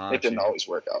 Gotcha. It didn't always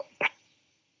work out.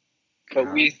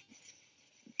 But we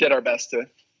did our best to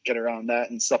get around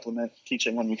that and supplement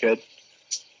teaching when we could.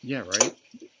 Yeah, right.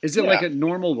 Is it like a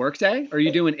normal work day? Are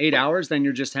you doing 8 hours, then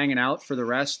you're just hanging out for the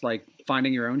rest, like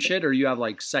finding your own shit, or you have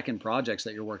like second projects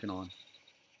that you're working on?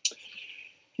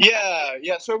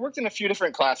 Yeah. So I worked in a few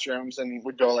different classrooms and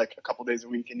would go like a couple days a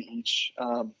week in each.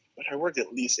 But I worked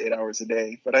at least 8 hours a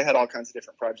day. But I had all kinds of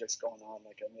different projects going on.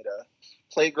 Like I made a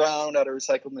playground out of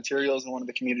recycled materials in one of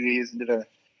the communities and did a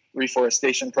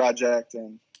reforestation project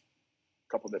and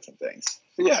a couple different things.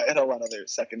 So yeah, and a lot of other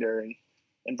secondary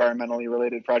environmentally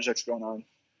related projects going on.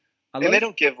 And they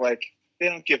don't give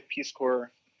Peace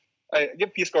Corps. I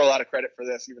give Peace Corps a lot of credit for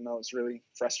this, even though it's really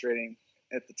frustrating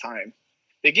at the time.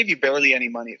 They give you barely any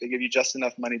money. They give you just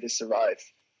enough money to survive.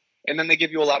 And then they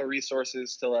give you a lot of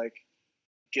resources to like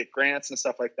get grants and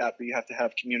stuff like that, but you have to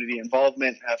have community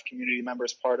involvement, have community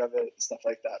members part of it, stuff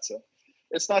like that. So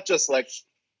it's not just like,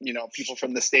 you know, people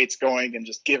from the States going and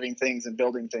just giving things and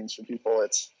building things for people.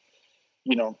 It's,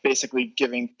 you know, basically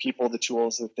giving people the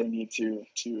tools that they need to,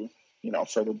 you know,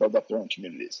 further build up their own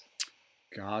communities.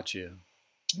 Gotcha.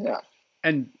 Yeah.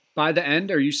 And by the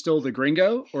end, are you still the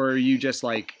gringo, or are you just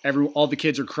like all the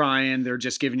kids are crying, they're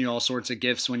just giving you all sorts of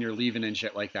gifts when you're leaving and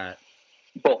shit like that?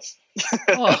 Both.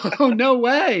 Oh, no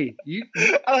way.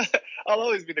 I'll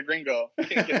always be the gringo. I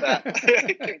can't get that.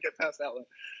 I can't get past that one.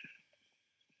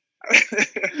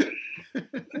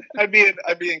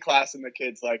 I'd be in class and the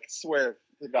kids, like, swear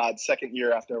to God, second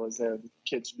year after I was there, the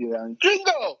kids would be there,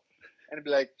 gringo! And I'd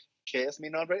be like, ¿Qué es mi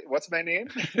nombre? What's my name?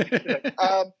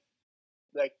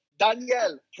 Like,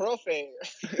 Daniel, profe.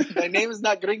 My name is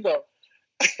not gringo.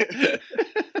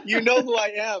 You know who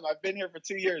I am. I've been here for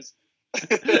 2 years.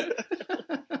 Like,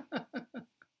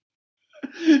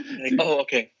 oh,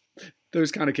 okay.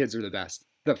 Those kind of kids are the best.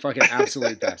 The fucking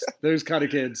absolute best. Those kind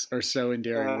of kids are so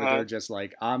endearing where they're just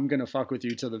like, I'm going to fuck with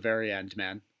you till the very end,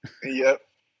 man. Yep.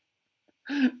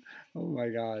 Oh my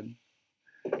God.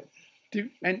 Dude,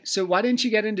 and so why didn't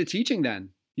you get into teaching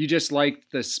then? You just like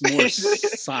this more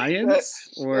science?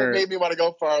 That made me want to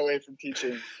go far away from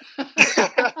teaching. I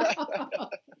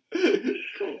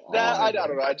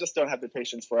don't know. I just don't have the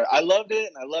patience for it. I loved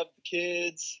it, and I loved the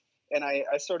kids, and I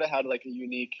sort of had like a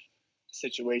unique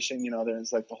situation. You know,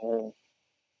 there's like the whole,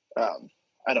 I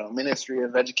don't know, Ministry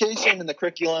of Education and the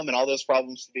curriculum and all those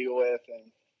problems to deal with,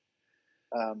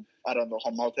 and I don't know,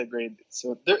 whole multi-grade.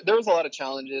 So there was a lot of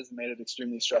challenges and made it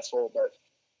extremely stressful, but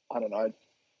I don't know.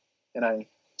 I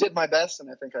did my best,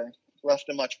 and I think I left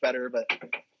it much better, but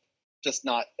just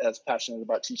not as passionate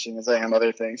about teaching as I am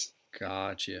other things.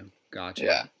 Gotcha.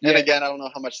 Yeah. And again, I don't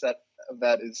know how much that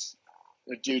is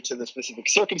due to the specific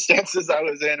circumstances I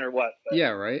was in or what. But yeah,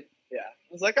 right? Yeah.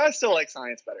 I was like, I still like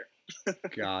science better.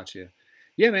 Gotcha.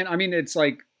 Yeah, man. I mean, it's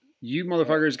like you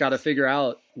motherfuckers got to figure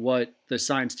out what the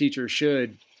science teacher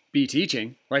should be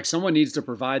teaching. Like someone needs to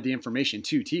provide the information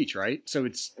to teach, right? So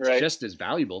it's just as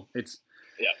valuable. It's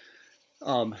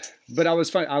but I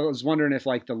was wondering if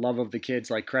like the love of the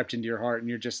kids like crept into your heart and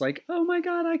you're just like, oh my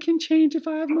God, I can change if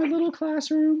I have my little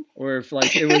classroom, or if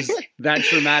like it was that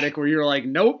traumatic where you're like,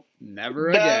 nope, never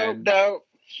again. No.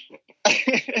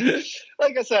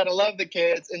 Like I said, I love the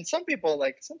kids, and some people,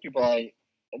 the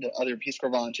other Peace Corps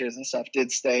volunteers and stuff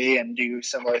did stay and do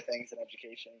similar things in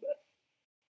education, but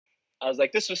I was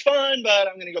like, this was fun, but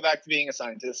I'm going to go back to being a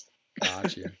scientist.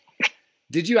 Gotcha.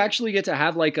 Did you actually get to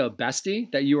have like a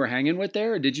bestie that you were hanging with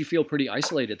there, or did you feel pretty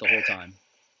isolated the whole time?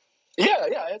 Yeah,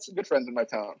 I had some good friends in my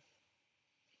town.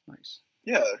 Nice.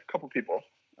 Yeah, a couple people.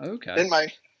 Okay. In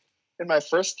my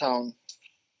first town,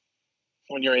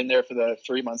 when you're in there for the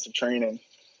 3 months of training,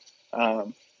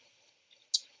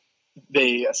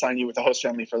 they assign you with a host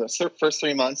family for the first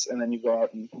 3 months, and then you go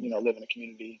out and live in a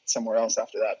community somewhere else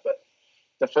after that. But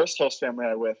the first host family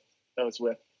I was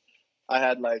with, I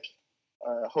had like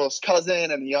a host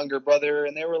cousin and a younger brother,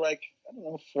 and they were like, I don't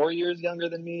know, 4 years younger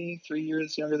than me, 3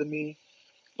 years younger than me.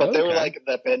 But they were like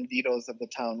the banditos of the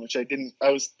town, which I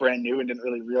was brand new and didn't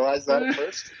really realize that at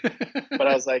first. But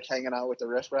I was like hanging out with the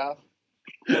riffraff,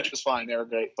 which was fine. They were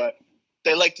great. But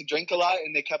they liked to drink a lot,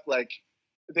 and they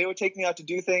would take me out to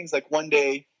do things. Like one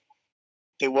day,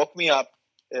 they woke me up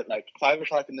at like 5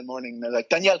 o'clock in the morning, and they're like,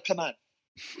 Daniel, come on.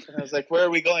 And I was like, where are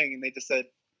we going? And they just said,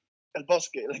 El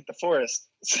Bosque, like the forest.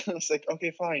 So I was like,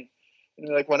 okay, fine. And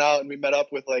we like went out and we met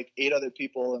up with like 8 other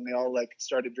people, and they all like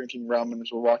started drinking rum and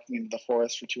were walking into the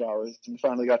forest for 2 hours. And we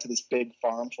finally got to this big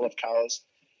farm full of cows.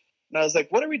 And I was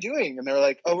like, what are we doing? And they were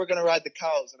like, oh, we're going to ride the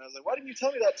cows. And I was like, why didn't you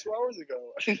tell me that 2 hours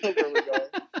ago? I didn't know where we're going.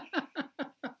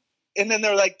 And then they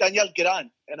were like, Daniel, get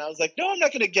on. And I was like, no, I'm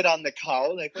not going to get on the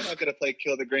cow. Like, we're not going to play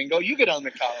Kill the Gringo. You get on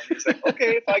the cow. And he's like,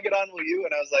 okay, if I get on, will you?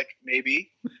 And I was like, maybe.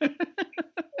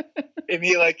 And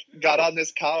he like got on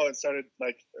this cow and started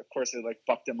like, of course it like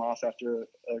fucked him off after,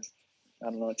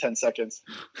 10 seconds.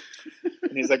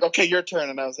 And he's like, okay, your turn.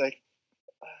 And I was like,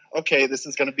 okay, this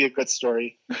is going to be a good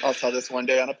story. I'll tell this one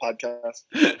day on a podcast.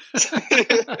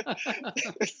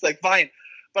 It's like, fine.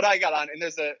 But I got on, and I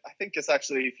think it's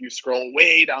actually, if you scroll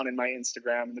way down in my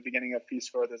Instagram in the beginning of Peace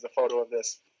Corps, there's a photo of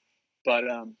this. But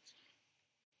I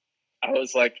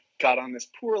was like, got on this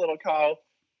poor little cow,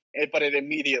 But it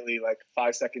immediately, like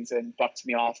 5 seconds in, bucked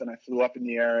me off, and I flew up in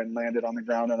the air and landed on the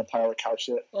ground on a pile of cow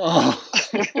shit. Oh.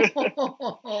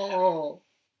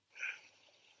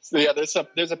 So yeah,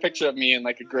 there's a picture of me in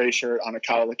like a gray shirt on a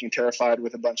cow, looking terrified,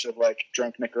 with a bunch of like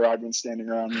drunk Nicaraguans standing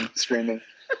around me screaming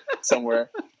somewhere.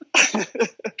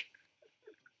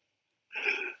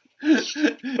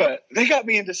 But they got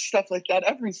me into stuff like that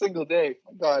every single day.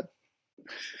 Oh, God.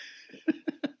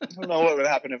 I don't know what would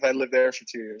happen if I lived there for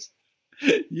 2 years.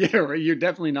 Yeah, right. You're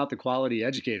definitely not the quality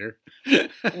educator.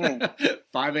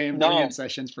 5 a.m. training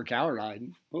sessions for cow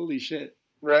riding. Holy shit.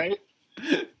 Right?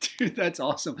 Dude, that's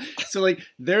awesome. So, like,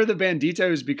 they're the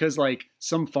banditos because, like,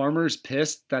 some farmer's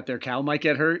pissed that their cow might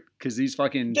get hurt because these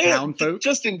fucking town folk.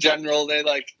 Just in general, they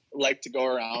like to go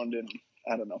around and,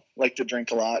 I don't know, like to drink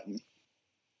a lot. And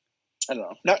I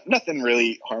don't know. Nothing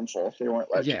really harmful. They weren't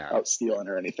like out stealing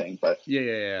or anything. But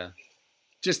yeah.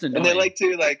 Just annoying. And they like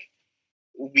to, like,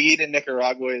 weed in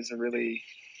Nicaragua is a really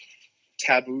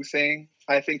taboo thing.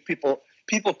 I think people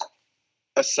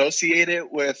associate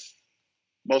it with,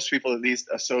 most people at least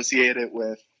associate it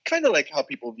with kind of like how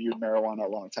people viewed marijuana a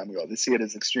long time ago. They see it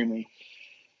as extremely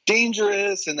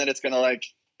dangerous, and that it's going to like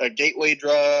a gateway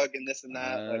drug and this and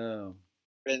that. Oh.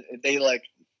 Like, and they, like,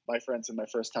 my friends in my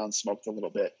first town smoked a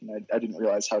little bit, and I didn't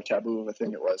realize how taboo of a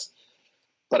thing it was.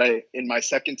 But in my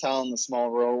second town, the small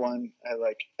rural one, I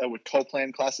would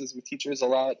co-plan classes with teachers a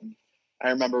lot. And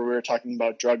I remember we were talking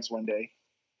about drugs one day,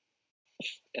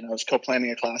 and I was co-planning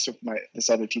a class with this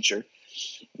other teacher,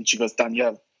 and she goes,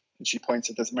 Danielle, and she points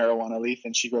at this marijuana leaf,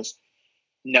 and she goes,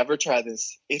 never try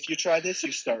this. If you try this,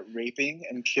 you start raping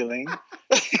and killing.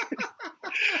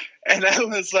 And I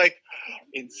was like,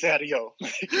 in serio?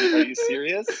 Are you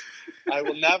serious? I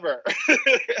will never.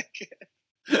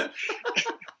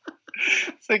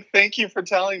 It's like, thank you for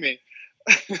telling me.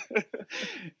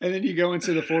 And then you go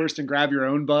into the forest and grab your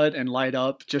own bud and light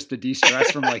up just to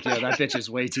de-stress from like, that bitch is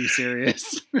way too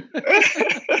serious.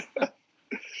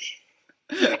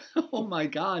 Oh my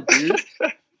God, dude.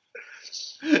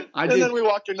 Then we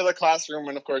walked into the classroom,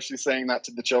 and of course she's saying that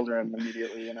to the children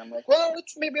immediately, and I'm like, well,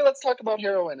 let's talk about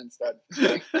heroin instead.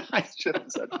 I should have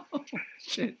said. Oh,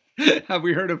 shit. Have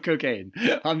we heard of cocaine?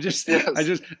 I just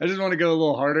want to go a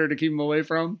little harder to keep them away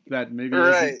from that. Maybe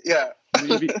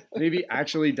maybe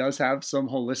actually does have some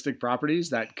holistic properties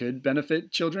that could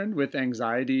benefit children with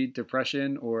anxiety,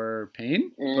 depression, or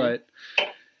pain, but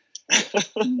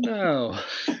no.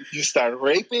 You start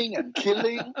raping and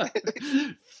killing.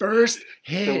 First,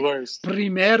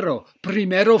 primero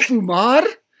fumar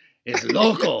es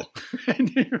loco. And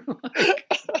you're like,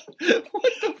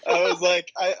 what the fuck? I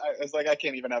was like, I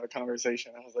can't even have a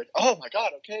conversation. I was like, oh my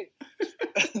God, okay.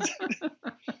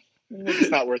 It's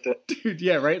not worth it. Dude,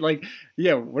 yeah, right? Like,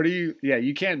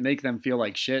 you can't make them feel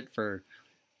like shit for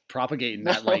propagating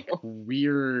that, like,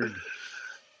 weird,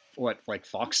 like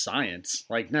Fox Science.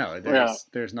 Like, no,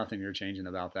 there's nothing you're changing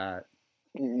about that.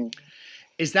 Mm-hmm.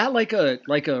 Is that like a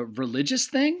religious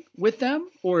thing with them?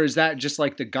 Or is that just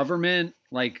like the government,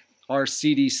 like our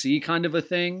CDC kind of a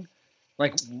thing?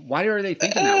 Like, why are they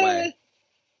thinking that way?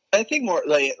 I think more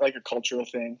like a cultural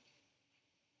thing.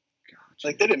 Gotcha.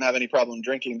 Like, they didn't have any problem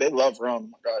drinking. They love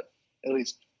rum. God, at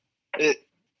least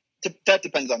that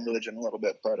depends on religion a little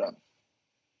bit, but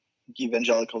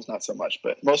evangelicals not so much.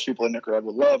 But most people in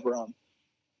Nicaragua love rum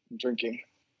and drinking.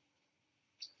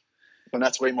 And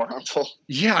that's way more harmful.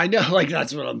 Yeah, I know. Like,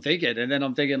 that's what I'm thinking. And then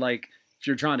I'm thinking, like, if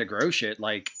you're trying to grow shit,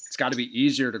 like, it's got to be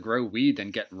easier to grow weed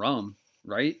than get rum,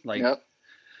 right? Like, yep.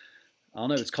 I don't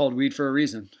know. It's called weed for a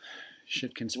reason.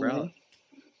 Shit can sprout.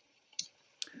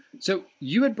 Mm-hmm. So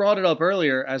you had brought it up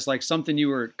earlier as, like, something you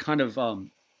were kind of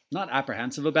not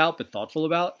apprehensive about, but thoughtful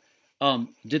about.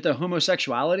 Did the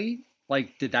homosexuality,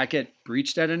 like, did that get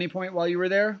breached at any point while you were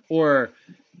there? Or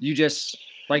you just,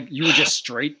 like, you were just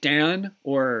straight Dan?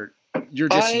 Or you're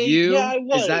just you? Yeah, I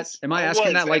was. Am I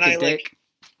asking that like a dick?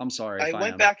 I'm sorry. I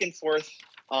went back and forth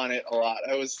on it a lot.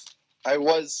 I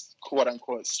was quote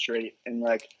unquote straight, and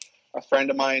like a friend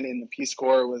of mine in the Peace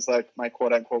Corps was like my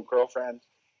quote unquote girlfriend.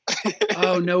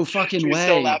 Oh, no fucking way. We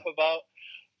still laugh about,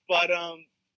 but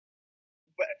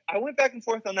I went back and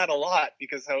forth on that a lot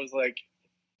because I was like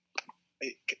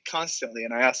constantly,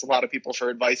 and I asked a lot of people for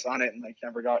advice on it, and like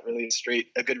never got really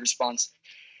a good response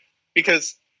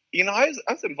because. You know, I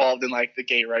was involved in like the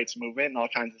gay rights movement and all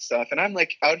kinds of stuff. And I'm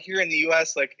like out here in the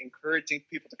US, like encouraging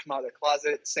people to come out of their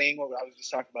closet, saying what I was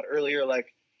just talking about earlier.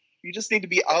 Like, you just need to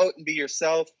be out and be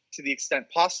yourself to the extent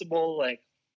possible. Like,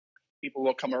 people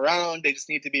will come around. They just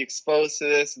need to be exposed to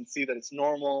this and see that it's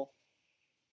normal.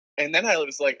 And then I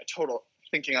was like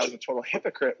thinking I was a total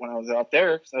hypocrite when I was out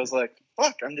there. So I was like,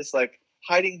 fuck, I'm just like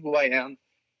hiding who I am.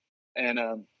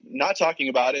 and not talking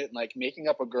about it and like making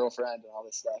up a girlfriend and all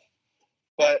this stuff.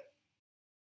 But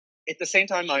at the same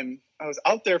time, I was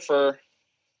out there for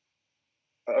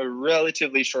a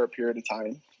relatively short period of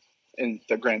time in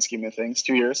the grand scheme of things,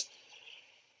 2 years.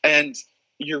 And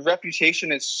your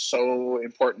reputation is so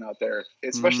important out there,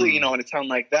 especially, in a town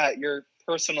like that. Your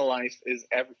personal life is,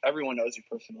 everyone knows your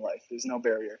personal life. There's no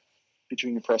barrier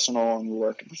between your personal and your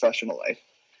work and professional life.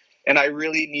 And I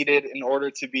really needed, in order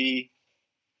to be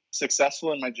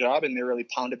successful in my job, and they really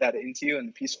pounded that into you in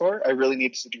the Peace Corps, I really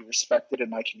needed to be respected in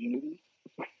my community.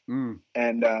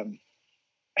 And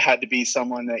had to be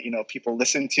someone that, people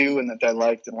listened to and that they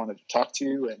liked and wanted to talk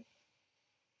to.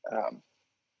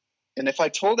 And if I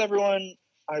told everyone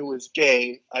I was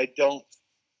gay,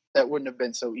 that wouldn't have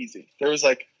been so easy. There was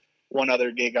like one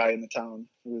other gay guy in the town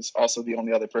who was also the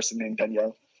only other person named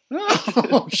Danielle.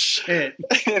 Oh shit.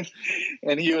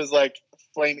 and he was like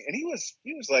flaming, and he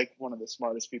was like one of the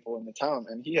smartest people in the town,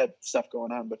 and he had stuff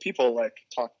going on, but people like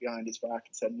talked behind his back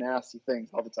and said nasty things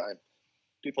all the time.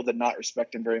 People did not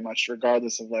respect him very much,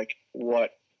 regardless of like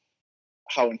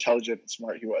how intelligent and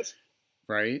smart he was.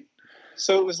 Right.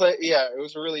 So it was like, it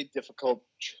was a really difficult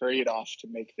trade-off to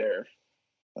make there.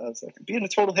 I was like, being a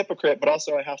total hypocrite, but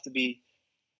also I have to be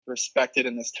respected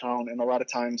in this town. And a lot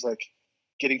of times, like,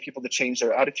 getting people to change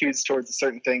their attitudes towards a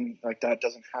certain thing like that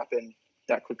doesn't happen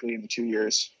that quickly in 2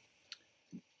 years.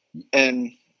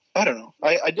 And I don't know.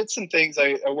 I did some things.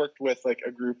 I worked with like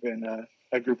a group in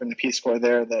the Peace Corps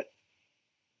there that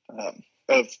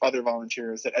of other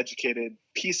volunteers that educated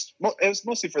it was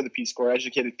mostly for the Peace Corps,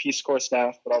 educated Peace Corps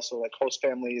staff, but also like host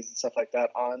families and stuff like that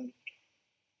on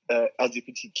the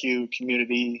LGBTQ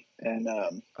community and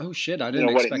oh shit, I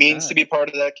didn't what it means that. to be part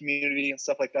of that community and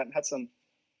stuff like that, and had some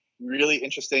really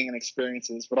interesting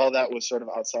experiences, but all that was sort of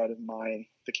outside of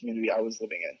the community I was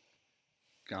living in.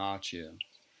 Gotcha.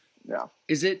 Yeah.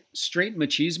 Is it straight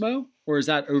machismo, or is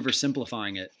that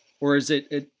oversimplifying it, or is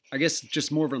it I guess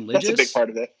just more religious? That's a big part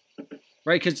of it.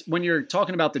 Right, because when you're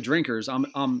talking about the drinkers, I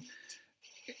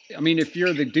mean, if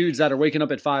you're the dudes that are waking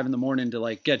up at 5 a.m. to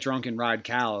like get drunk and ride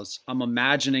cows, I'm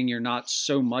imagining you're not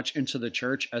so much into the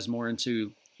church as more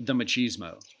into the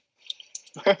machismo.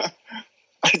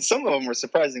 Some of them were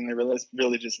surprisingly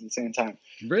religious at the same time.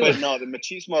 Really? But no, the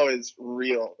machismo is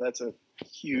real. That's a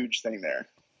huge thing there.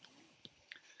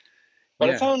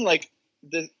 But I found like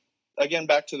again,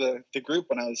 back to the group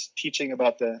when I was teaching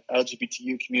about the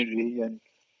LGBTQ community and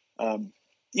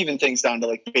even things down to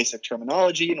like basic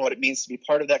terminology and what it means to be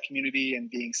part of that community and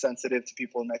being sensitive to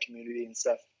people in that community and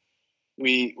stuff.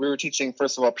 We were teaching,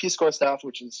 first of all, Peace Corps staff,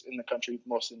 which is in the country,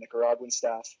 mostly Nicaraguan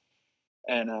staff,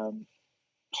 and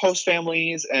host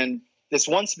families. And this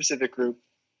one specific group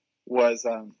was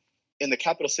in the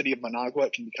capital city of Managua.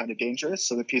 It can be kind of dangerous.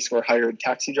 So the Peace Corps hired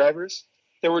taxi drivers.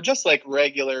 They were just like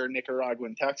regular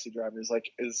Nicaraguan taxi drivers,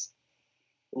 like as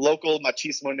local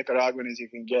machismo Nicaraguan as you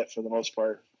can get for the most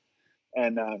part.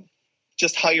 And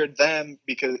just hired them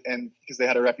because they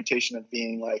had a reputation of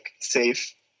being like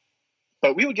safe.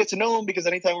 But we would get to know them because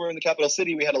anytime we were in the capital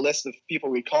city, we had a list of people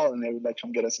we'd call and they would like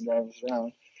come get us and drive us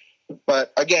around.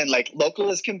 But again, like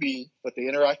local as can be, but they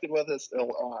interacted with us a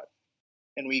lot.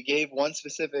 And we gave one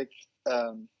specific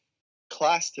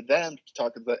class to them to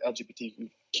talk to the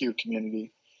LGBTQ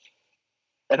community.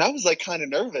 And I was like kind of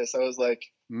nervous. I was like,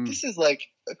 this is like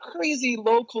a crazy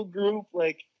local group.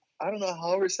 Like, I don't know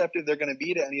how receptive they're going to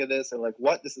be to any of this or like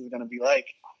what this is going to be like.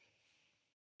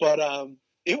 But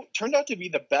it turned out to be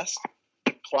the best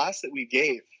class that we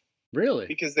gave. Really?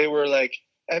 Because they were like,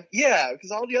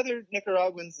 because all the other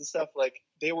Nicaraguans and stuff, like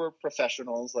they were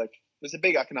professionals. Like there's a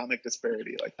big economic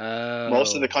disparity. Like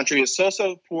most of the country is so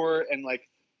poor, and like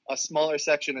a smaller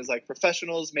section is like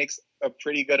professionals makes a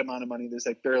pretty good amount of money. There's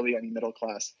like barely any middle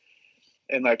class.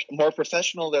 And like more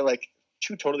professional, they're like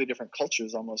two totally different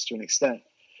cultures almost to an extent.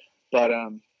 But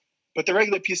the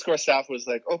regular Peace Corps staff was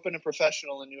like open and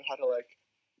professional and knew how to like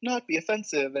not be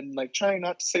offensive and like trying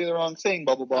not to say the wrong thing,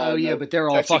 blah blah blah. Oh yeah, but they're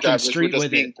all fucking street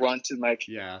with being it, blunt and like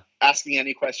asking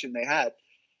any question they had.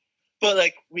 But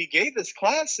like we gave this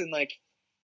class and like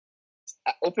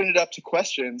opened it up to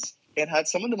questions and had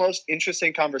some of the most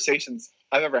interesting conversations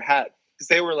I've ever had, because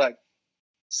they were like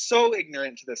so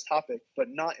ignorant to this topic, but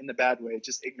not in the bad way,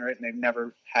 just ignorant, and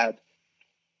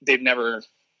they've never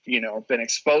been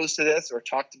exposed to this or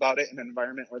talked about it in an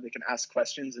environment where they can ask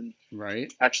questions and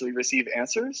actually receive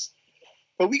answers.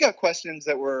 But we got questions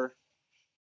that were,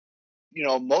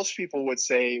 most people would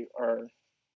say are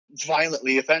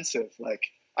violently offensive. Like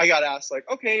I got asked like,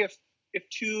 okay, if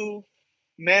two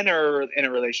men are in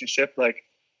a relationship, like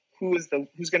who's going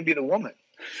to be the woman?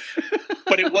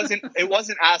 But it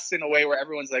wasn't asked in a way where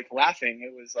everyone's like laughing.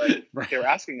 It was like Right. they were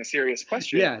asking a serious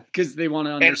question. Yeah, because they want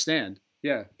to understand.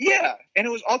 Yeah. Yeah. And it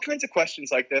was all kinds of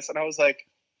questions like this. And I was like,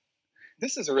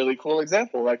 this is a really cool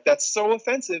example. Like, that's so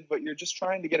offensive, but you're just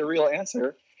trying to get a real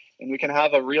answer, and we can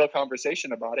have a real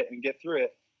conversation about it and get through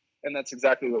it. And that's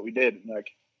exactly what we did. And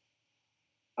like,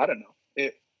 I don't know.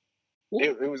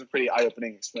 It was a pretty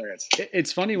eye-opening experience.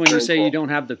 It's funny when you say you don't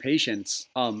have the patience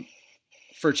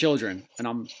for children, and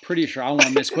I'm pretty sure I don't want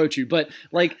to misquote you, but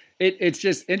like it's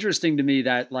just interesting to me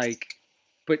that like,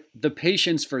 but the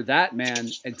patience for that, man,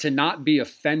 and to not be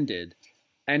offended,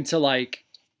 and to like,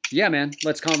 yeah, man,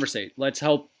 let's conversate, let's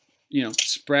help,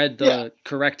 spread the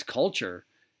correct culture,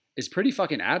 is pretty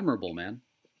fucking admirable, man.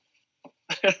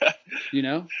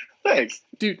 Thanks,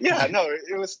 dude. Yeah, no,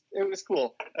 it was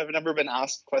cool. I've never been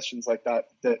asked questions like that.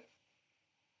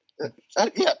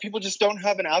 People just don't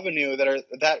have an avenue that are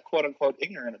that quote unquote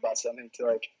ignorant about something to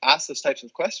like ask those types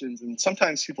of questions. And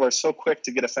sometimes people are so quick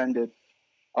to get offended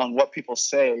on what people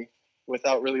say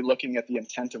without really looking at the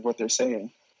intent of what they're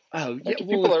saying. Oh, yeah.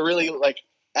 People are really like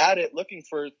at it looking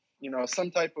for some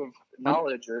type of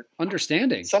knowledge or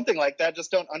understanding, something like that.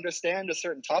 Just don't understand a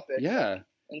certain topic. Yeah,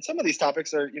 and some of these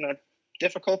topics are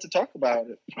difficult to talk about.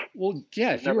 Well,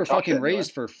 yeah, if you were fucking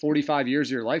raised for 45 years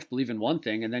of your life believing one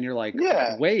thing, and then you're like,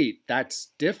 wait, that's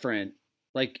different.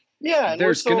 Like, yeah,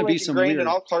 there's going to be some weird. And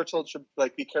all cultures should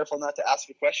like be careful not to ask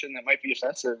a question that might be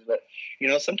offensive. But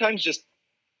sometimes just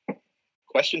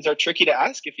questions are tricky to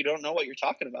ask if you don't know what you're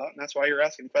talking about, and that's why you're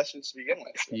asking questions to begin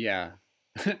with. So. Yeah,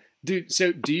 dude.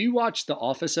 So, do you watch The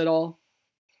Office at all?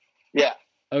 Yeah.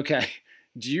 Okay.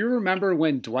 Do you remember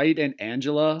when Dwight and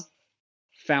Angela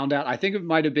found out? I think it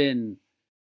might have been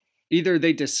either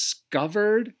they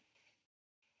discovered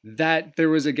that there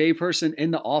was a gay person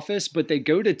in the office, but they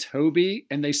go to Toby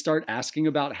and they start asking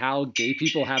about how gay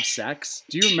people have sex.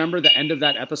 Do you remember the end of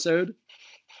that episode?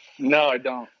 No, I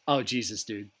don't. Oh, Jesus,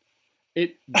 dude.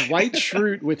 Dwight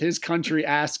Schrute with his country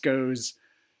ass goes,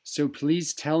 so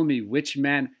please tell me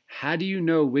how do you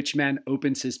know which man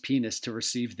opens his penis to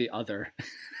receive the other?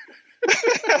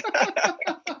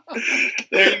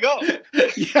 There you go.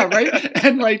 Yeah, right.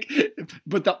 And like,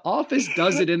 but The Office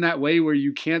does it in that way where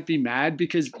you can't be mad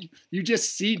because you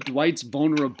just see Dwight's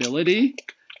vulnerability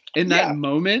in that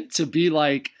moment to be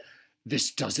like,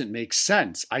 this doesn't make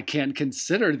sense. I can't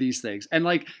consider these things. And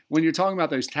like, when you're talking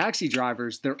about those taxi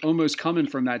drivers, they're almost coming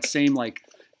from that same like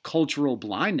cultural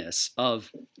blindness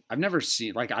of, I've never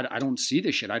seen, like, I don't see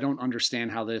this shit. I don't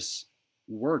understand how this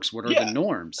works. What are the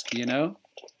norms,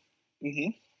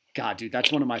 Mm-hmm. God, dude,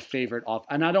 that's one of my favorite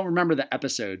and I don't remember the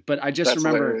episode, but I just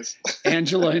remember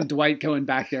Angela and Dwight going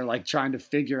back there, like trying to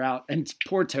figure out, and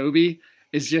poor Toby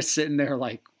is just sitting there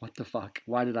like, what the fuck?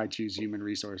 Why did I choose human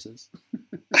resources?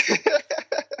 I'll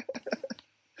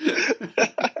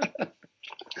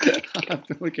have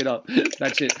to look it up.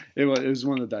 That shit, it was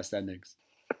one of the best endings.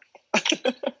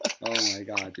 Oh my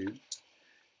God, dude.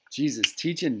 Jesus,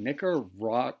 teaching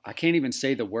I can't even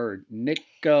say the word,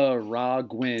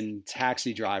 Nicaraguan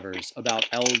taxi drivers about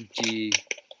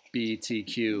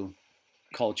LGBTQ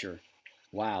culture.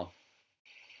 Wow.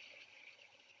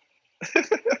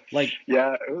 Like,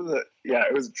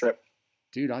 it was a trip.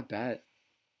 Dude, I bet.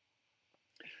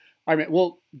 All right, man.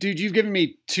 Well, dude, you've given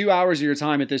me 2 hours of your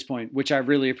time at this point, which I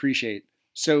really appreciate.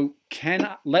 So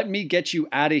let me get you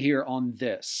out of here on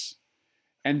this.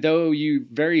 And though you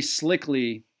very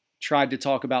slickly tried to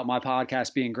talk about my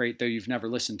podcast being great, though you've never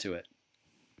listened to it.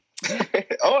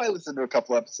 I listened to a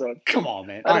couple episodes. Come on,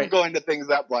 man. I don't go into things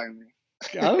that blindly.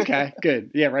 Okay,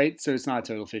 good. Yeah, right? So it's not a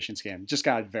total phishing scam. Just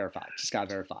got to verify.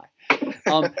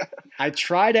 I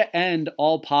try to end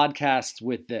all podcasts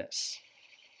with this.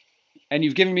 And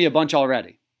you've given me a bunch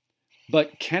already.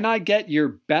 But can I get your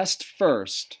best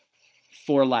first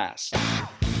for last?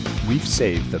 We've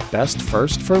saved the best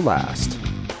first for last.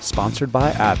 Sponsored by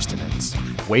Abstinence.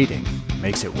 Waiting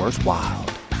makes it worthwhile.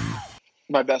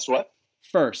 My best what?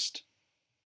 First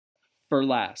for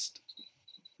last.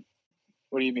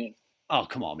 What do you mean? Oh,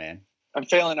 come on, man. I'm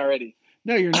failing already.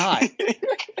 No, you're not.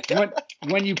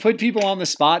 when you put people on the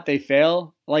spot, they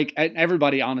fail. Like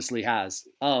everybody honestly has.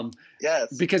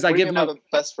 Yes. Because I give no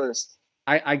best first.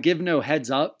 I give no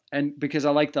heads up, and because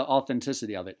I like the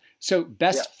authenticity of it. So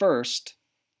best first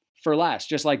for last,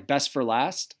 just like best for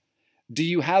last. Do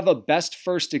you have a best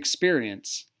first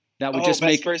experience that would just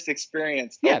make first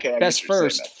experience? Yeah, okay, best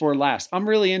first for last. I'm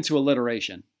really into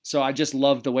alliteration, so I just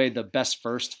love the way the best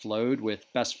first flowed with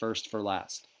best first for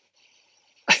last.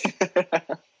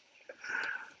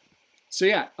 So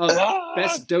yeah,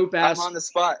 best dope ass. I'm on the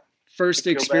spot. First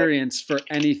experience for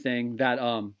anything that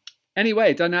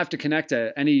anyway, it doesn't have to connect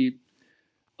to any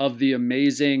of the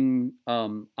amazing,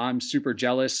 I'm super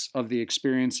jealous of the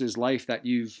experiences life that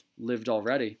you've lived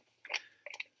already.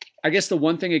 I guess the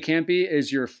one thing it can't be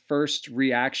is your first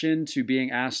reaction to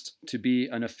being asked to be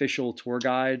an official tour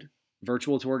guide,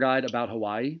 virtual tour guide about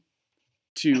Hawaii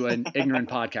to an ignorant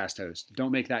podcast host.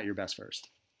 Don't make that your best first.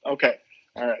 Okay.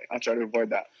 All right. I'll try to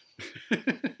avoid that.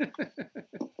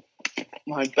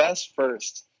 My best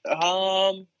first.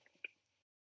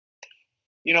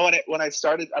 You know, when I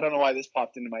started, I don't know why this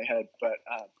popped into my head, but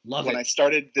when I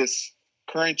started this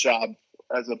current job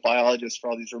as a biologist for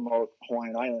all these remote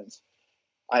Hawaiian islands,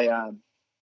 I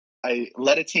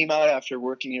led a team out after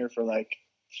working here for like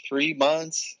 3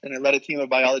 months, and I led a team of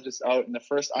biologists out. And the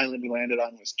first island we landed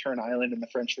on was Tern Island in the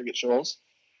French Frigate Shoals.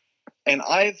 And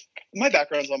my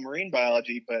background's on marine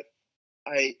biology, but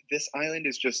this island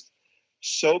is just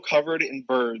so covered in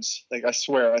birds. Like, I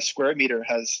swear, a square meter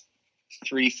has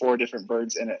 3-4 different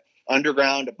birds in it.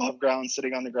 Underground, above ground,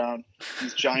 sitting on the ground.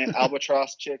 These giant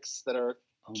albatross chicks that are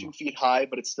 2 feet high,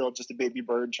 but it's still just a baby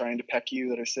bird trying to peck you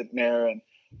that are sitting there, and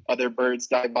other birds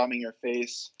dive bombing your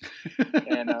face.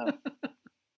 And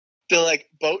the like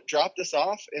boat dropped us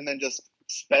off and then just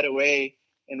sped away,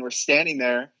 and we're standing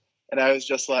there, and I was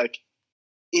just like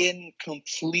in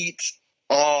complete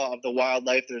awe of the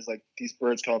wildlife. There's like these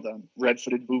birds called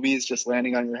red-footed boobies just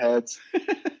landing on your heads.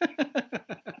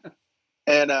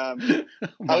 And I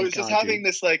was just having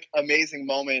this like amazing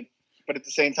moment, but at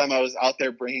the same time, I was out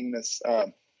there bringing this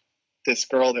this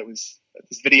girl that was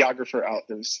this videographer out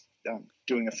that was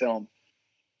doing a film,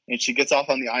 and she gets off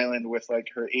on the island with like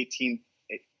her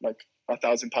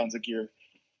 1,000 pounds of gear,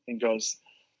 and goes,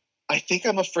 "I think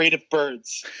I'm afraid of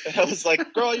birds." And I was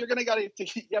like, "Girl, you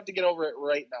have to get over it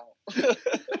right now."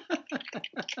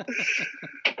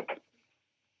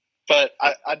 But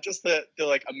I just the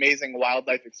like amazing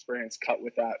wildlife experience cut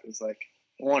with that was like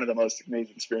one of the most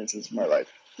amazing experiences of my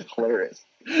life. Hilarious.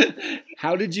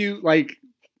 How did you like?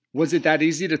 Was it that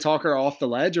easy to talk her off the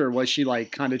ledge, or was she like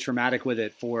kind of traumatic with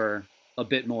it for a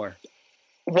bit more?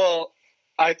 Well,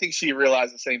 I think she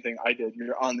realized the same thing I did.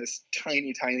 You're on this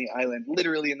tiny, tiny island,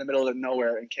 literally in the middle of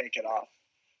nowhere, and can't get off.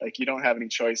 Like, you don't have any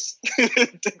choice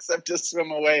except to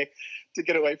swim away to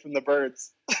get away from the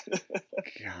birds.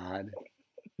 God.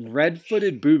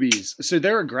 Red-footed boobies. So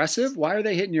they're aggressive? Why are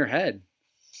they hitting your head?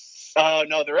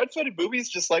 No, the red-footed boobies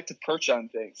just like to perch on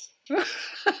things.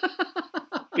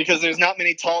 Because there's not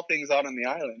many tall things out on the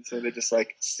island, so they just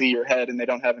like see your head, and they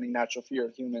don't have any natural fear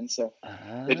of humans, so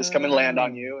they just come and land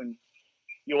on you, and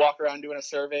you walk around doing a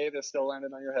survey, they're still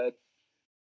landing on your head.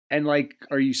 And like,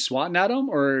 are you swatting at them,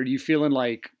 or are you feeling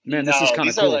like, man, this is kind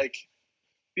of cool?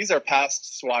 These are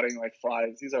past swatting like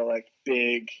flies. These are like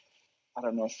big, I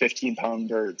don't know, 15-pound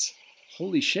birds.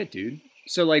 Holy shit, dude.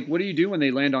 So like, what do you do when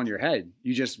they land on your head?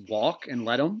 You just walk and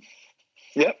let them?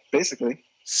 Yep, basically.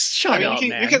 Shut up,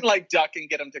 man. You can like duck and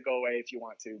get them to go away if you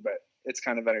want to, but it's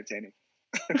kind of entertaining.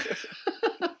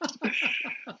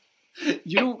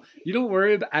 You don't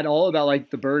worry at all about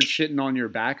like the bird shitting on your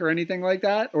back or anything like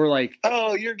that, or like,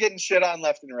 oh, you're getting shit on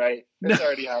left and right. It's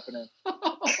already happening.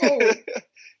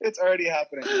 It's already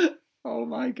happening. Oh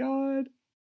my God.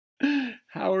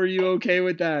 How are you okay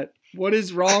with that? What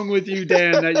is wrong with you,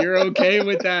 Dan, that you're okay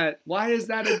with that? Why is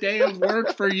that a day of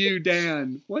work for you,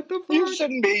 Dan? What the fuck? You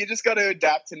shouldn't be. You just got to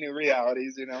adapt to new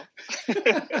realities, you know?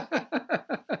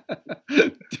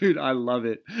 Dude, I love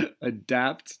it.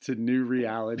 Adapt to new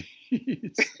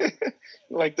realities.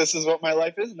 Like, this is what my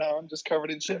life is now. I'm just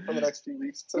covered in shit for the next few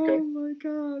weeks. It's okay. Oh my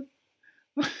God.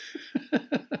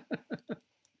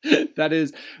 That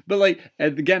is, but like,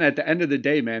 again, at the end of the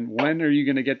day, man, when are you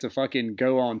going to get to fucking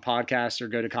go on podcasts or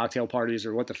go to cocktail parties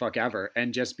or what the fuck ever,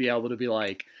 and just be able to be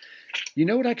like, you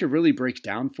know what I could really break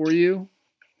down for you?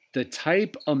 The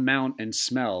type, amount, and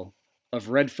smell of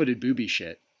red-footed booby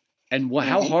shit, and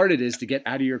how hard it is to get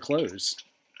out of your clothes.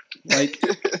 Like,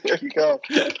 there you go.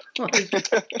 Like,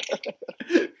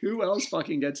 who else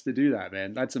fucking gets to do that,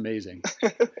 man? That's amazing.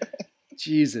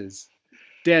 Jesus.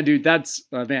 Dan, dude, that's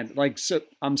man. Like, so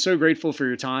I'm so grateful for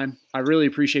your time. I really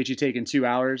appreciate you taking 2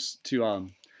 hours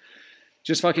to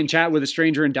just fucking chat with a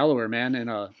stranger in Delaware, man, and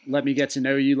let me get to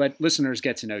know you. Let listeners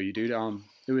get to know you, dude.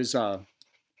 It was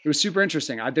super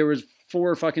interesting. There was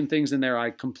 4 fucking things in there.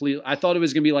 I thought it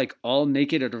was gonna be like all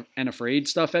naked and afraid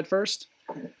stuff at first,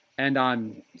 and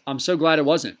I'm so glad it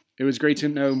wasn't. It was great to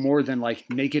know more than like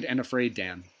naked and afraid,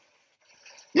 Dan.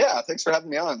 Yeah, thanks for having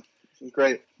me on. It was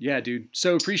great. Yeah, dude.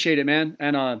 So appreciate it, man.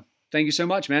 And thank you so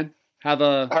much, man. All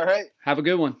right. Have a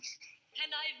good one.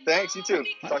 Thanks, you too.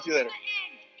 Talk to you later.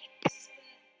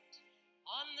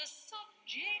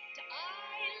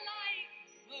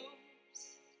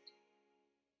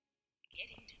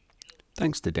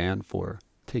 Thanks to Dan for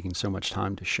taking so much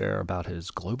time to share about his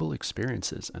global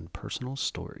experiences and personal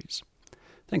stories.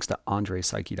 Thanks to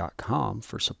AndrePsyche.com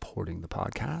for supporting the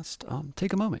podcast.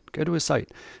 Take a moment, go to his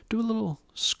site, do a little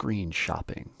screen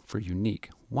shopping for unique,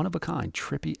 one-of-a-kind,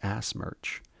 trippy-ass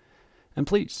merch. And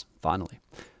please, finally,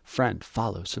 friend,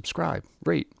 follow, subscribe,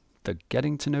 rate the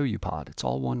Getting to Know You pod. It's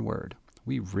all one word.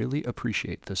 We really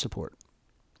appreciate the support.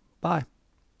 Bye.